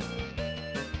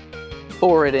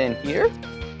 pour it in here.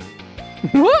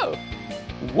 Whoa,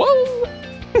 whoa,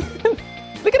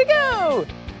 look at it go.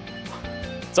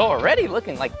 It's already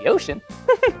looking like the ocean.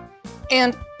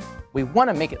 And we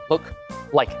wanna make it look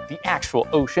like the actual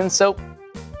ocean, so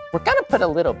we're gonna put a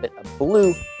little bit of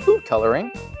blue food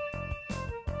coloring,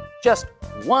 just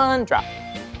 1 drop.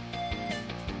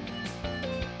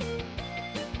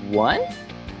 1.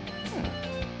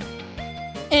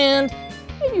 And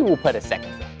maybe we'll put a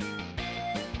 2nd drop.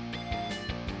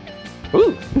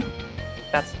 Ooh,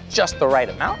 that's just the right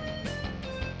amount.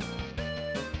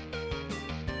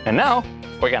 And now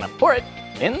we're gonna pour it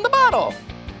in the bottle.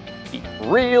 Be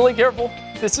really careful.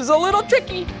 This is a little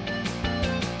tricky.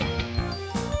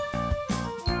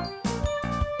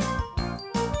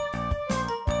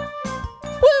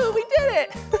 Woo, we did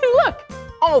it! Look,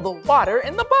 all the water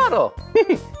in the bottle.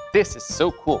 This is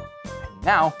so cool. And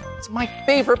now it's my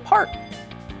favorite part.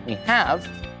 We have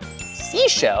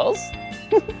seashells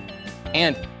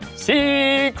and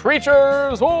sea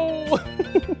creatures. Whoa!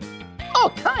 All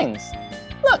kinds.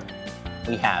 Look,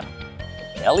 we have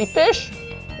jellyfish.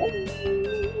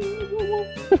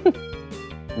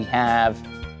 We have,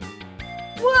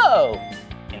 whoa,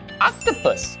 an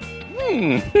octopus.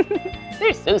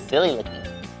 They're so silly looking.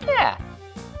 Yeah.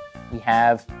 We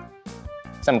have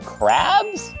some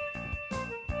crabs.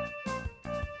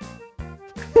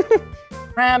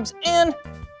 crabs, and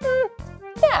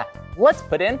yeah, let's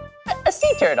put in a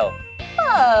sea turtle.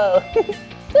 Oh, so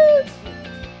cute.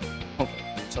 Okay,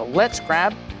 so let's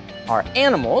grab our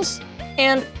animals,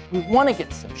 and we want to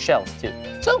get some shells too.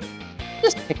 So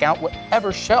just pick out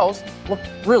whatever shells look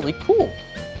really cool.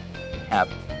 We have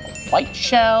a white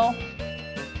shell.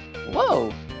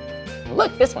 Whoa,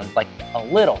 look, this one's like a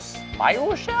little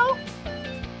spiral shell.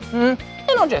 And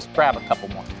I'll just grab a couple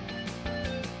more.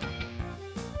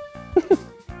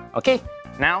 Okay,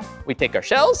 now we take our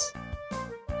shells,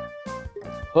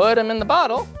 put them in the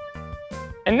bottle,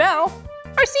 and now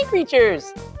our sea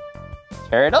creatures.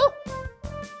 Turtle,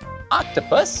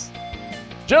 octopus,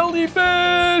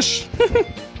 jellyfish,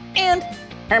 and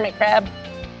hermit crab.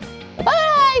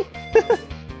 Bye-bye!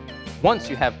 Once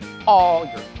you have all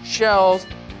your shells,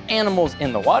 animals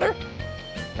in the water,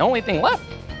 the only thing left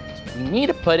is we need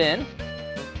to put in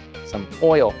some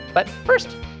oil. But first,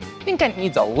 I think it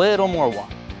needs a little more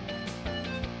water.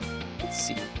 Let's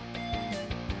see.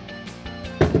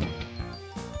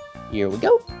 Here we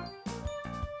go.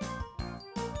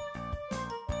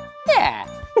 Yeah.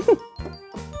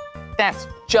 That's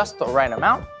just the right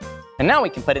amount. And now we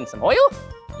can put in some oil.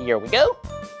 Here we go.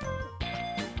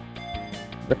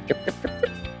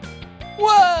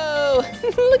 Whoa,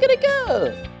 look at it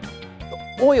go. The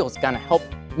oil's gonna help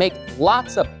make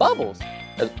lots of bubbles,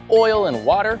 because oil and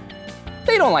water,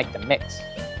 they don't like to mix.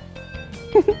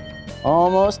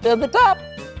 Almost to the top,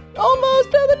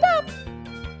 almost to the top.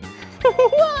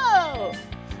 Whoa,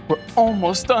 we're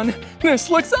almost done. This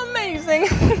looks amazing.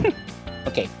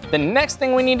 Okay, the next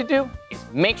thing we need to do is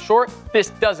make sure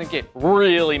this doesn't get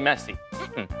really messy.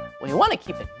 We wanna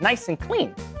keep it nice and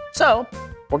clean. So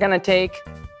we're gonna take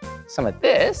some of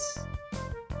this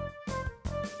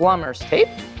plumber's tape.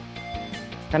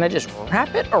 Gonna just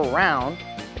wrap it around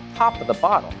the top of the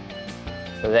bottle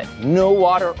so that no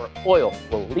water or oil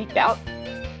will leak out.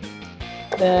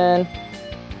 Then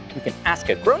you can ask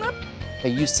a grown-up to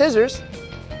use scissors,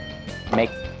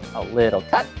 make a little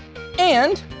cut,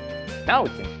 and now we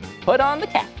can put on the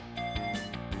cap.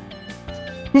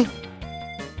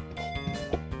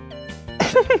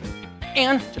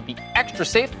 And to be extra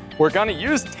safe, we're gonna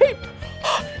use tape.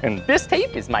 And this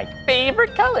tape is my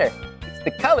favorite color. It's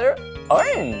the color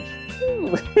orange.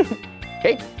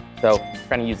 Okay, so we're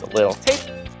gonna use a little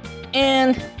tape.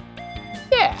 And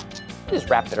yeah, just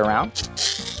wrap it around.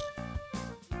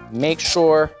 Make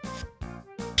sure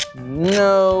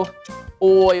no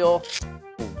oil,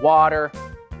 water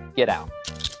get out.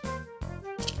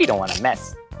 We don't want to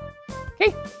mess.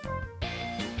 Okay.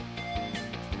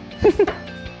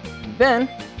 Then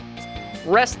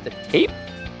press the tape,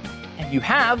 and you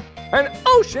have an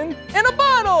ocean in a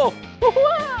bottle.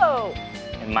 Whoa!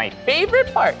 And my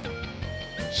favorite part,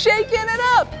 shaking it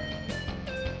up.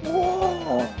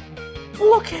 Whoa!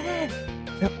 Look at it.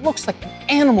 It looks like the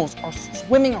animals are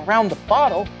swimming around the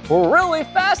bottle really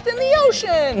fast in the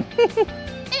ocean.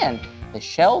 And the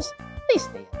shells, they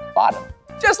stay at the bottom,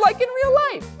 just like in real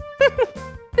life.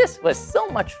 This was so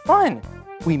much fun.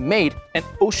 We made an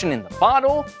ocean in the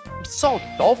bottle. We saw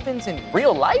dolphins in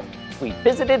real life. We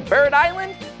visited Bird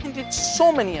Island and did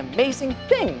so many amazing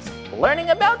things learning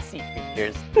about sea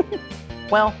creatures.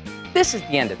 Well, this is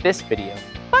the end of this video.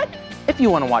 But if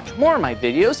you want to watch more of my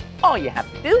videos, all you have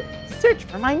to do is search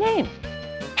for my name.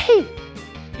 Hey,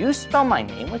 you spell my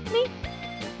name with me?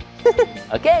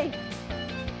 Okay.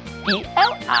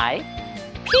 B-L-I-P-P-I.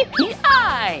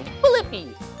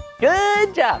 Blippi.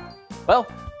 Good job. Well,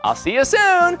 I'll see you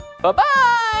soon.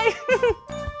 Bye-bye.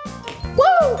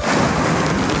 Woo!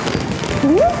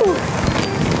 Woo!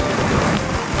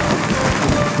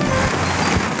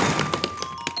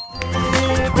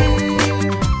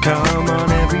 Come on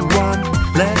everyone,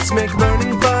 let's make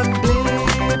learning fun.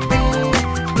 Blippi.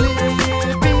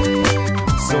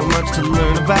 So much to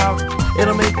learn about,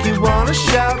 it'll make you wanna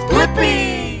shout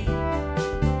Blippi!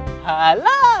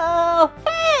 Hello!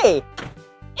 Hey!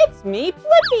 It's me,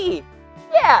 Blippi!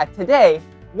 Yeah, today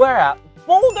we're at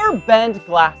Boulder Bend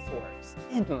Glassworks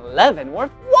in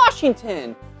Leavenworth,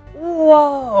 Washington.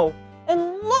 Whoa!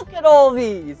 And look at all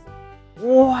these!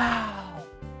 Wow!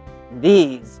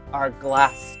 These are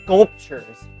glass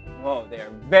sculptures. Whoa,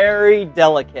 they're very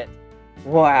delicate.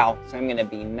 Wow, so I'm gonna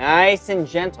be nice and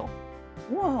gentle.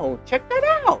 Whoa, check that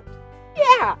out!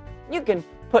 Yeah, you can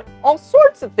put all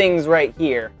sorts of things right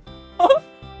here.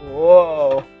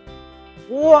 Whoa!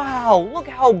 Wow, look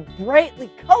how brightly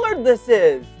colored this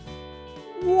is!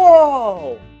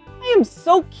 Whoa! I am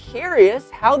so curious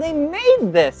how they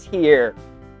made this here.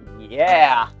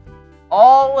 Yeah,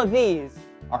 all of these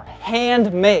are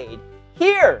handmade.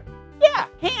 Here, yeah,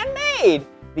 handmade.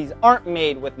 These aren't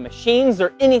made with machines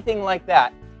or anything like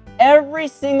that. Every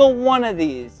single one of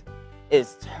these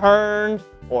is turned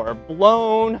or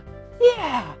blown.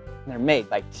 Yeah, they're made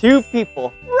by 2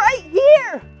 people right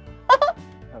here.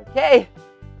 Okay,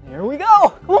 here we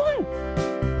go. Come on.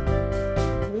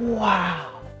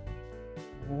 Wow.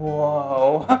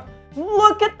 Whoa.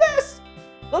 Look at this.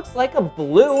 Looks like a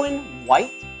blue and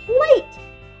white plate.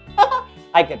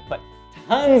 I could put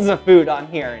tons of food on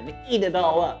here and eat it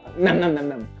all up. Nom, nom, nom,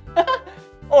 nom.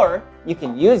 Or you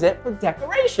can use it for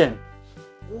decoration.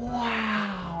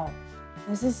 Wow.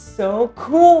 This is so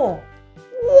cool.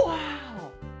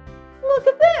 Wow. Look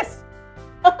at this.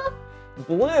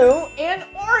 Blue and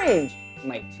orange,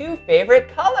 my 2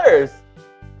 favorite colors.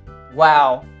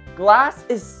 Wow, glass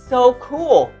is so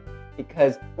cool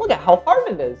because look at how hard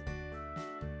it is.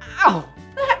 Ow,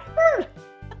 that hurt.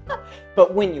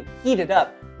 But when you heat it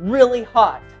up really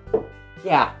hot,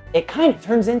 yeah, it kind of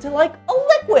turns into like a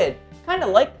liquid, kind of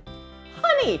like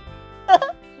honey.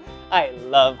 I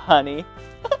love honey.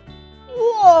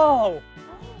 Whoa,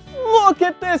 look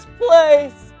at this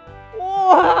place.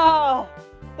 Wow.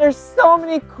 There's so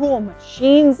many cool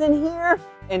machines in here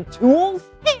and tools.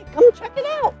 Hey, come check it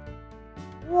out.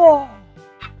 Whoa,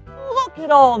 look at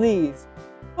all these.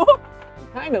 They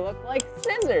kind of look like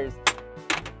scissors,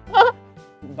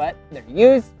 but they're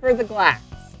used for the glass.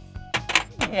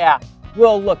 Yeah,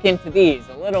 we'll look into these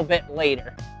a little bit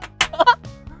later.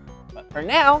 But for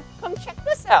now, come check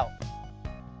this out.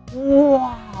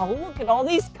 Wow, look at all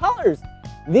these colors.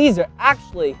 These are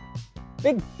actually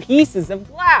big pieces of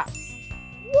glass.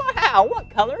 Wow, what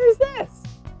color is this?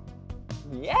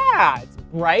 Yeah, it's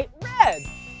bright red.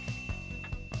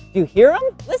 Do you hear them?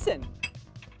 Listen.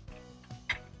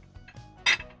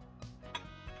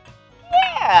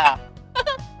 Yeah.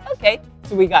 Okay,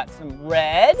 so we got some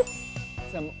red,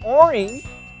 some orange,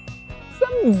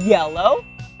 some yellow,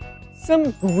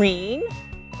 some green,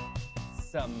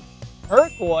 some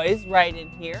turquoise right in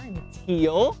here, and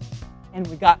teal, and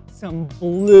we got some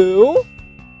blue,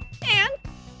 and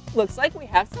looks like we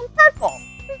have some purple.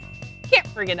 Can't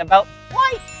forget about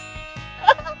white.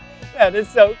 That is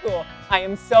so cool. I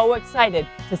am so excited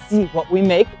to see what we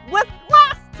make with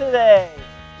glass today.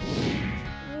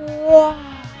 Wow.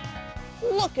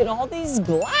 Look at all these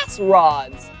glass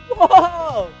rods.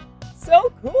 Whoa,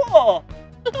 so cool.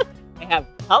 They have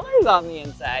colors on the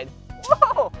inside.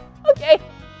 Whoa, okay.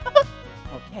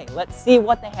 Okay, let's see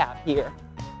what they have here.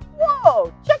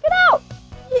 Whoa, check it out.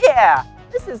 Yeah,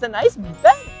 this is a nice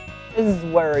bench. This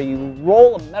is where you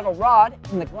roll a metal rod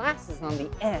and the glass is on the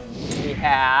end. We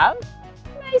have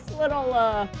a nice little,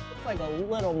 looks like a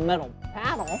little metal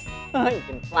paddle. You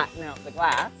can flatten out the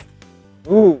glass.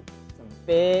 Ooh, some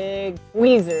big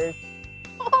tweezers.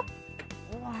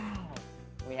 Wow.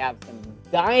 We have some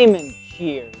diamond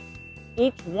shears.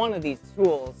 Each one of these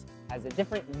tools has a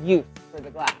different use for the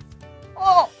glass.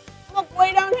 Oh, look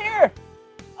way down here.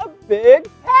 A big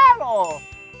paddle.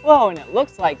 Whoa, and it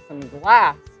looks like some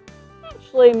glass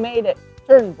actually made it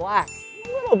turn black, a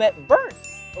little bit burnt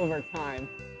over time.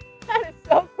 That is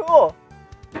so cool.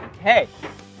 Okay,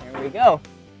 there we go.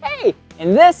 Hey,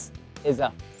 and this is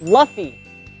a fluffy.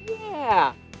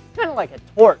 Yeah, it's kind of like a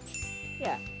torch.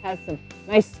 Yeah, it has some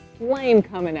nice flame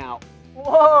coming out.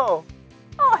 Whoa.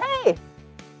 Oh, hey,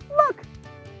 look.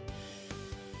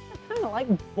 They're kind of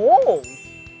like bowls.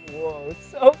 Whoa,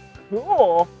 so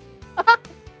cool.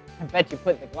 I bet you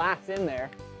put the glass in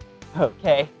there.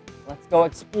 Okay, let's go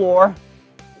explore.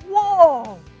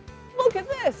 Whoa, look at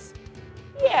this.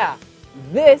 Yeah,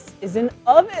 this is an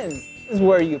oven. This is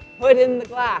where you put in the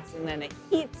glass and then it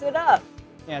heats it up.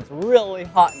 Yeah, it's really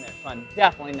hot in there, so I'm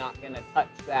definitely not gonna touch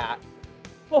that.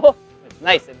 Oh, it's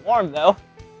nice and warm though.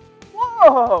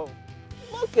 Whoa,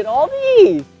 look at all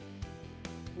these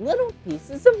little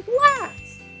pieces of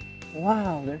glass.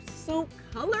 Wow, they're so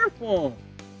colorful.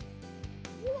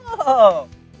 Whoa,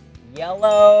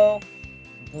 yellow,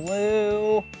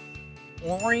 blue,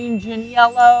 orange and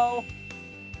yellow,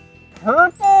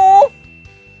 purple.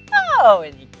 Oh,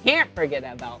 and you can't forget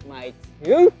about my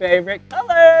 2 favorite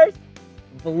colors,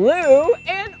 blue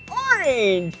and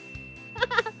orange.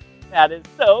 That is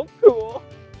so cool.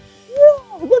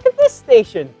 Whoa, look at this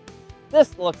station.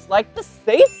 This looks like the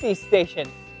safety station.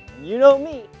 And you know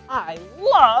me, I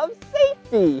love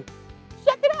safety.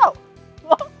 Check it out.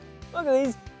 Look at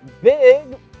these big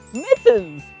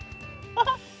mittens.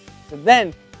 So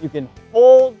then you can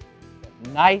hold the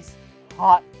nice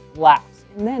hot glass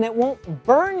and then it won't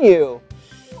burn you.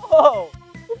 Whoa.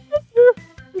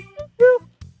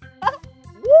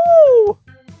 Woo.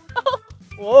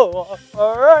 Whoa,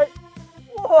 all right.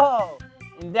 Whoa.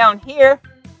 And down here,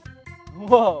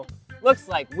 whoa, looks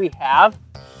like we have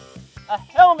a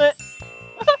helmet.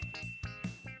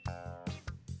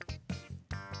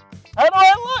 How do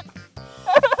I look?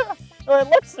 Do I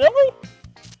look silly?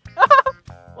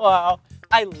 Wow,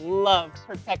 I love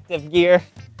protective gear.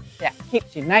 Yeah,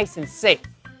 keeps you nice and safe.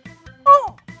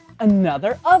 Oh,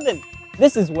 another oven.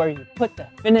 This is where you put the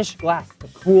finished glass to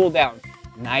cool down,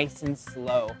 nice and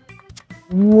slow.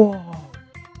 Whoa,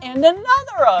 and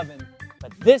another oven.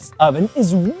 But this oven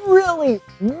is really,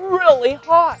 really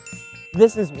hot.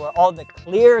 This is where all the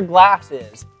clear glass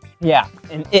is. Yeah,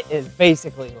 and it is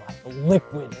basically like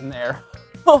liquid in there.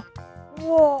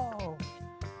 Whoa,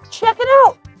 check it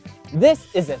out. This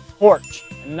is a torch,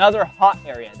 another hot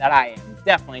area that I am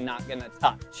definitely not gonna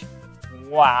touch.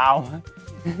 Wow,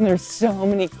 there's so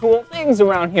many cool things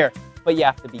around here, but you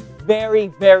have to be very,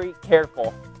 very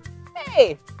careful.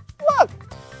 Hey, look,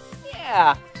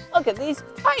 yeah, look at these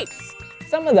pipes.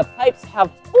 Some of the pipes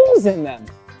have holes in them.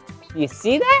 Do you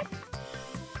see that?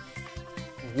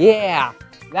 Yeah,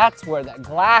 that's where the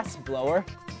glass blower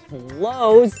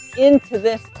blows into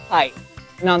this pipe.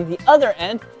 And on the other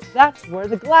end, that's where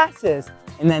the glass is.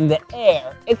 And then the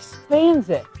air expands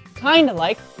it, kind of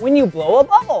like when you blow a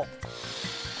bubble.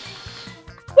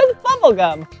 With bubble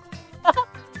gum.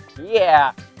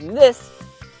 Yeah, and this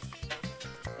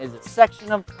is a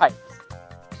section of pipes.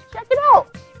 Check it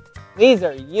out. These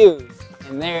are used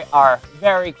and they are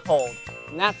very cold.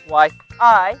 And that's why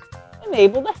I am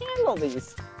able to handle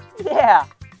these. Yeah,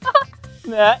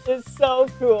 that is so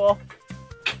cool.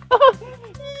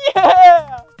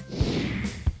 Yeah.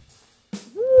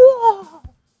 Whoa,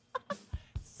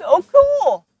 so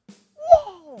cool.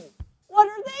 Whoa, what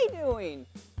are they doing?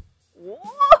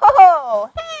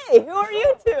 Whoa, hey, who are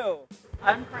you two?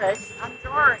 I'm Craig. I'm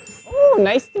Jory. Oh,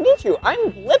 nice to meet you.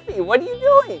 I'm Blippi. What are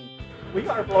you doing? We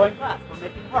are blowing glass. We're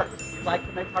making hearts. We like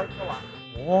to make hearts a lot.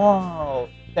 Whoa,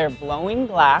 they're blowing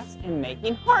glass and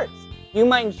making hearts. Do you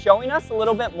mind showing us a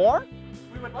little bit more?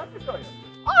 We would love to show you.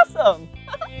 Awesome.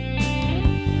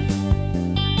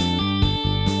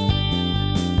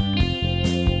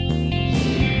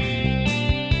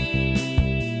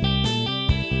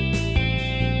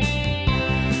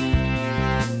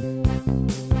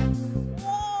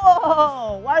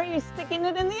 Whoa, why are you sticking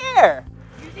it in the air?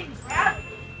 Using gravity.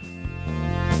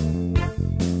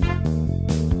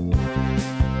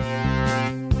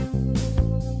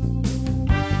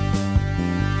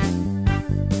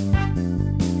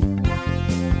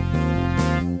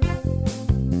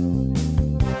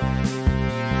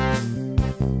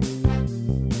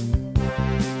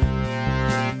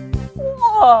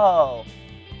 Whoa,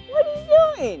 what are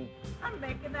you doing? I'm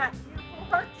making that beautiful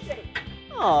heart shape.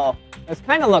 Oh, those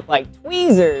kind of look like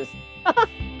tweezers.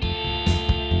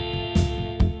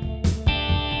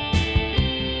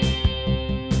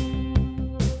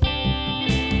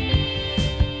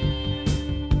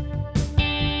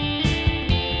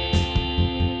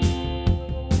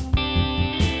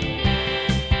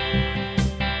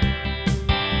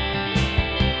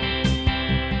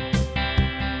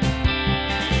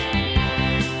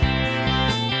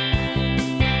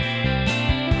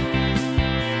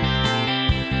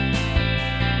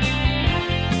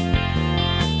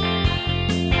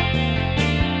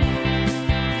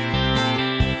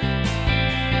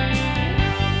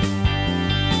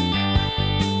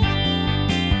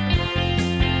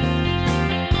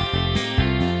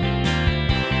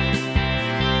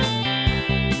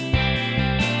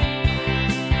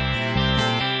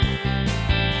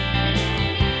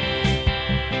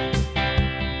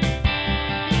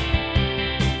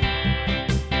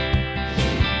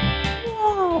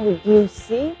 Do you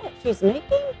see what she's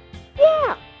making?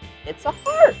 Yeah, it's a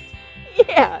heart.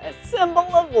 Yeah, a symbol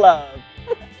of love.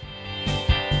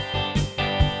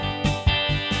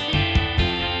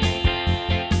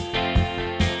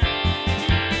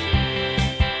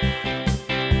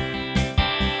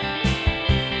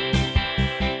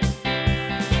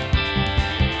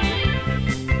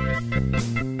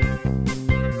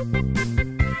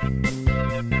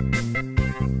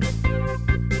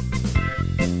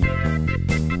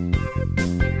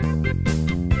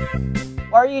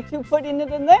 Why are you two putting it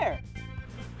in there?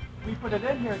 We put it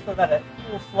in here so that it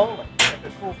cools slowly. If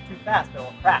it cools too fast, it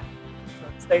will crack. So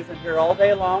it stays in here all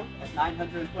day long at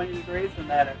 920 degrees, and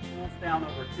then it cools down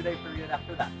over a 2-day period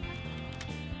after that.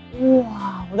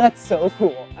 Wow, that's so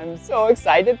cool. I'm so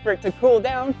excited for it to cool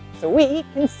down so we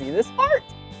can see this heart.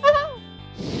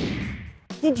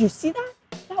 Did you see that?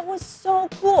 That was so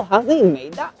cool how they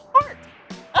made that heart.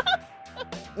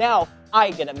 Now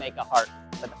I get to make a heart.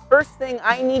 But the first thing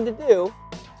I need to do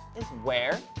is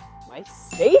wear my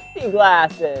safety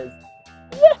glasses.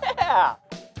 Yeah!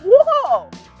 Whoa!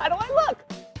 How do I look?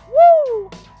 Woo!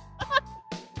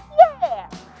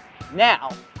 Now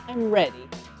I'm ready.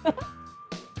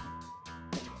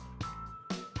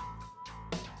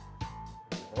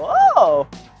 Whoa!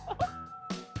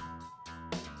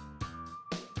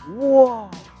 Whoa!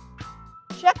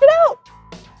 Check it out!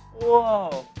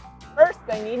 Whoa! First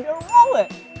I need to roll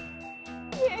it.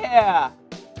 Yeah!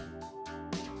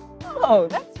 Oh,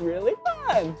 that's really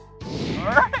fun!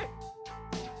 Alright!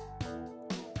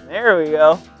 There we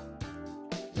go.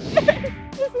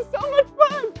 This is so much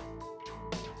fun!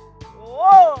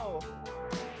 Whoa!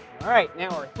 Alright, now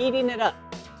we're heating it up.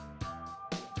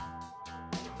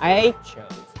 I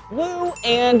chose blue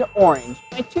and orange,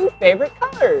 my two favorite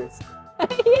colors.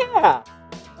 Yeah!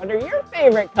 What are your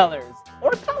favorite colors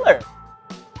or color?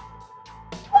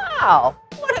 Wow!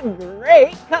 What a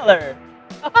great color!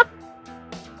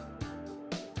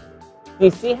 Do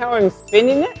you see how I'm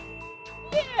spinning it?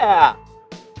 Yeah!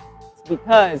 It's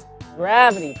because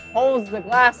gravity pulls the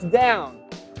glass down.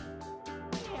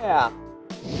 Yeah.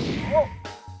 Whoa!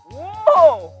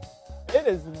 Whoa! It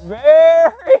is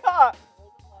very hot.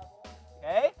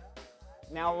 Okay.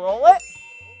 Now roll it.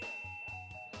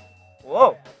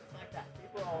 Whoa.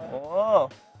 Whoa.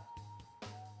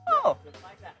 Oh.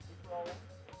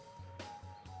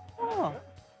 Oh.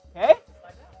 Okay.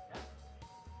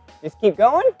 Just keep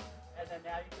going. And then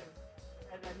now you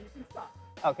can stop.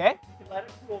 Okay. You can let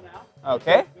it cool now.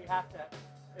 Okay. We have to.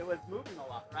 It was moving a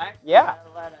lot, right? Yeah. We have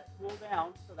to let it cool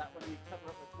down so that when we cover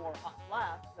it with more hot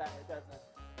glass, that it doesn't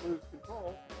lose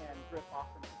control and drip off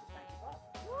into the tank as well.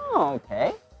 Oh,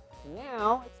 okay.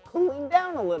 Now it's cooling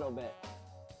down a little bit.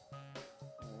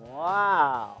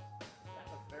 Wow. That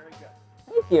was very good.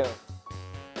 Thank you.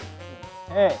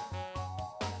 Okay.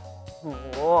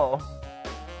 Whoa.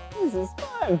 This is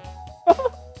fun.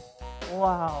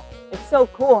 Wow. It's so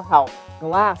cool how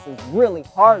glass is really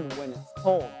hard when it's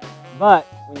cold. But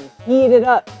when you heat it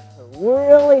up to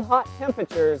really hot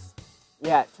temperatures,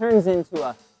 yeah, it turns into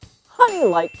a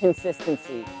honey-like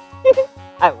consistency.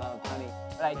 I love honey,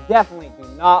 but I definitely do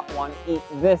not want to eat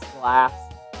this glass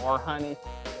or honey,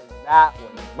 because that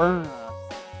would burn us.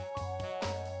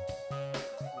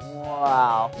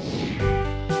 Wow.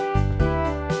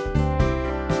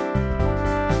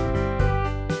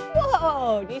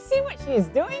 Whoa, do you see what she's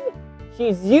doing?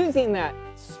 She's using that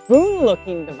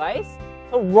spoon-looking device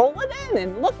to roll it in,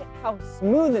 and look at how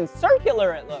smooth and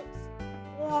circular it looks.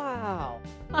 Wow.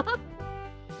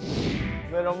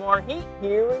 Little more heat,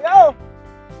 here we go.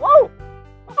 Whoa.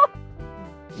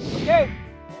 Okay,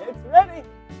 it's ready.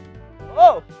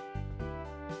 Whoa.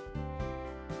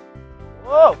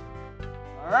 Whoa.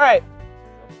 All right,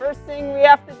 so first thing we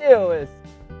have to do is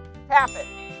tap it,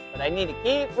 but I need to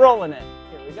keep rolling it.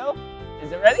 Here we go.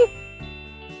 Is it ready?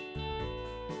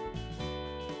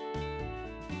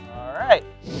 All right.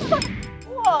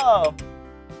 Whoa,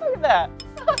 look at that.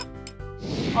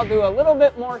 I'll do a little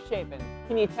bit more shaping.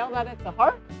 Can you tell that it's a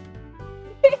heart?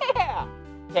 Yeah.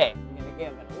 Okay, I'm gonna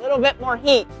give it a little bit more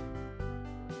heat.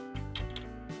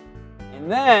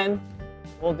 And then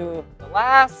we'll do the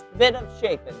last bit of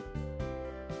shaping.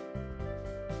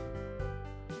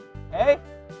 Okay?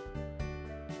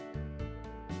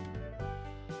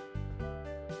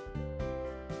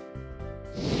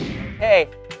 Okay,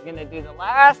 I'm gonna do the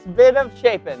last bit of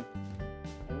shaping.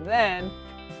 And then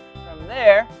from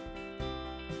there,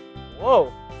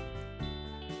 whoa.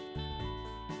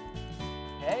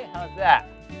 Okay, how's that?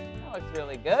 That looks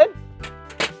really good.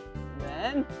 And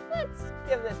then let's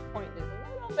give this point just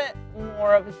a little bit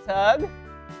more of a tug.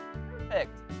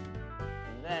 Perfect.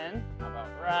 And then, how about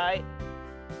right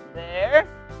there?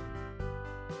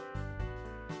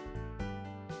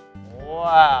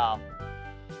 Wow.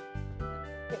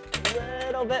 A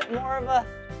little bit more of a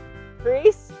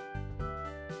crease.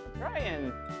 Try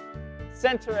and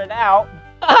center it out.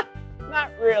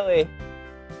 Not really.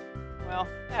 Well,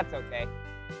 that's okay.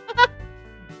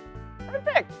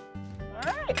 Perfect.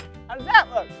 All right. How does that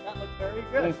look? That looks very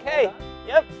good. Okay. Well done.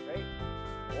 Yep. Great.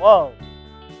 Whoa.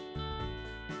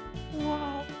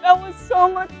 Wow. That was so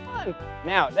much fun.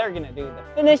 Now they're going to do the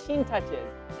finishing touches,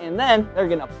 and then they're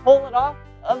going to pull it off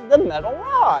of the metal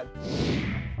rod.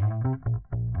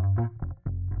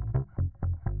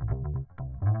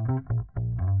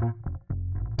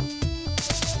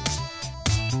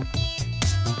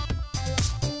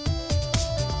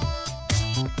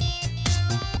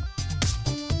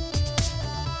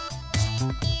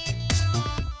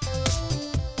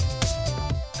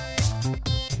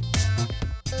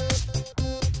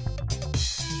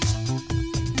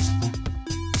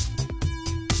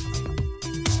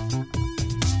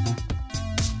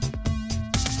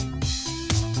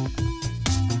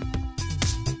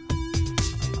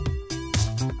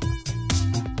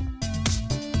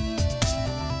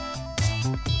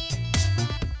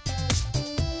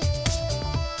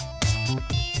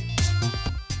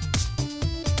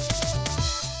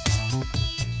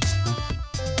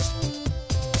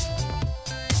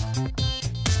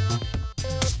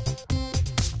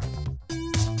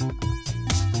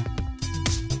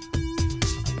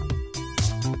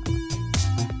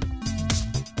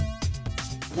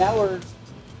 Now we're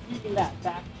heating that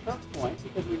back choke point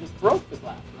because we just broke the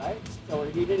glass, right? So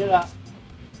we're heating it up,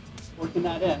 working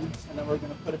that in, and then we're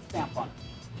going to put a stamp on it.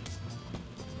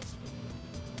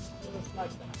 Just like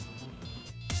that.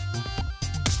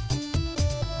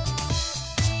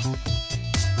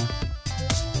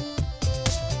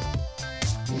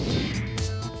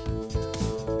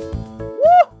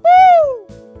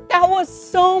 Woohoo! That was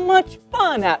so much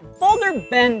fun at Boulder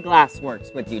Bend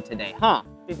Glassworks with you today, huh?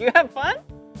 Did you have fun?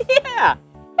 Yeah!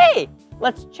 Hey,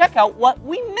 let's check out what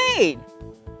we made.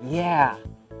 Yeah,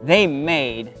 they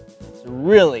made this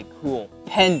really cool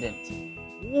pendant.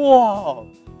 Whoa!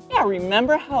 Yeah,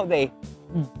 remember how they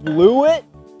blew it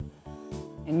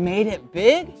and made it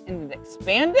big and it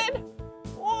expanded?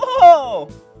 Whoa!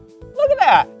 Look at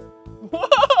that!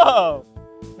 Whoa!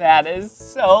 That is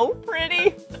so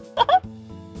pretty!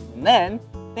 And then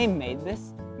they made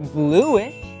this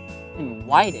bluish and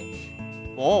whitish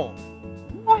bowl.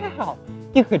 Wow!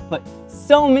 You could put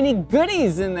so many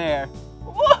goodies in there.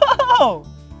 Whoa!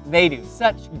 They do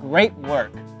such great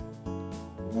work.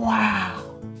 Wow!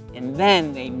 And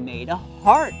then they made a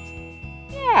heart.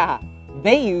 Yeah!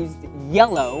 They used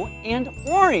yellow and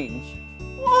orange.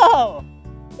 Whoa!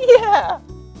 Yeah!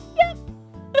 Yep!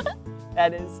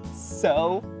 That is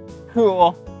so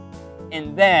cool.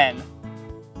 And then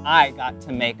I got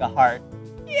to make a heart.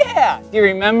 Yeah! Do you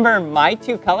remember my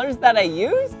two colors that I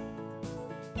used?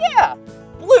 Yeah!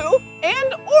 Blue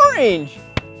and orange.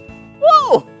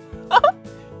 Whoa!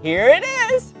 Here it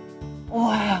is.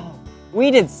 Wow! We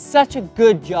did such a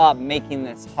good job making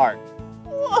this heart.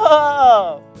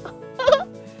 Whoa!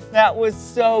 That was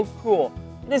so cool.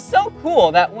 It is so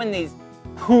cool that when these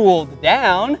cooled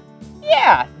down,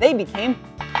 yeah, they became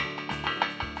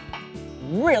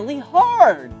really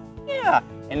hard. Yeah,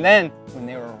 and then when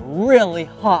they were really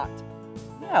hot,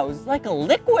 yeah, it was like a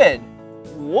liquid.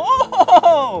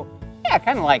 Whoa! Yeah,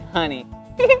 kind of like honey,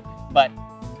 but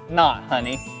not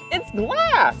honey. It's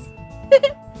glass.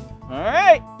 All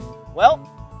right, well,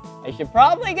 I should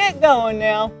probably get going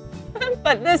now.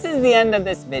 But this is the end of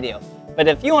this video. But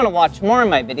if you want to watch more of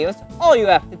my videos, all you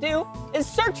have to do is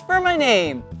search for my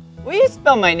name. Will you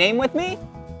spell my name with me?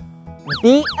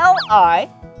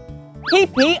 B-L-I-P-P-I.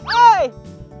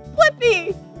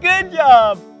 Blippi. Good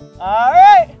job. All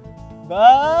right.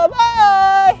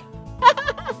 Bye-bye.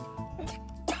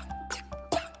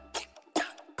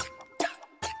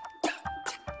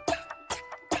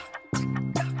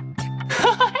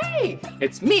 Hey,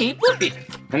 it's me, Blippi.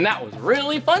 And that was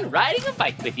really fun riding a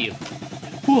bike with you.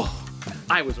 Whew,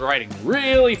 I was riding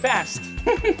really fast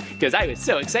because I was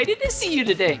so excited to see you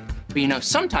today. But you know,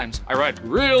 sometimes I ride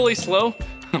really slow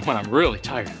when I'm really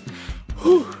tired.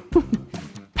 Whew.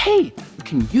 Hey,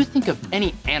 can you think of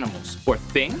any animals or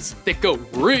things that go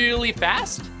really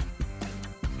fast?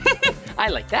 I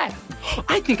like that.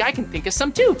 I think I can think of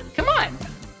some too. Come on.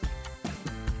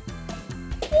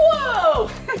 Whoa!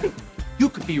 You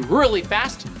could be really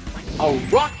fast like a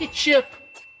rocket ship.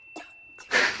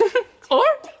 Or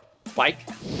like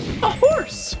a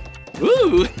horse.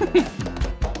 Ooh.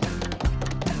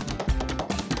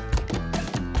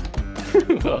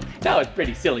 That was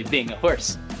pretty silly being a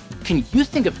horse. Can you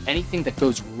think of anything that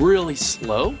goes really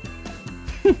slow?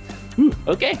 Ooh,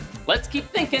 okay, let's keep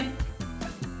thinking.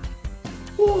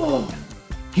 Whoa.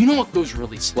 You know what goes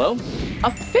really slow? A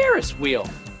Ferris wheel.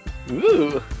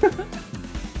 Ooh.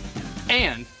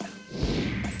 And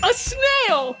a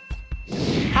snail.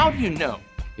 How do you know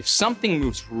if something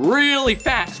moves really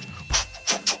fast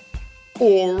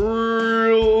or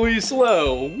really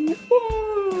slow?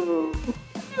 Whoa.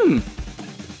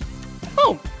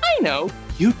 Oh, I know.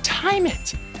 You time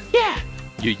it. Yeah,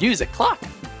 you use a clock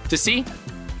to see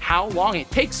how long it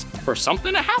takes for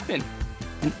something to happen.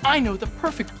 And I know the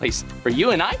perfect place for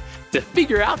you and I to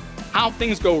figure out how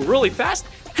things go really fast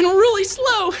and really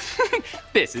slow.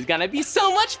 This is gonna be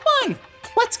so much fun.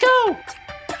 Let's go.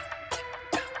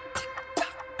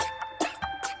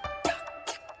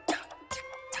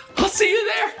 I'll see you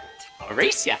there. I'll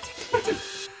race ya.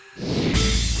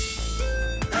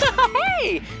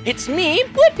 Hey, it's me,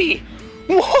 Blippi.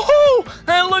 Whoa,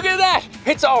 and look at that.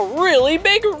 It's a really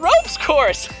big ropes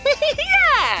course.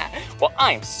 Yeah. Well,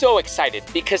 I'm so excited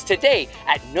because today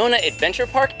at Nona Adventure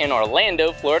Park in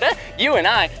Orlando, Florida, you and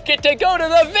I get to go to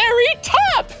the very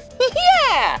top.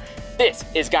 Yeah. This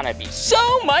is gonna be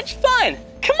so much fun.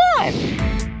 Come on.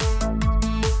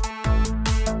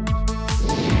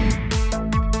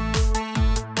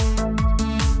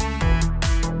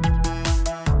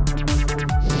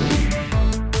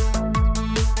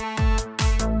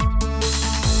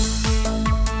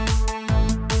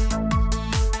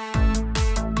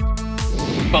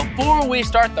 Before we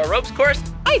start the ropes course,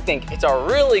 I think it's a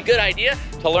really good idea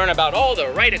to learn about all the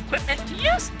right equipment to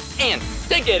use and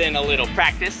to get in a little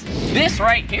practice. This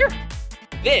right here,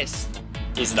 this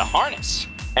is the harness.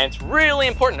 And it's really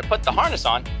important to put the harness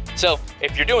on. So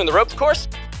if you're doing the ropes course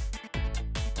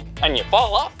and you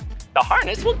fall off, the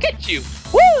harness will get you.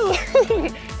 Woo!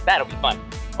 That'll be fun.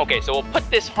 Okay, so we'll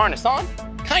put this harness on,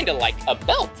 kind of like a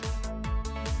belt.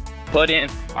 Put in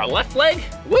our left leg,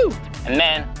 woo, and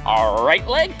then our right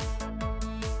leg,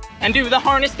 and do the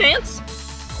harness dance.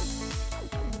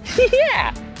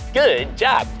 Yeah, good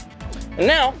job. And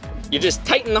now you just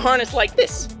tighten the harness like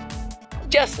this,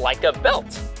 just like a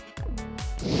belt.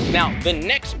 Now, the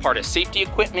next part of safety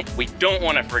equipment we don't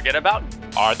want to forget about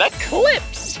are the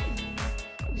clips.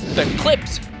 The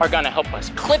clips are gonna help us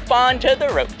clip onto the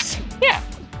ropes. Yeah,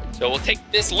 so we'll take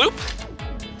this loop,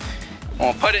 and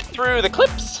we'll put it through the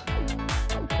clips.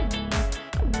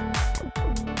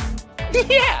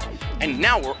 Yeah, and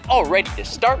now we're all ready to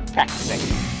start practicing.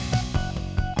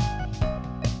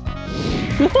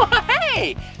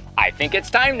 Hey, I think it's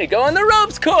time to go on the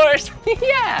ropes course.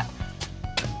 Yeah.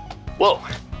 Whoa,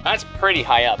 that's pretty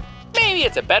high up. Maybe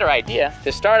it's a better idea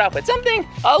to start off with something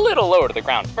a little lower to the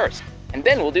ground first, and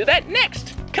then we'll do that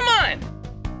next. Come on.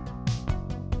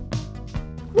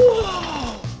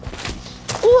 Whoa,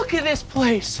 look at this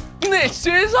place. This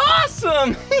is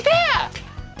awesome. Yeah,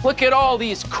 look at all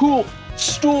these cool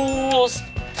stools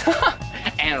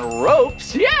and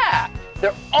ropes. Yeah,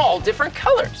 they're all different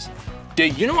colors. Do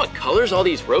you know what colors all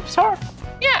these ropes are?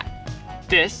 Yeah,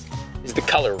 this is the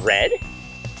color red.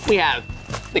 We have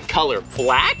the color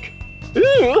black.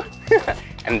 Ooh,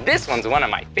 and this one's one of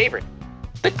my favorite,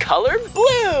 the color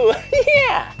blue.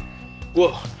 Yeah.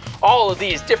 Whoa, all of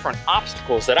these different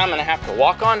obstacles that I'm gonna have to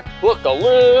walk on look a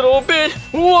little bit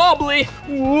wobbly.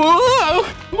 Whoa,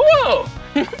 whoa.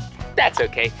 That's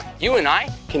okay. You and I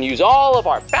can use all of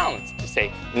our balance to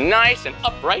stay nice and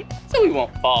upright so we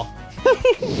won't fall.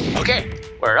 Okay,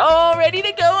 we're all ready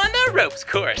to go on the ropes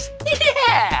course.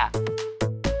 Yeah!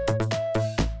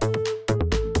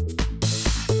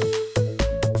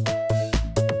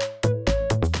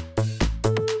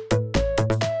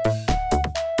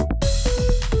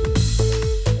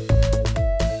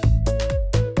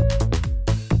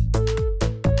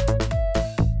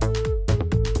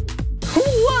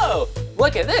 Whoa,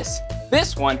 look at this.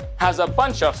 This one has a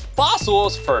bunch of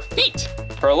fossils for feet,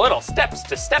 for little steps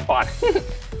to step on.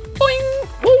 Boing,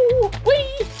 woo,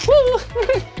 wee, woo.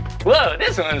 Whoa,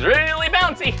 this one's really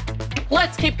bouncy.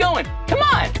 Let's keep going, come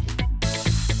on.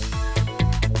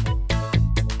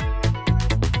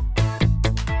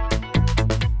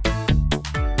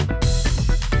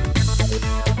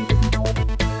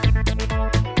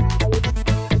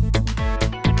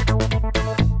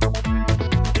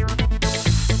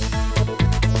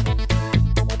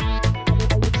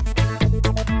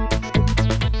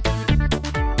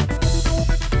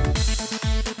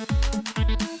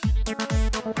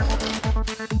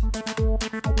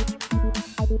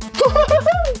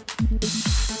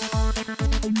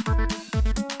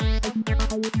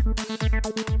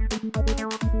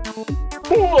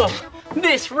 Whoa,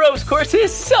 this ropes course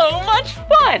is so much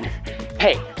fun.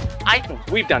 Hey, I think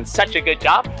we've done such a good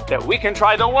job that we can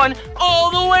try the one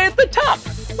all the way at the top.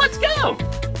 Let's go.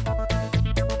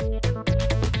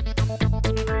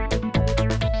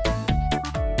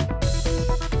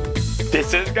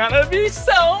 This is gonna be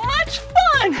so much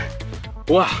fun.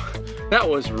 Wow, that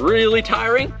was really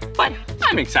tiring, but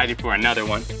I'm excited for another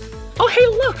one. Oh, hey,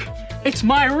 look, it's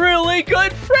my really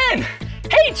good friend.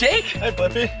 Hey, Jake. Hey,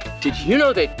 Blippi. Did you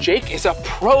know that Jake is a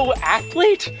pro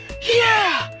athlete?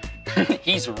 Yeah.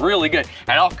 He's really good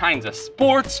at all kinds of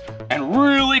sports and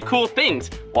really cool things,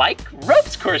 like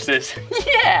ropes courses.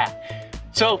 Yeah.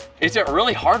 So, is it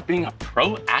really hard being a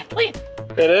pro athlete?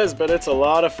 It is, but it's a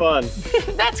lot of fun.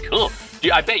 That's cool.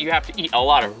 I bet you have to eat a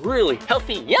lot of really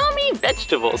healthy, yummy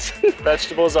vegetables.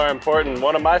 Vegetables are important.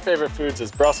 One of my favorite foods is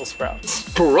Brussels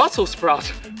sprouts. Brussels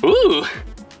sprouts? Ooh,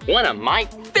 one of my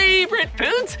favorite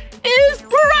foods is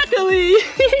broccoli.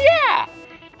 Yeah.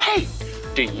 Hey,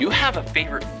 do you have a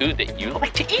favorite food that you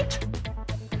like to eat?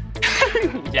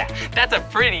 Yeah, that's a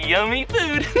pretty yummy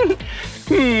food.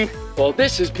 Well,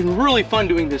 this has been really fun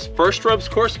doing this first ropes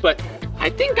course, but I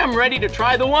think I'm ready to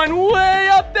try the one way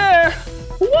up there.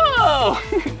 Whoa!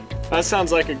 That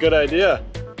sounds like a good idea.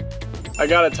 I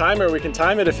got a timer, we can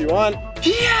time it if you want.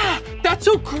 Yeah, that's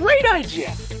a great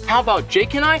idea. How about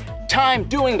Jake and I time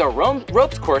doing the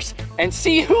ropes course and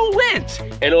see who wins?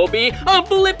 It'll be a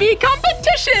Blippi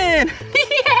competition.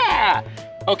 Yeah!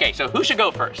 Okay, so who should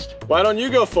go first? Why don't you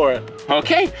go for it?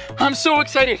 Okay, I'm so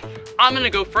excited. I'm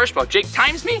gonna go first while Jake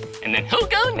times me, and then he'll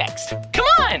go next. Come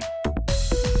on!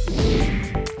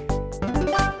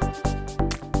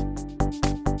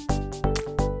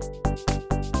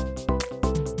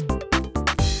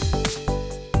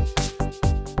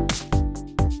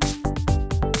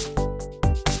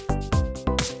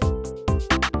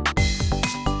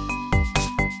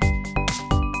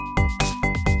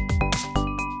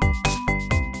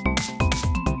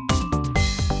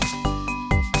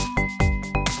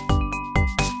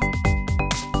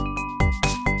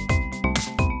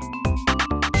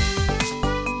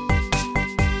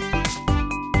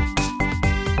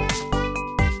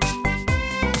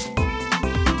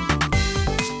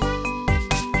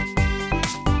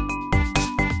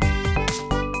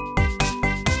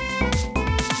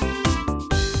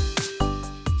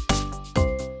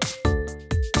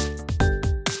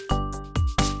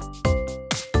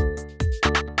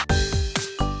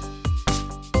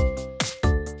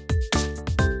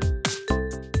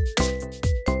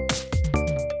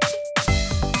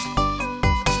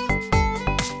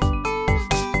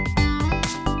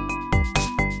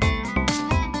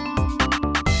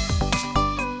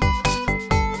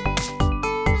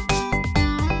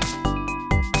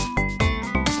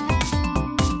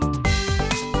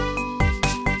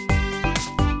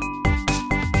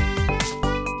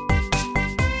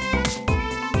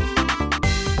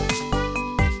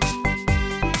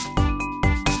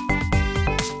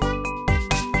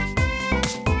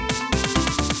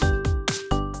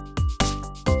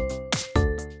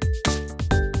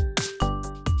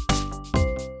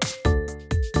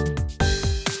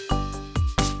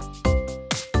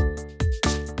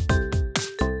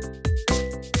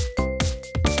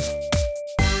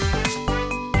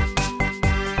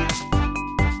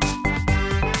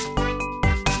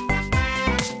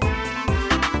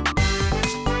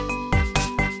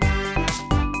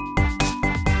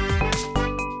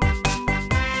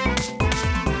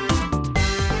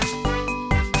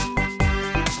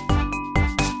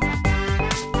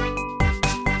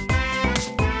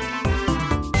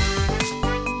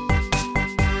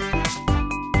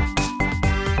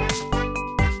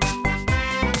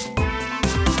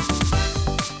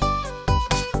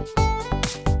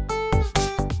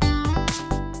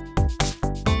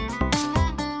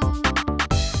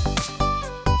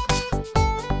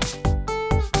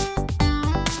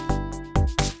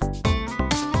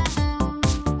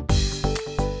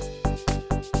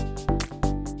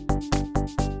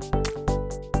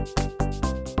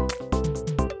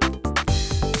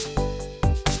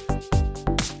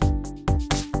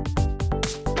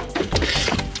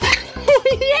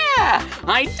 Yeah,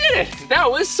 I did it. That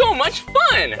was so much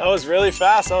fun. That was really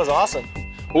fast. That was awesome.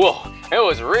 Whoa, it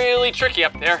was really tricky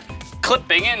up there,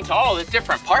 clipping into all the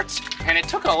different parts, and it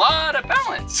took a lot of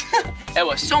balance. It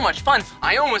was so much fun,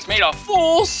 I almost made a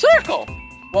full circle.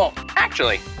 Well,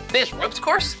 actually, this ropes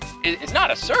course is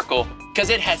not a circle because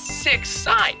it has 6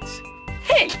 sides.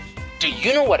 Hey, do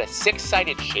you know what a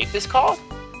 6-sided shape is called?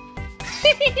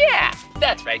 Yeah,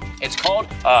 that's right. It's called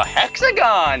a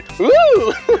hexagon.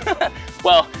 Woo!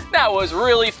 Well, that was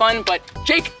really fun, but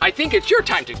Jake, I think it's your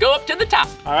time to go up to the top.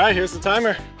 All right, here's the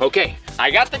timer. Okay,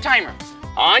 I got the timer.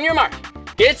 On your mark,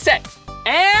 get set,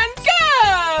 and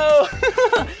go!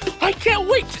 I can't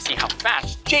wait to see how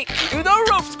fast Jake can do the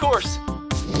ropes course.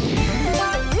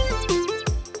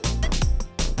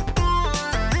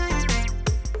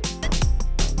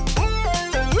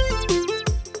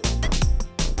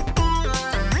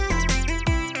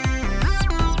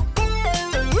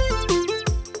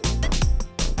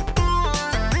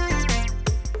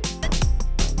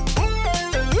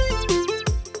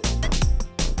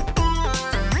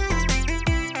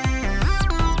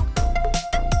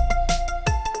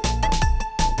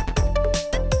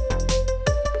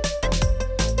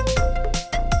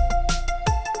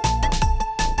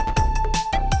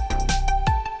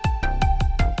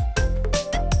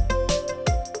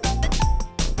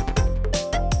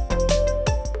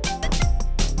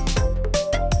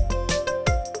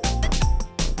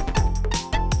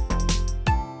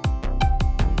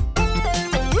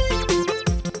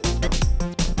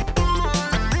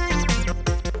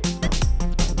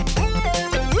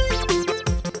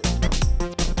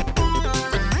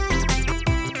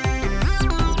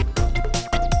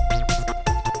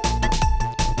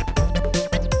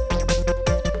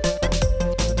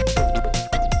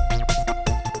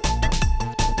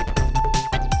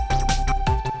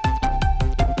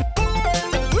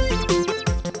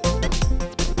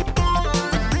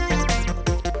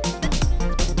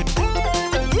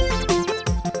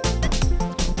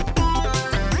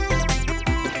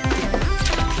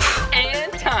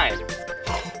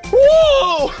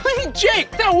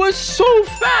 Jake, that was so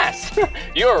fast.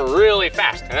 You're really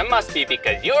fast, and it must be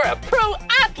because you're a pro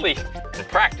athlete and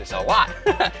practice a lot.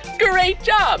 Great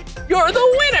job. You're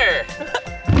the winner.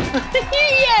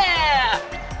 Yeah.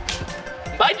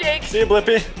 Bye, Jake. See you,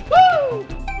 Blippi. Woo.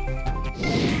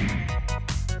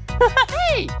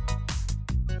 Hey.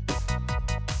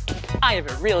 I have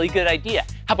a really good idea.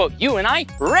 How about you and I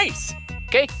race?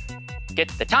 Okay, get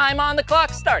the time on the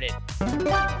clock started.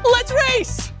 Let's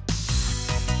race.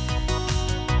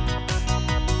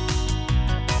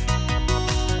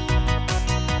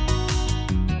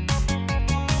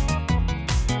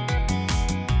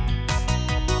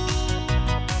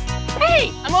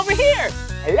 Hey, I'm over here.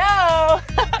 Hello.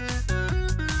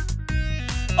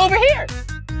 Over here.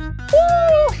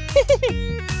 Woo.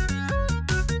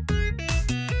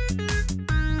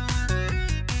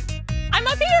 I'm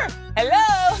up here.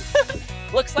 Hello.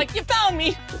 Looks like you found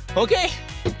me. Okay,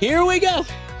 here we go.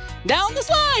 Down the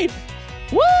slide.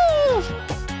 Woo.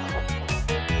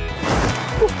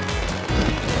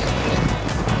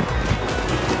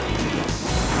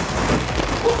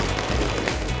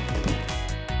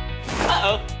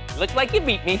 Uh-oh, looks like you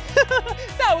beat me.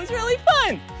 That was really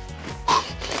fun.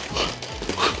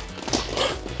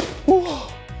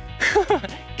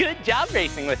 Good job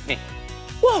racing with me.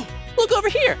 Whoa, look over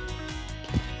here.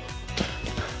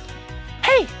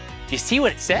 Hey, do you see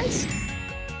what it says?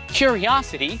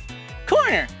 Curiosity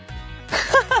Corner.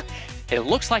 It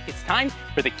looks like it's time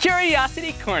for the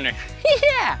Curiosity Corner.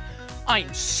 Yeah, I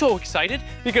am so excited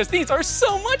because these are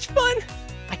so much fun.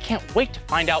 I can't wait to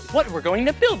find out what we're going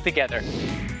to build together.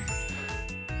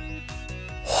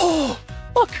 Oh,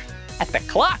 look at the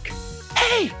clock.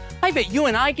 Hey, I bet you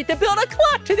and I get to build a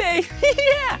clock today.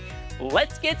 Yeah,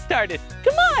 let's get started.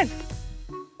 Come on.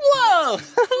 Whoa,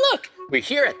 look, we're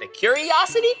here at the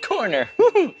Curiosity Corner.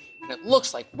 And it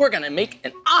looks like we're gonna make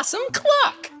an awesome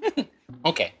clock.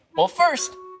 Okay, well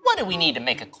first, what do we need to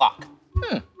make a clock?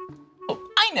 Oh,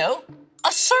 I know,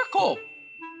 a circle.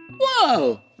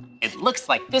 Whoa, it looks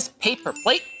like this paper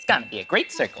plate is gonna be a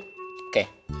great circle. Okay,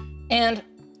 and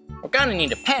we're gonna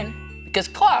need a pen because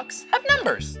clocks have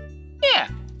numbers. Yeah,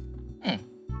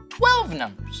 12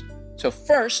 numbers. So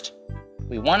first,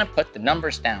 we wanna put the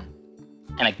numbers down.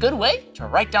 And a good way to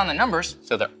write down the numbers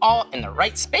so they're all in the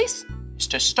right space is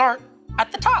to start at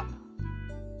the top.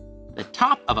 The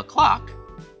top of a clock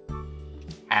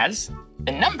has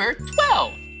the number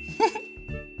 12.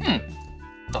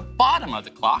 The bottom of the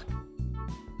clock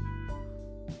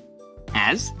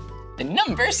has the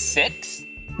number 6.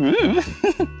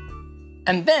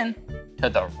 And then to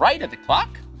the right of the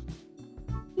clock,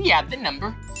 we have the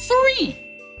number 3.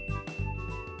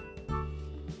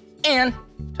 And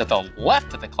to the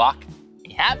left of the clock,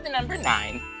 we have the number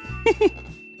 9.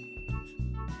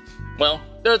 Well,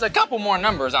 there's a couple more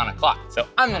numbers on a clock, so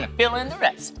I'm gonna fill in the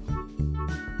rest.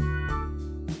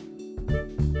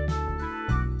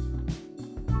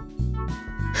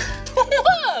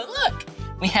 Whoa, look!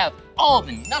 We have all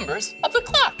the numbers of the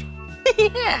clock.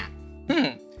 Yeah.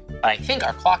 But I think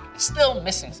our clock is still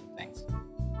missing some things.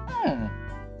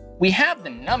 We have the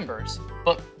numbers,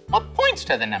 but what points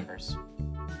to the numbers?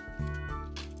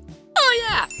 Oh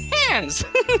yeah, hands,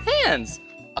 hands.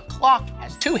 A clock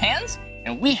has 2 hands,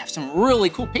 and we have some really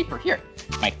cool paper here.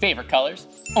 My favorite colors,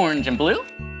 orange and blue.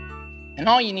 And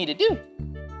all you need to do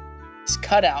is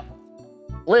cut out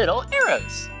little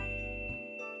arrows.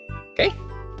 Okay,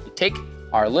 we take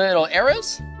our little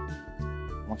arrows,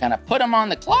 we're gonna put them on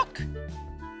the clock,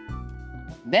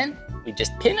 then we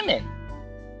just pin them in.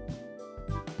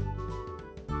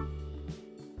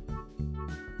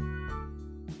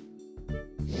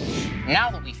 Now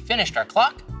that we've finished our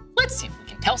clock, let's see if we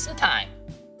can tell some time.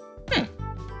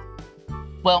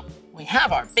 Well, we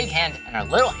have our big hand and our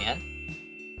little hand.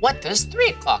 What does 3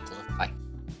 o'clock look like?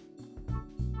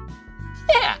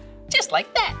 Yeah, just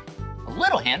like that. The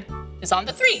little hand is on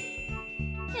the 3.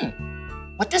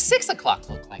 What does 6 o'clock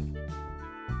look like?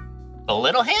 The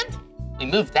little hand, we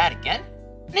move that again,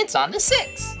 and it's on the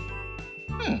 6.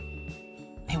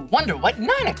 I wonder what 9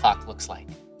 o'clock looks like.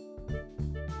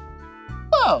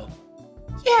 Whoa,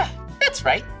 yeah, that's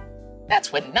right.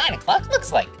 That's what 9 o'clock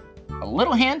looks like. The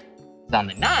little hand is on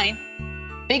the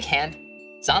 9, big hand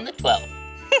is on the 12.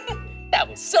 That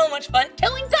was so much fun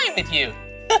telling time with you.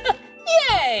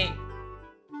 Yay!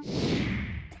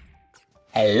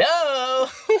 Hello!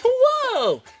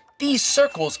 Whoa! These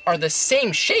circles are the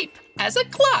same shape as a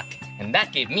clock, and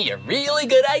that gave me a really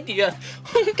good idea.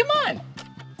 Come on.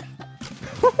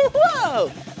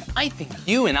 Whoa! I think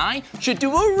you and I should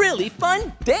do a really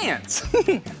fun dance.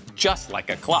 Just like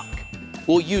a clock.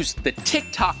 We'll use the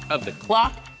tick-tock of the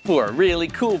clock for a really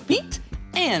cool beat,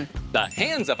 and the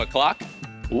hands of a clock,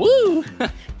 woo,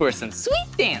 for some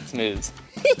sweet dance moves.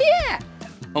 Yeah!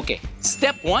 Okay,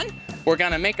 step 1, we're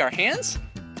gonna make our hands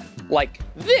like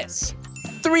this.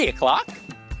 3 o'clock,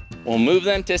 we'll move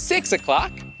them to 6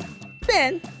 o'clock,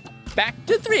 then back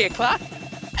to 3 o'clock,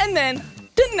 and then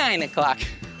to 9 o'clock.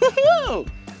 Woo!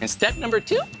 And step number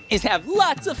 2 is have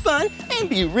lots of fun and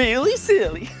be really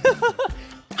silly.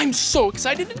 I'm so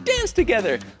excited to dance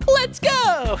together. Let's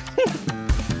go!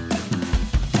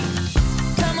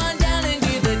 Come on down and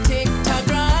do the tick-tock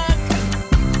rock.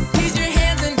 Use your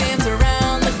hands and dance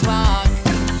around the clock.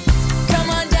 Come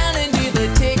on down and do the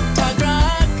tick-tock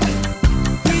rock.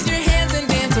 Use your hands and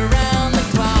dance around the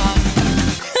clock.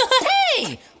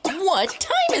 Hey! What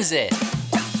time is it?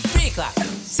 3 o'clock,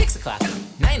 6 o'clock,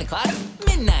 9 o'clock,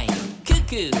 midnight,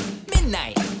 cuckoo,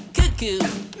 midnight, cuckoo,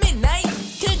 midnight,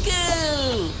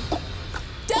 cuckoo!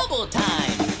 Double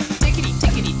time!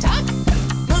 Tickety-tickety-tock,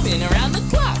 moving around the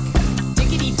clock.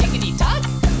 Tickety-tickety-tock,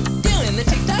 doing the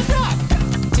tick-tock rock.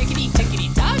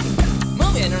 Tickety-tickety-tock,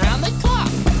 moving around the clock.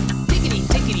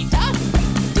 Tickety-tickety-tock,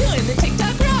 doing the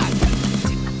tick-tock rock.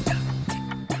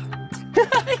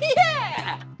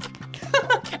 Yeah!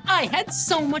 I had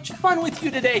so much fun with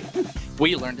you today.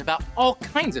 We learned about all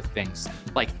kinds of things,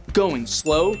 like going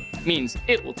slow means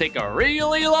it will take a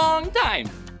really long time,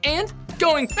 and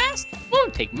going fast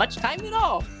won't take much time at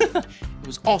all. It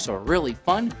was also really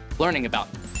fun learning about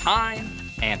time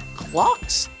and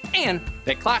clocks, and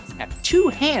that clocks have 2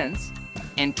 hands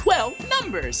and 12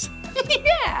 numbers.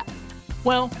 Yeah!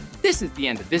 Well, this is the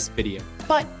end of this video,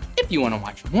 but if you want to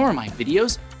watch more of my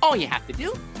videos, all you have to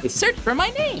do is search for my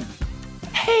name.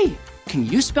 Hey, can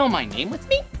you spell my name with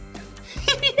me?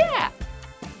 Yeah!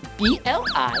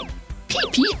 B-L-I-P-P-I,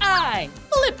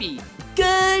 Blippi.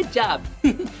 Good job.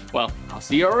 Well, I'll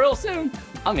see you real soon.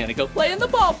 I'm gonna go play in the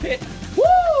ball pit. Woo!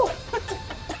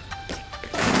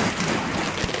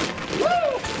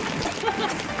 Woo!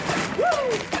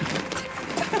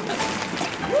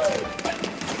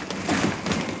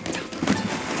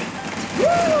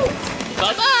 Woo!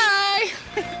 Bye-bye!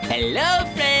 Hello,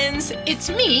 friends. It's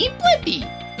me, Blippi.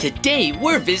 Today,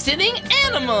 we're visiting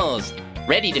animals.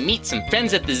 Ready to meet some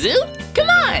friends at the zoo? Come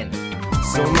on!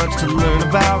 So much to learn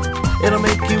about, it'll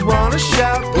make you wanna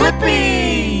shout,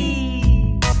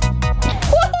 Blippi!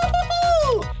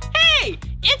 Woo-hoo-hoo-hoo! Hey,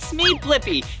 it's me,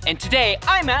 Blippi, and today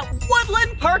I'm at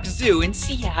Woodland Park Zoo in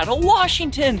Seattle,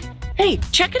 Washington. Hey,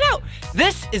 check it out.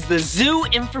 This is the zoo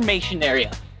information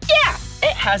area. Yeah,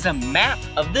 it has a map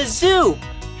of the zoo.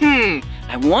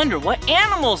 I wonder what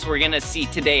animals we're gonna see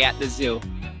today at the zoo.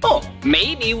 Oh,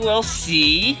 maybe we'll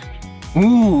see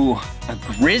Ooh, a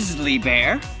grizzly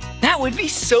bear? That would be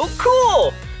so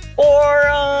cool! Or,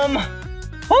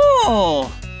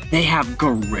 oh, they have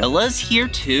gorillas here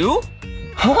too?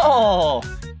 Oh,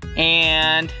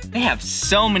 and they have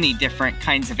so many different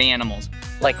kinds of animals,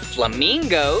 like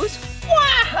flamingos.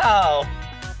 Wow!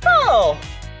 Oh,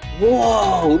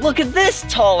 whoa, look at this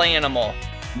tall animal.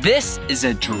 This is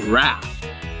a giraffe.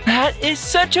 That is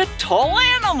such a tall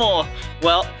animal.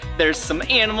 Well, there's some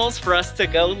animals for us to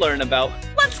go learn about.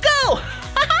 Let's go!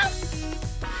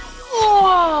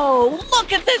 Whoa,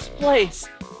 look at this place.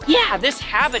 Yeah, this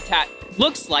habitat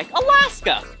looks like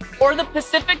Alaska, or the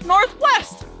Pacific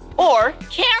Northwest, or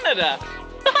Canada.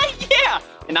 Yeah,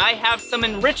 and I have some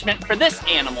enrichment for this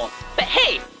animal. But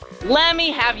hey, let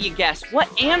me have you guess what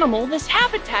animal this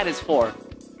habitat is for.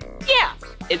 Yeah,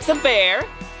 it's a bear.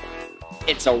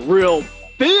 It's a real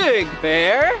big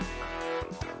bear.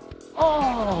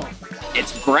 Oh,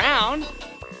 it's brown.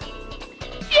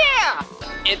 Yeah,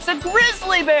 it's a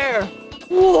grizzly bear.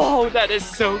 Whoa, that is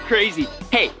so crazy.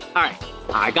 Hey, all right,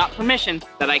 I got permission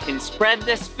that I can spread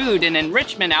this food and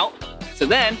enrichment out so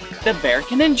then the bear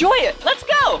can enjoy it. Let's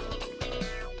go.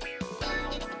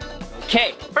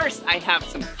 Okay, first I have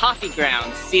some coffee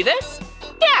grounds. See this?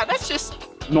 Yeah, that's just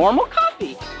normal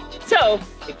coffee. So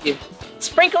if you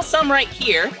sprinkle some right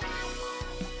here,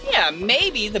 yeah,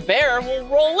 maybe the bear will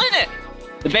roll in it.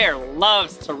 The bear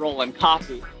loves to roll in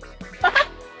coffee.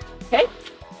 Okay,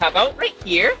 how about right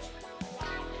here?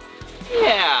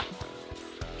 Yeah,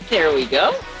 there we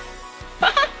go.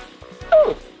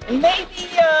 Ooh, and maybe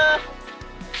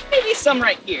some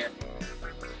right here.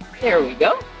 There we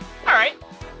go. All right,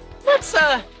 let's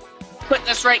put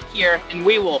this right here and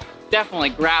we will definitely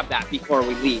grab that before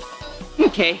we leave.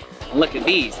 Okay, look at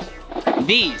these.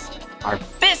 These are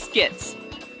biscuits.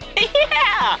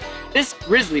 Yeah, this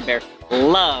grizzly bear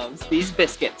loves these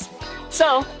biscuits.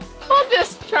 So I'll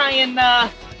just try and,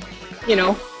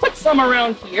 put some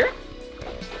around here.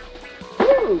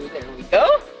 Ooh, there we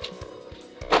go.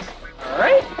 All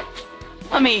right,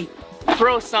 let me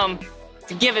throw some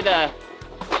to give it a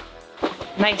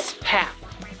nice pat.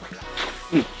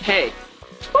 Okay.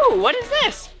 Ooh, what is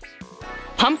this?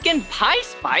 Pumpkin pie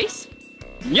spice?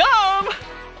 Yum!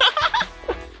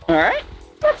 All right,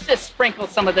 let's just sprinkle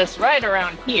some of this right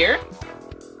around here.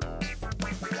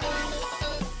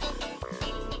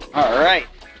 All right,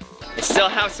 I still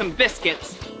have some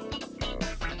biscuits.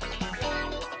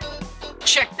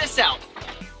 Check this out.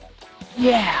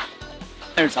 Yeah,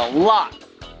 there's a lot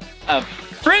of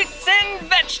fruits and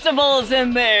vegetables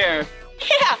in there.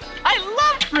 Yeah, I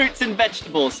love fruits and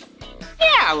vegetables.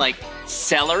 Yeah, like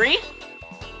celery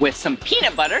with some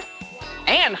peanut butter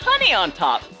and honey on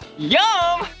top.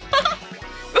 Yum!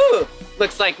 Ooh,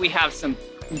 looks like we have some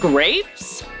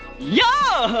grapes.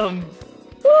 Yum!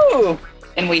 Ooh,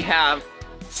 and we have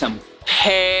some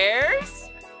pears.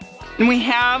 And we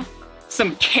have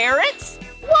some carrots.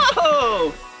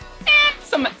 Whoa! And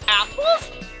some apples.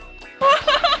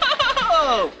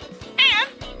 Whoa! And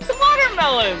some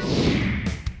watermelons.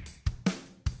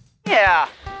 Yeah,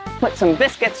 put some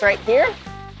biscuits right here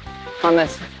on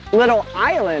this little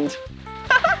island.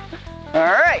 All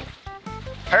right,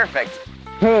 perfect.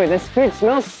 Ooh, this food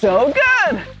smells so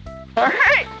good. All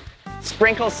right,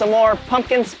 sprinkle some more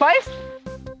pumpkin spice.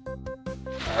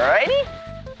 All righty,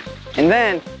 and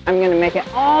then I'm gonna make it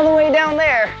all the way down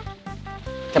there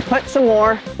to put some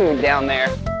more food down there.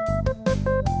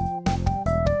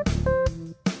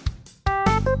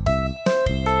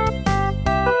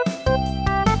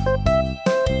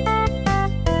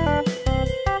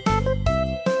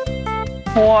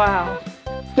 Wow,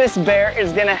 this bear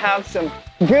is gonna have some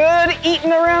good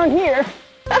eating around here.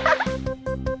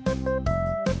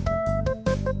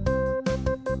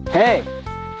 Hey,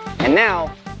 and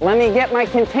now let me get my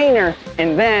container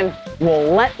and then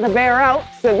we'll let the bear out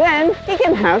so then he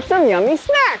can have some yummy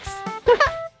snacks.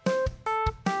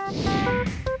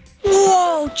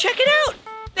 Whoa, check it out.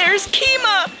 There's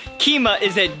Kima. Kima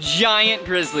is a giant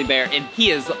grizzly bear and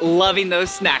he is loving those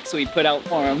snacks we put out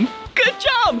for him. Good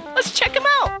job! Let's check him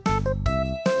out!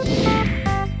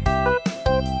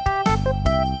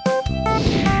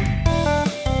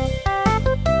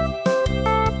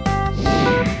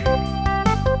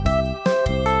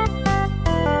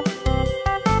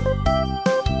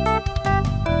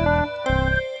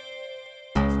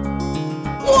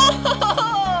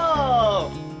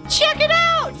 Whoa! Check it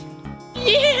out!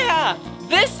 Yeah!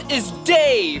 This is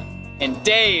Dave, and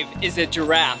Dave is a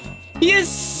giraffe. He is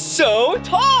so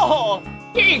tall!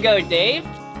 Here you go, Dave.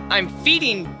 I'm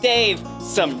feeding Dave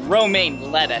some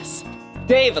romaine lettuce.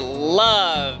 Dave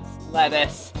loves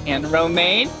lettuce and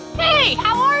romaine. Hey,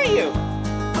 how are you?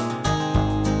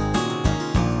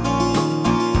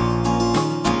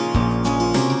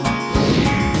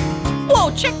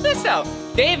 check this out.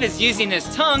 Dave is using his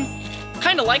tongue,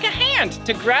 kind of like a hand,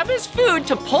 to grab his food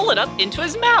to pull it up into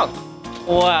his mouth.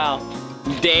 Wow,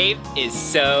 Dave is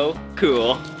so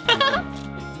cool.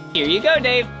 Here you go,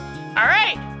 Dave. All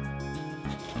right.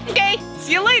 Okay,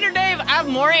 see you later, Dave. I have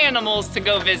more animals to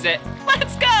go visit.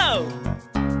 Let's go.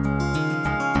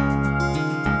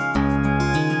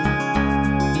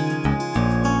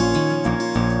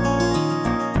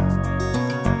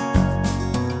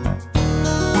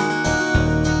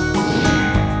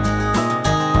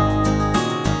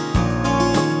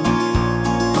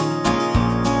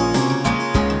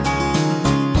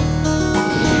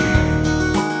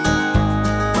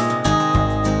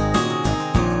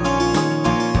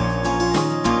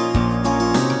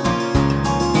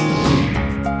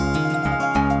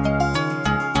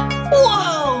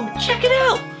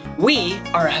 We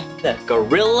are at the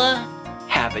gorilla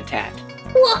habitat.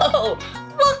 Whoa,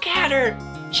 look at her.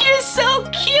 She is so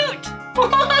cute.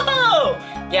 Whoa.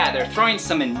 Yeah, they're throwing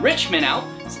some enrichment out,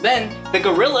 so then the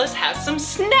gorillas have some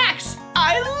snacks.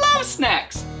 I love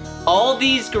snacks. All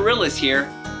these gorillas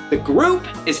here, the group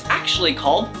is actually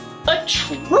called a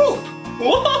troop.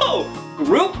 Whoa,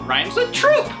 group rhymes with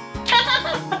troop.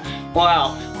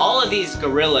 Wow, all of these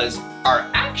gorillas are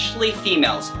actually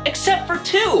females, except for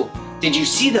two. Did you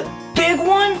see the big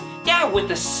one? Yeah, with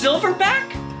the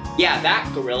silverback? Yeah,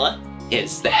 that gorilla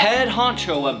is the head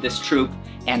honcho of this troop,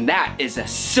 and that is a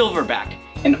silverback.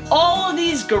 And all of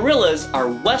these gorillas are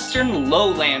western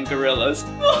lowland gorillas.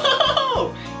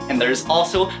 Whoa! And there's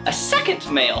also a second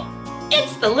male.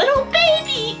 It's the little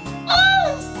baby.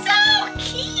 Oh, so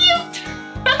cute.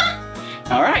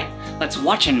 All right, let's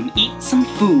watch him eat some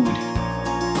food.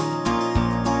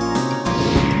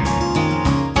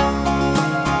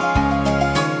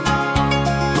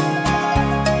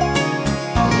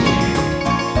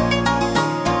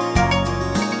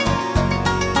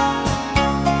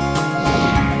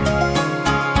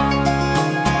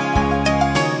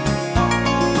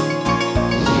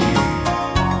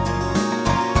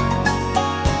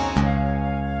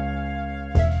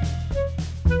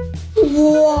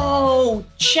 Whoa,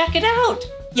 check it out.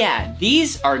 Yeah,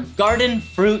 these are garden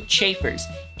fruit chafers.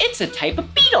 It's a type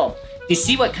of beetle. Do you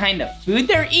see what kind of food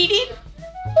they're eating?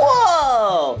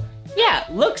 Whoa, yeah,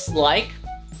 looks like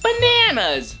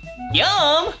bananas.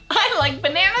 Yum, I like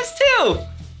bananas too.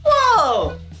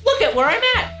 Whoa, look at where I'm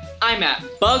at. I'm at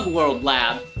Bug World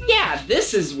Lab. Yeah,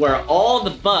 this is where all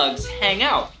the bugs hang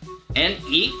out and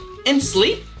eat and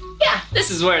sleep. Yeah, this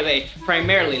is where they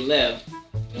primarily live.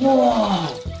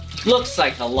 Whoa. Looks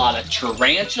like a lot of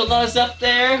tarantulas up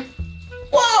there.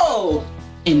 Whoa!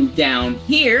 And down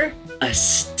here, a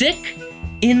stick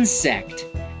insect.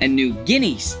 A New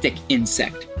Guinea stick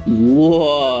insect.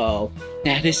 Whoa!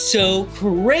 That is so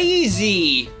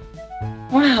crazy!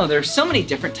 Wow, there's so many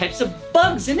different types of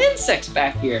bugs and insects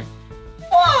back here.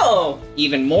 Whoa!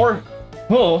 Even more,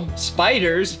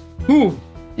 spiders. Ooh,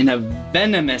 and a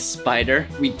venomous spider.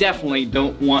 We definitely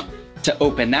don't want to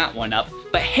open that one up.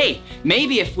 But hey,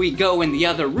 maybe if we go in the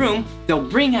other room, they'll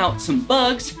bring out some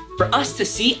bugs for us to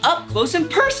see up close and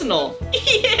personal.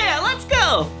 Yeah, let's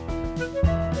go.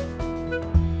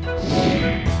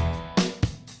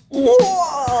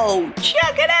 Whoa,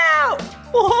 check it out.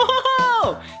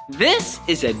 Whoa, this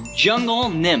is a jungle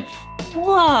nymph.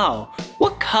 Whoa,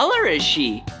 what color is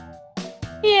she?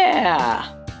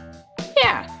 Yeah,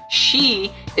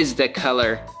 she is the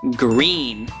color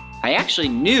green. I actually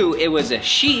knew it was a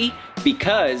she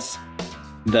because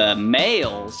the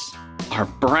males are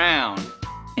brown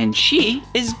and she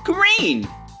is green.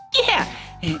 Yeah,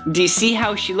 do you see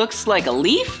how she looks like a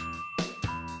leaf?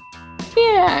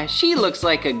 Yeah, she looks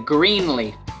like a green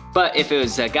leaf. But if it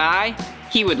was a guy,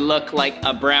 he would look like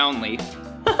a brown leaf.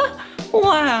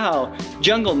 Wow,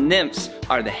 jungle nymphs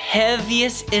are the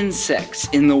heaviest insects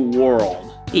in the world.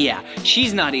 Yeah,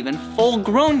 she's not even full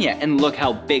grown yet, and look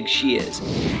how big she is.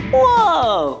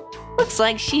 Whoa, looks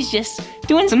like she's just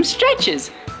doing some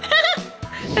stretches.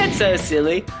 That's so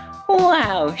silly.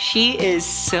 Wow, she is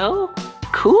so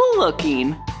cool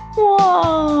looking.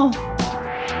 Whoa.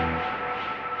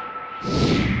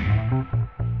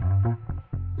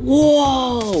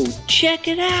 Whoa, check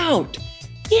it out.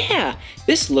 Yeah,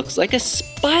 this looks like a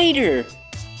spider.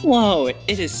 Whoa,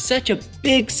 it is such a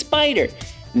big spider.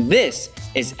 This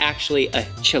is actually a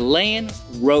Chilean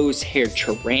rose-haired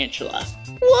tarantula.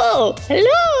 Whoa,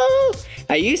 hello!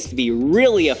 I used to be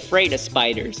really afraid of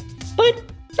spiders, but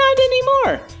not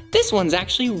anymore. This one's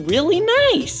actually really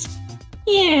nice.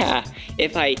 Yeah,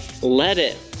 if I let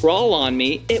it crawl on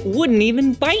me, it wouldn't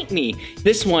even bite me.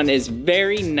 This one is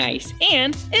very nice,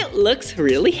 and it looks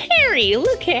really hairy.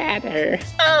 Look at her.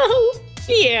 Oh,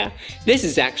 Yeah, this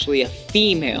is actually a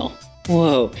female.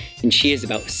 Whoa, and she is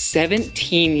about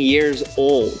 17 years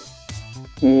old.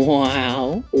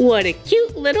 Wow, what a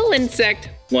cute little insect.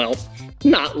 Well,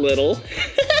 not little.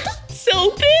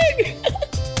 So big!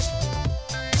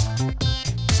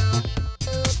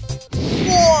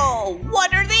 Whoa,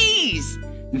 what are these?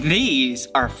 These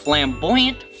are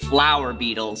flamboyant flower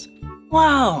beetles.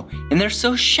 Wow, and they're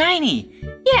so shiny.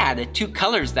 Yeah, the two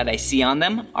colors that I see on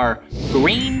them are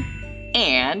green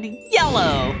and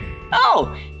yellow.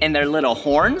 Oh, and their little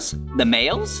horns, the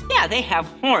males, yeah, they have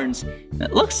horns.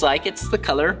 It looks like it's the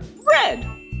color red,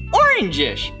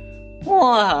 orangish.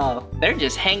 Whoa, they're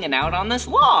just hanging out on this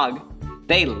log.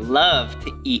 They love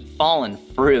to eat fallen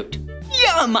fruit.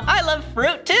 Yum, I love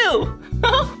fruit too.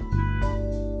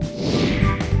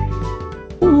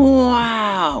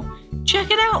 Wow,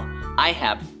 check it out. I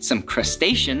have some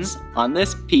crustaceans on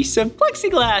this piece of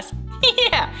plexiglass.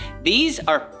 Yeah, these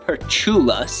are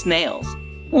Perchula snails.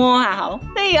 Wow,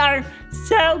 they are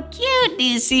so cute. Do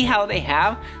you see how they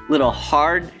have little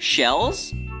hard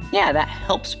shells? Yeah, that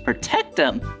helps protect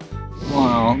them.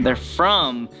 Wow, they're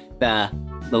from the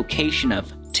location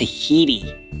of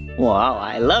Tahiti. Wow,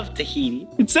 I love Tahiti.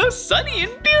 It's so sunny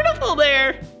and beautiful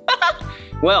there.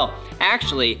 Well,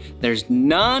 actually, there's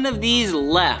none of these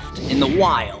left in the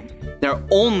wild. They're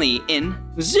only in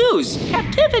zoos,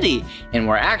 captivity, and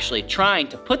we're actually trying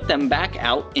to put them back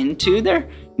out into their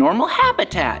normal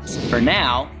habitats. For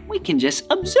now, we can just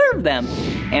observe them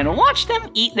and watch them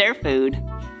eat their food.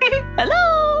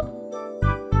 Hello!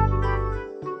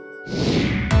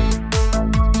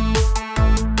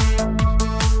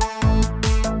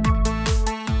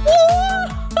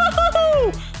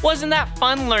 Woo-hoo! Wasn't that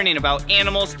fun learning about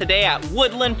animals today at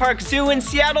Woodland Park Zoo in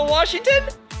Seattle, Washington?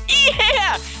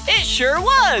 Yeah, it sure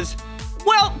was.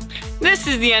 Well, this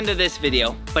is the end of this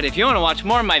video, but if you want to watch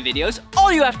more of my videos, all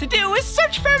you have to do is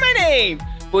search for my name.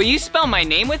 Will you spell my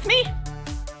name with me?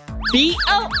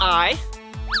 B-L-I-P-P-I.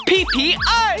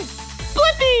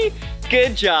 Blippi.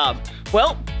 Good job.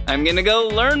 Well, I'm gonna go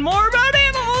learn more about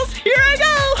animals. Here I go.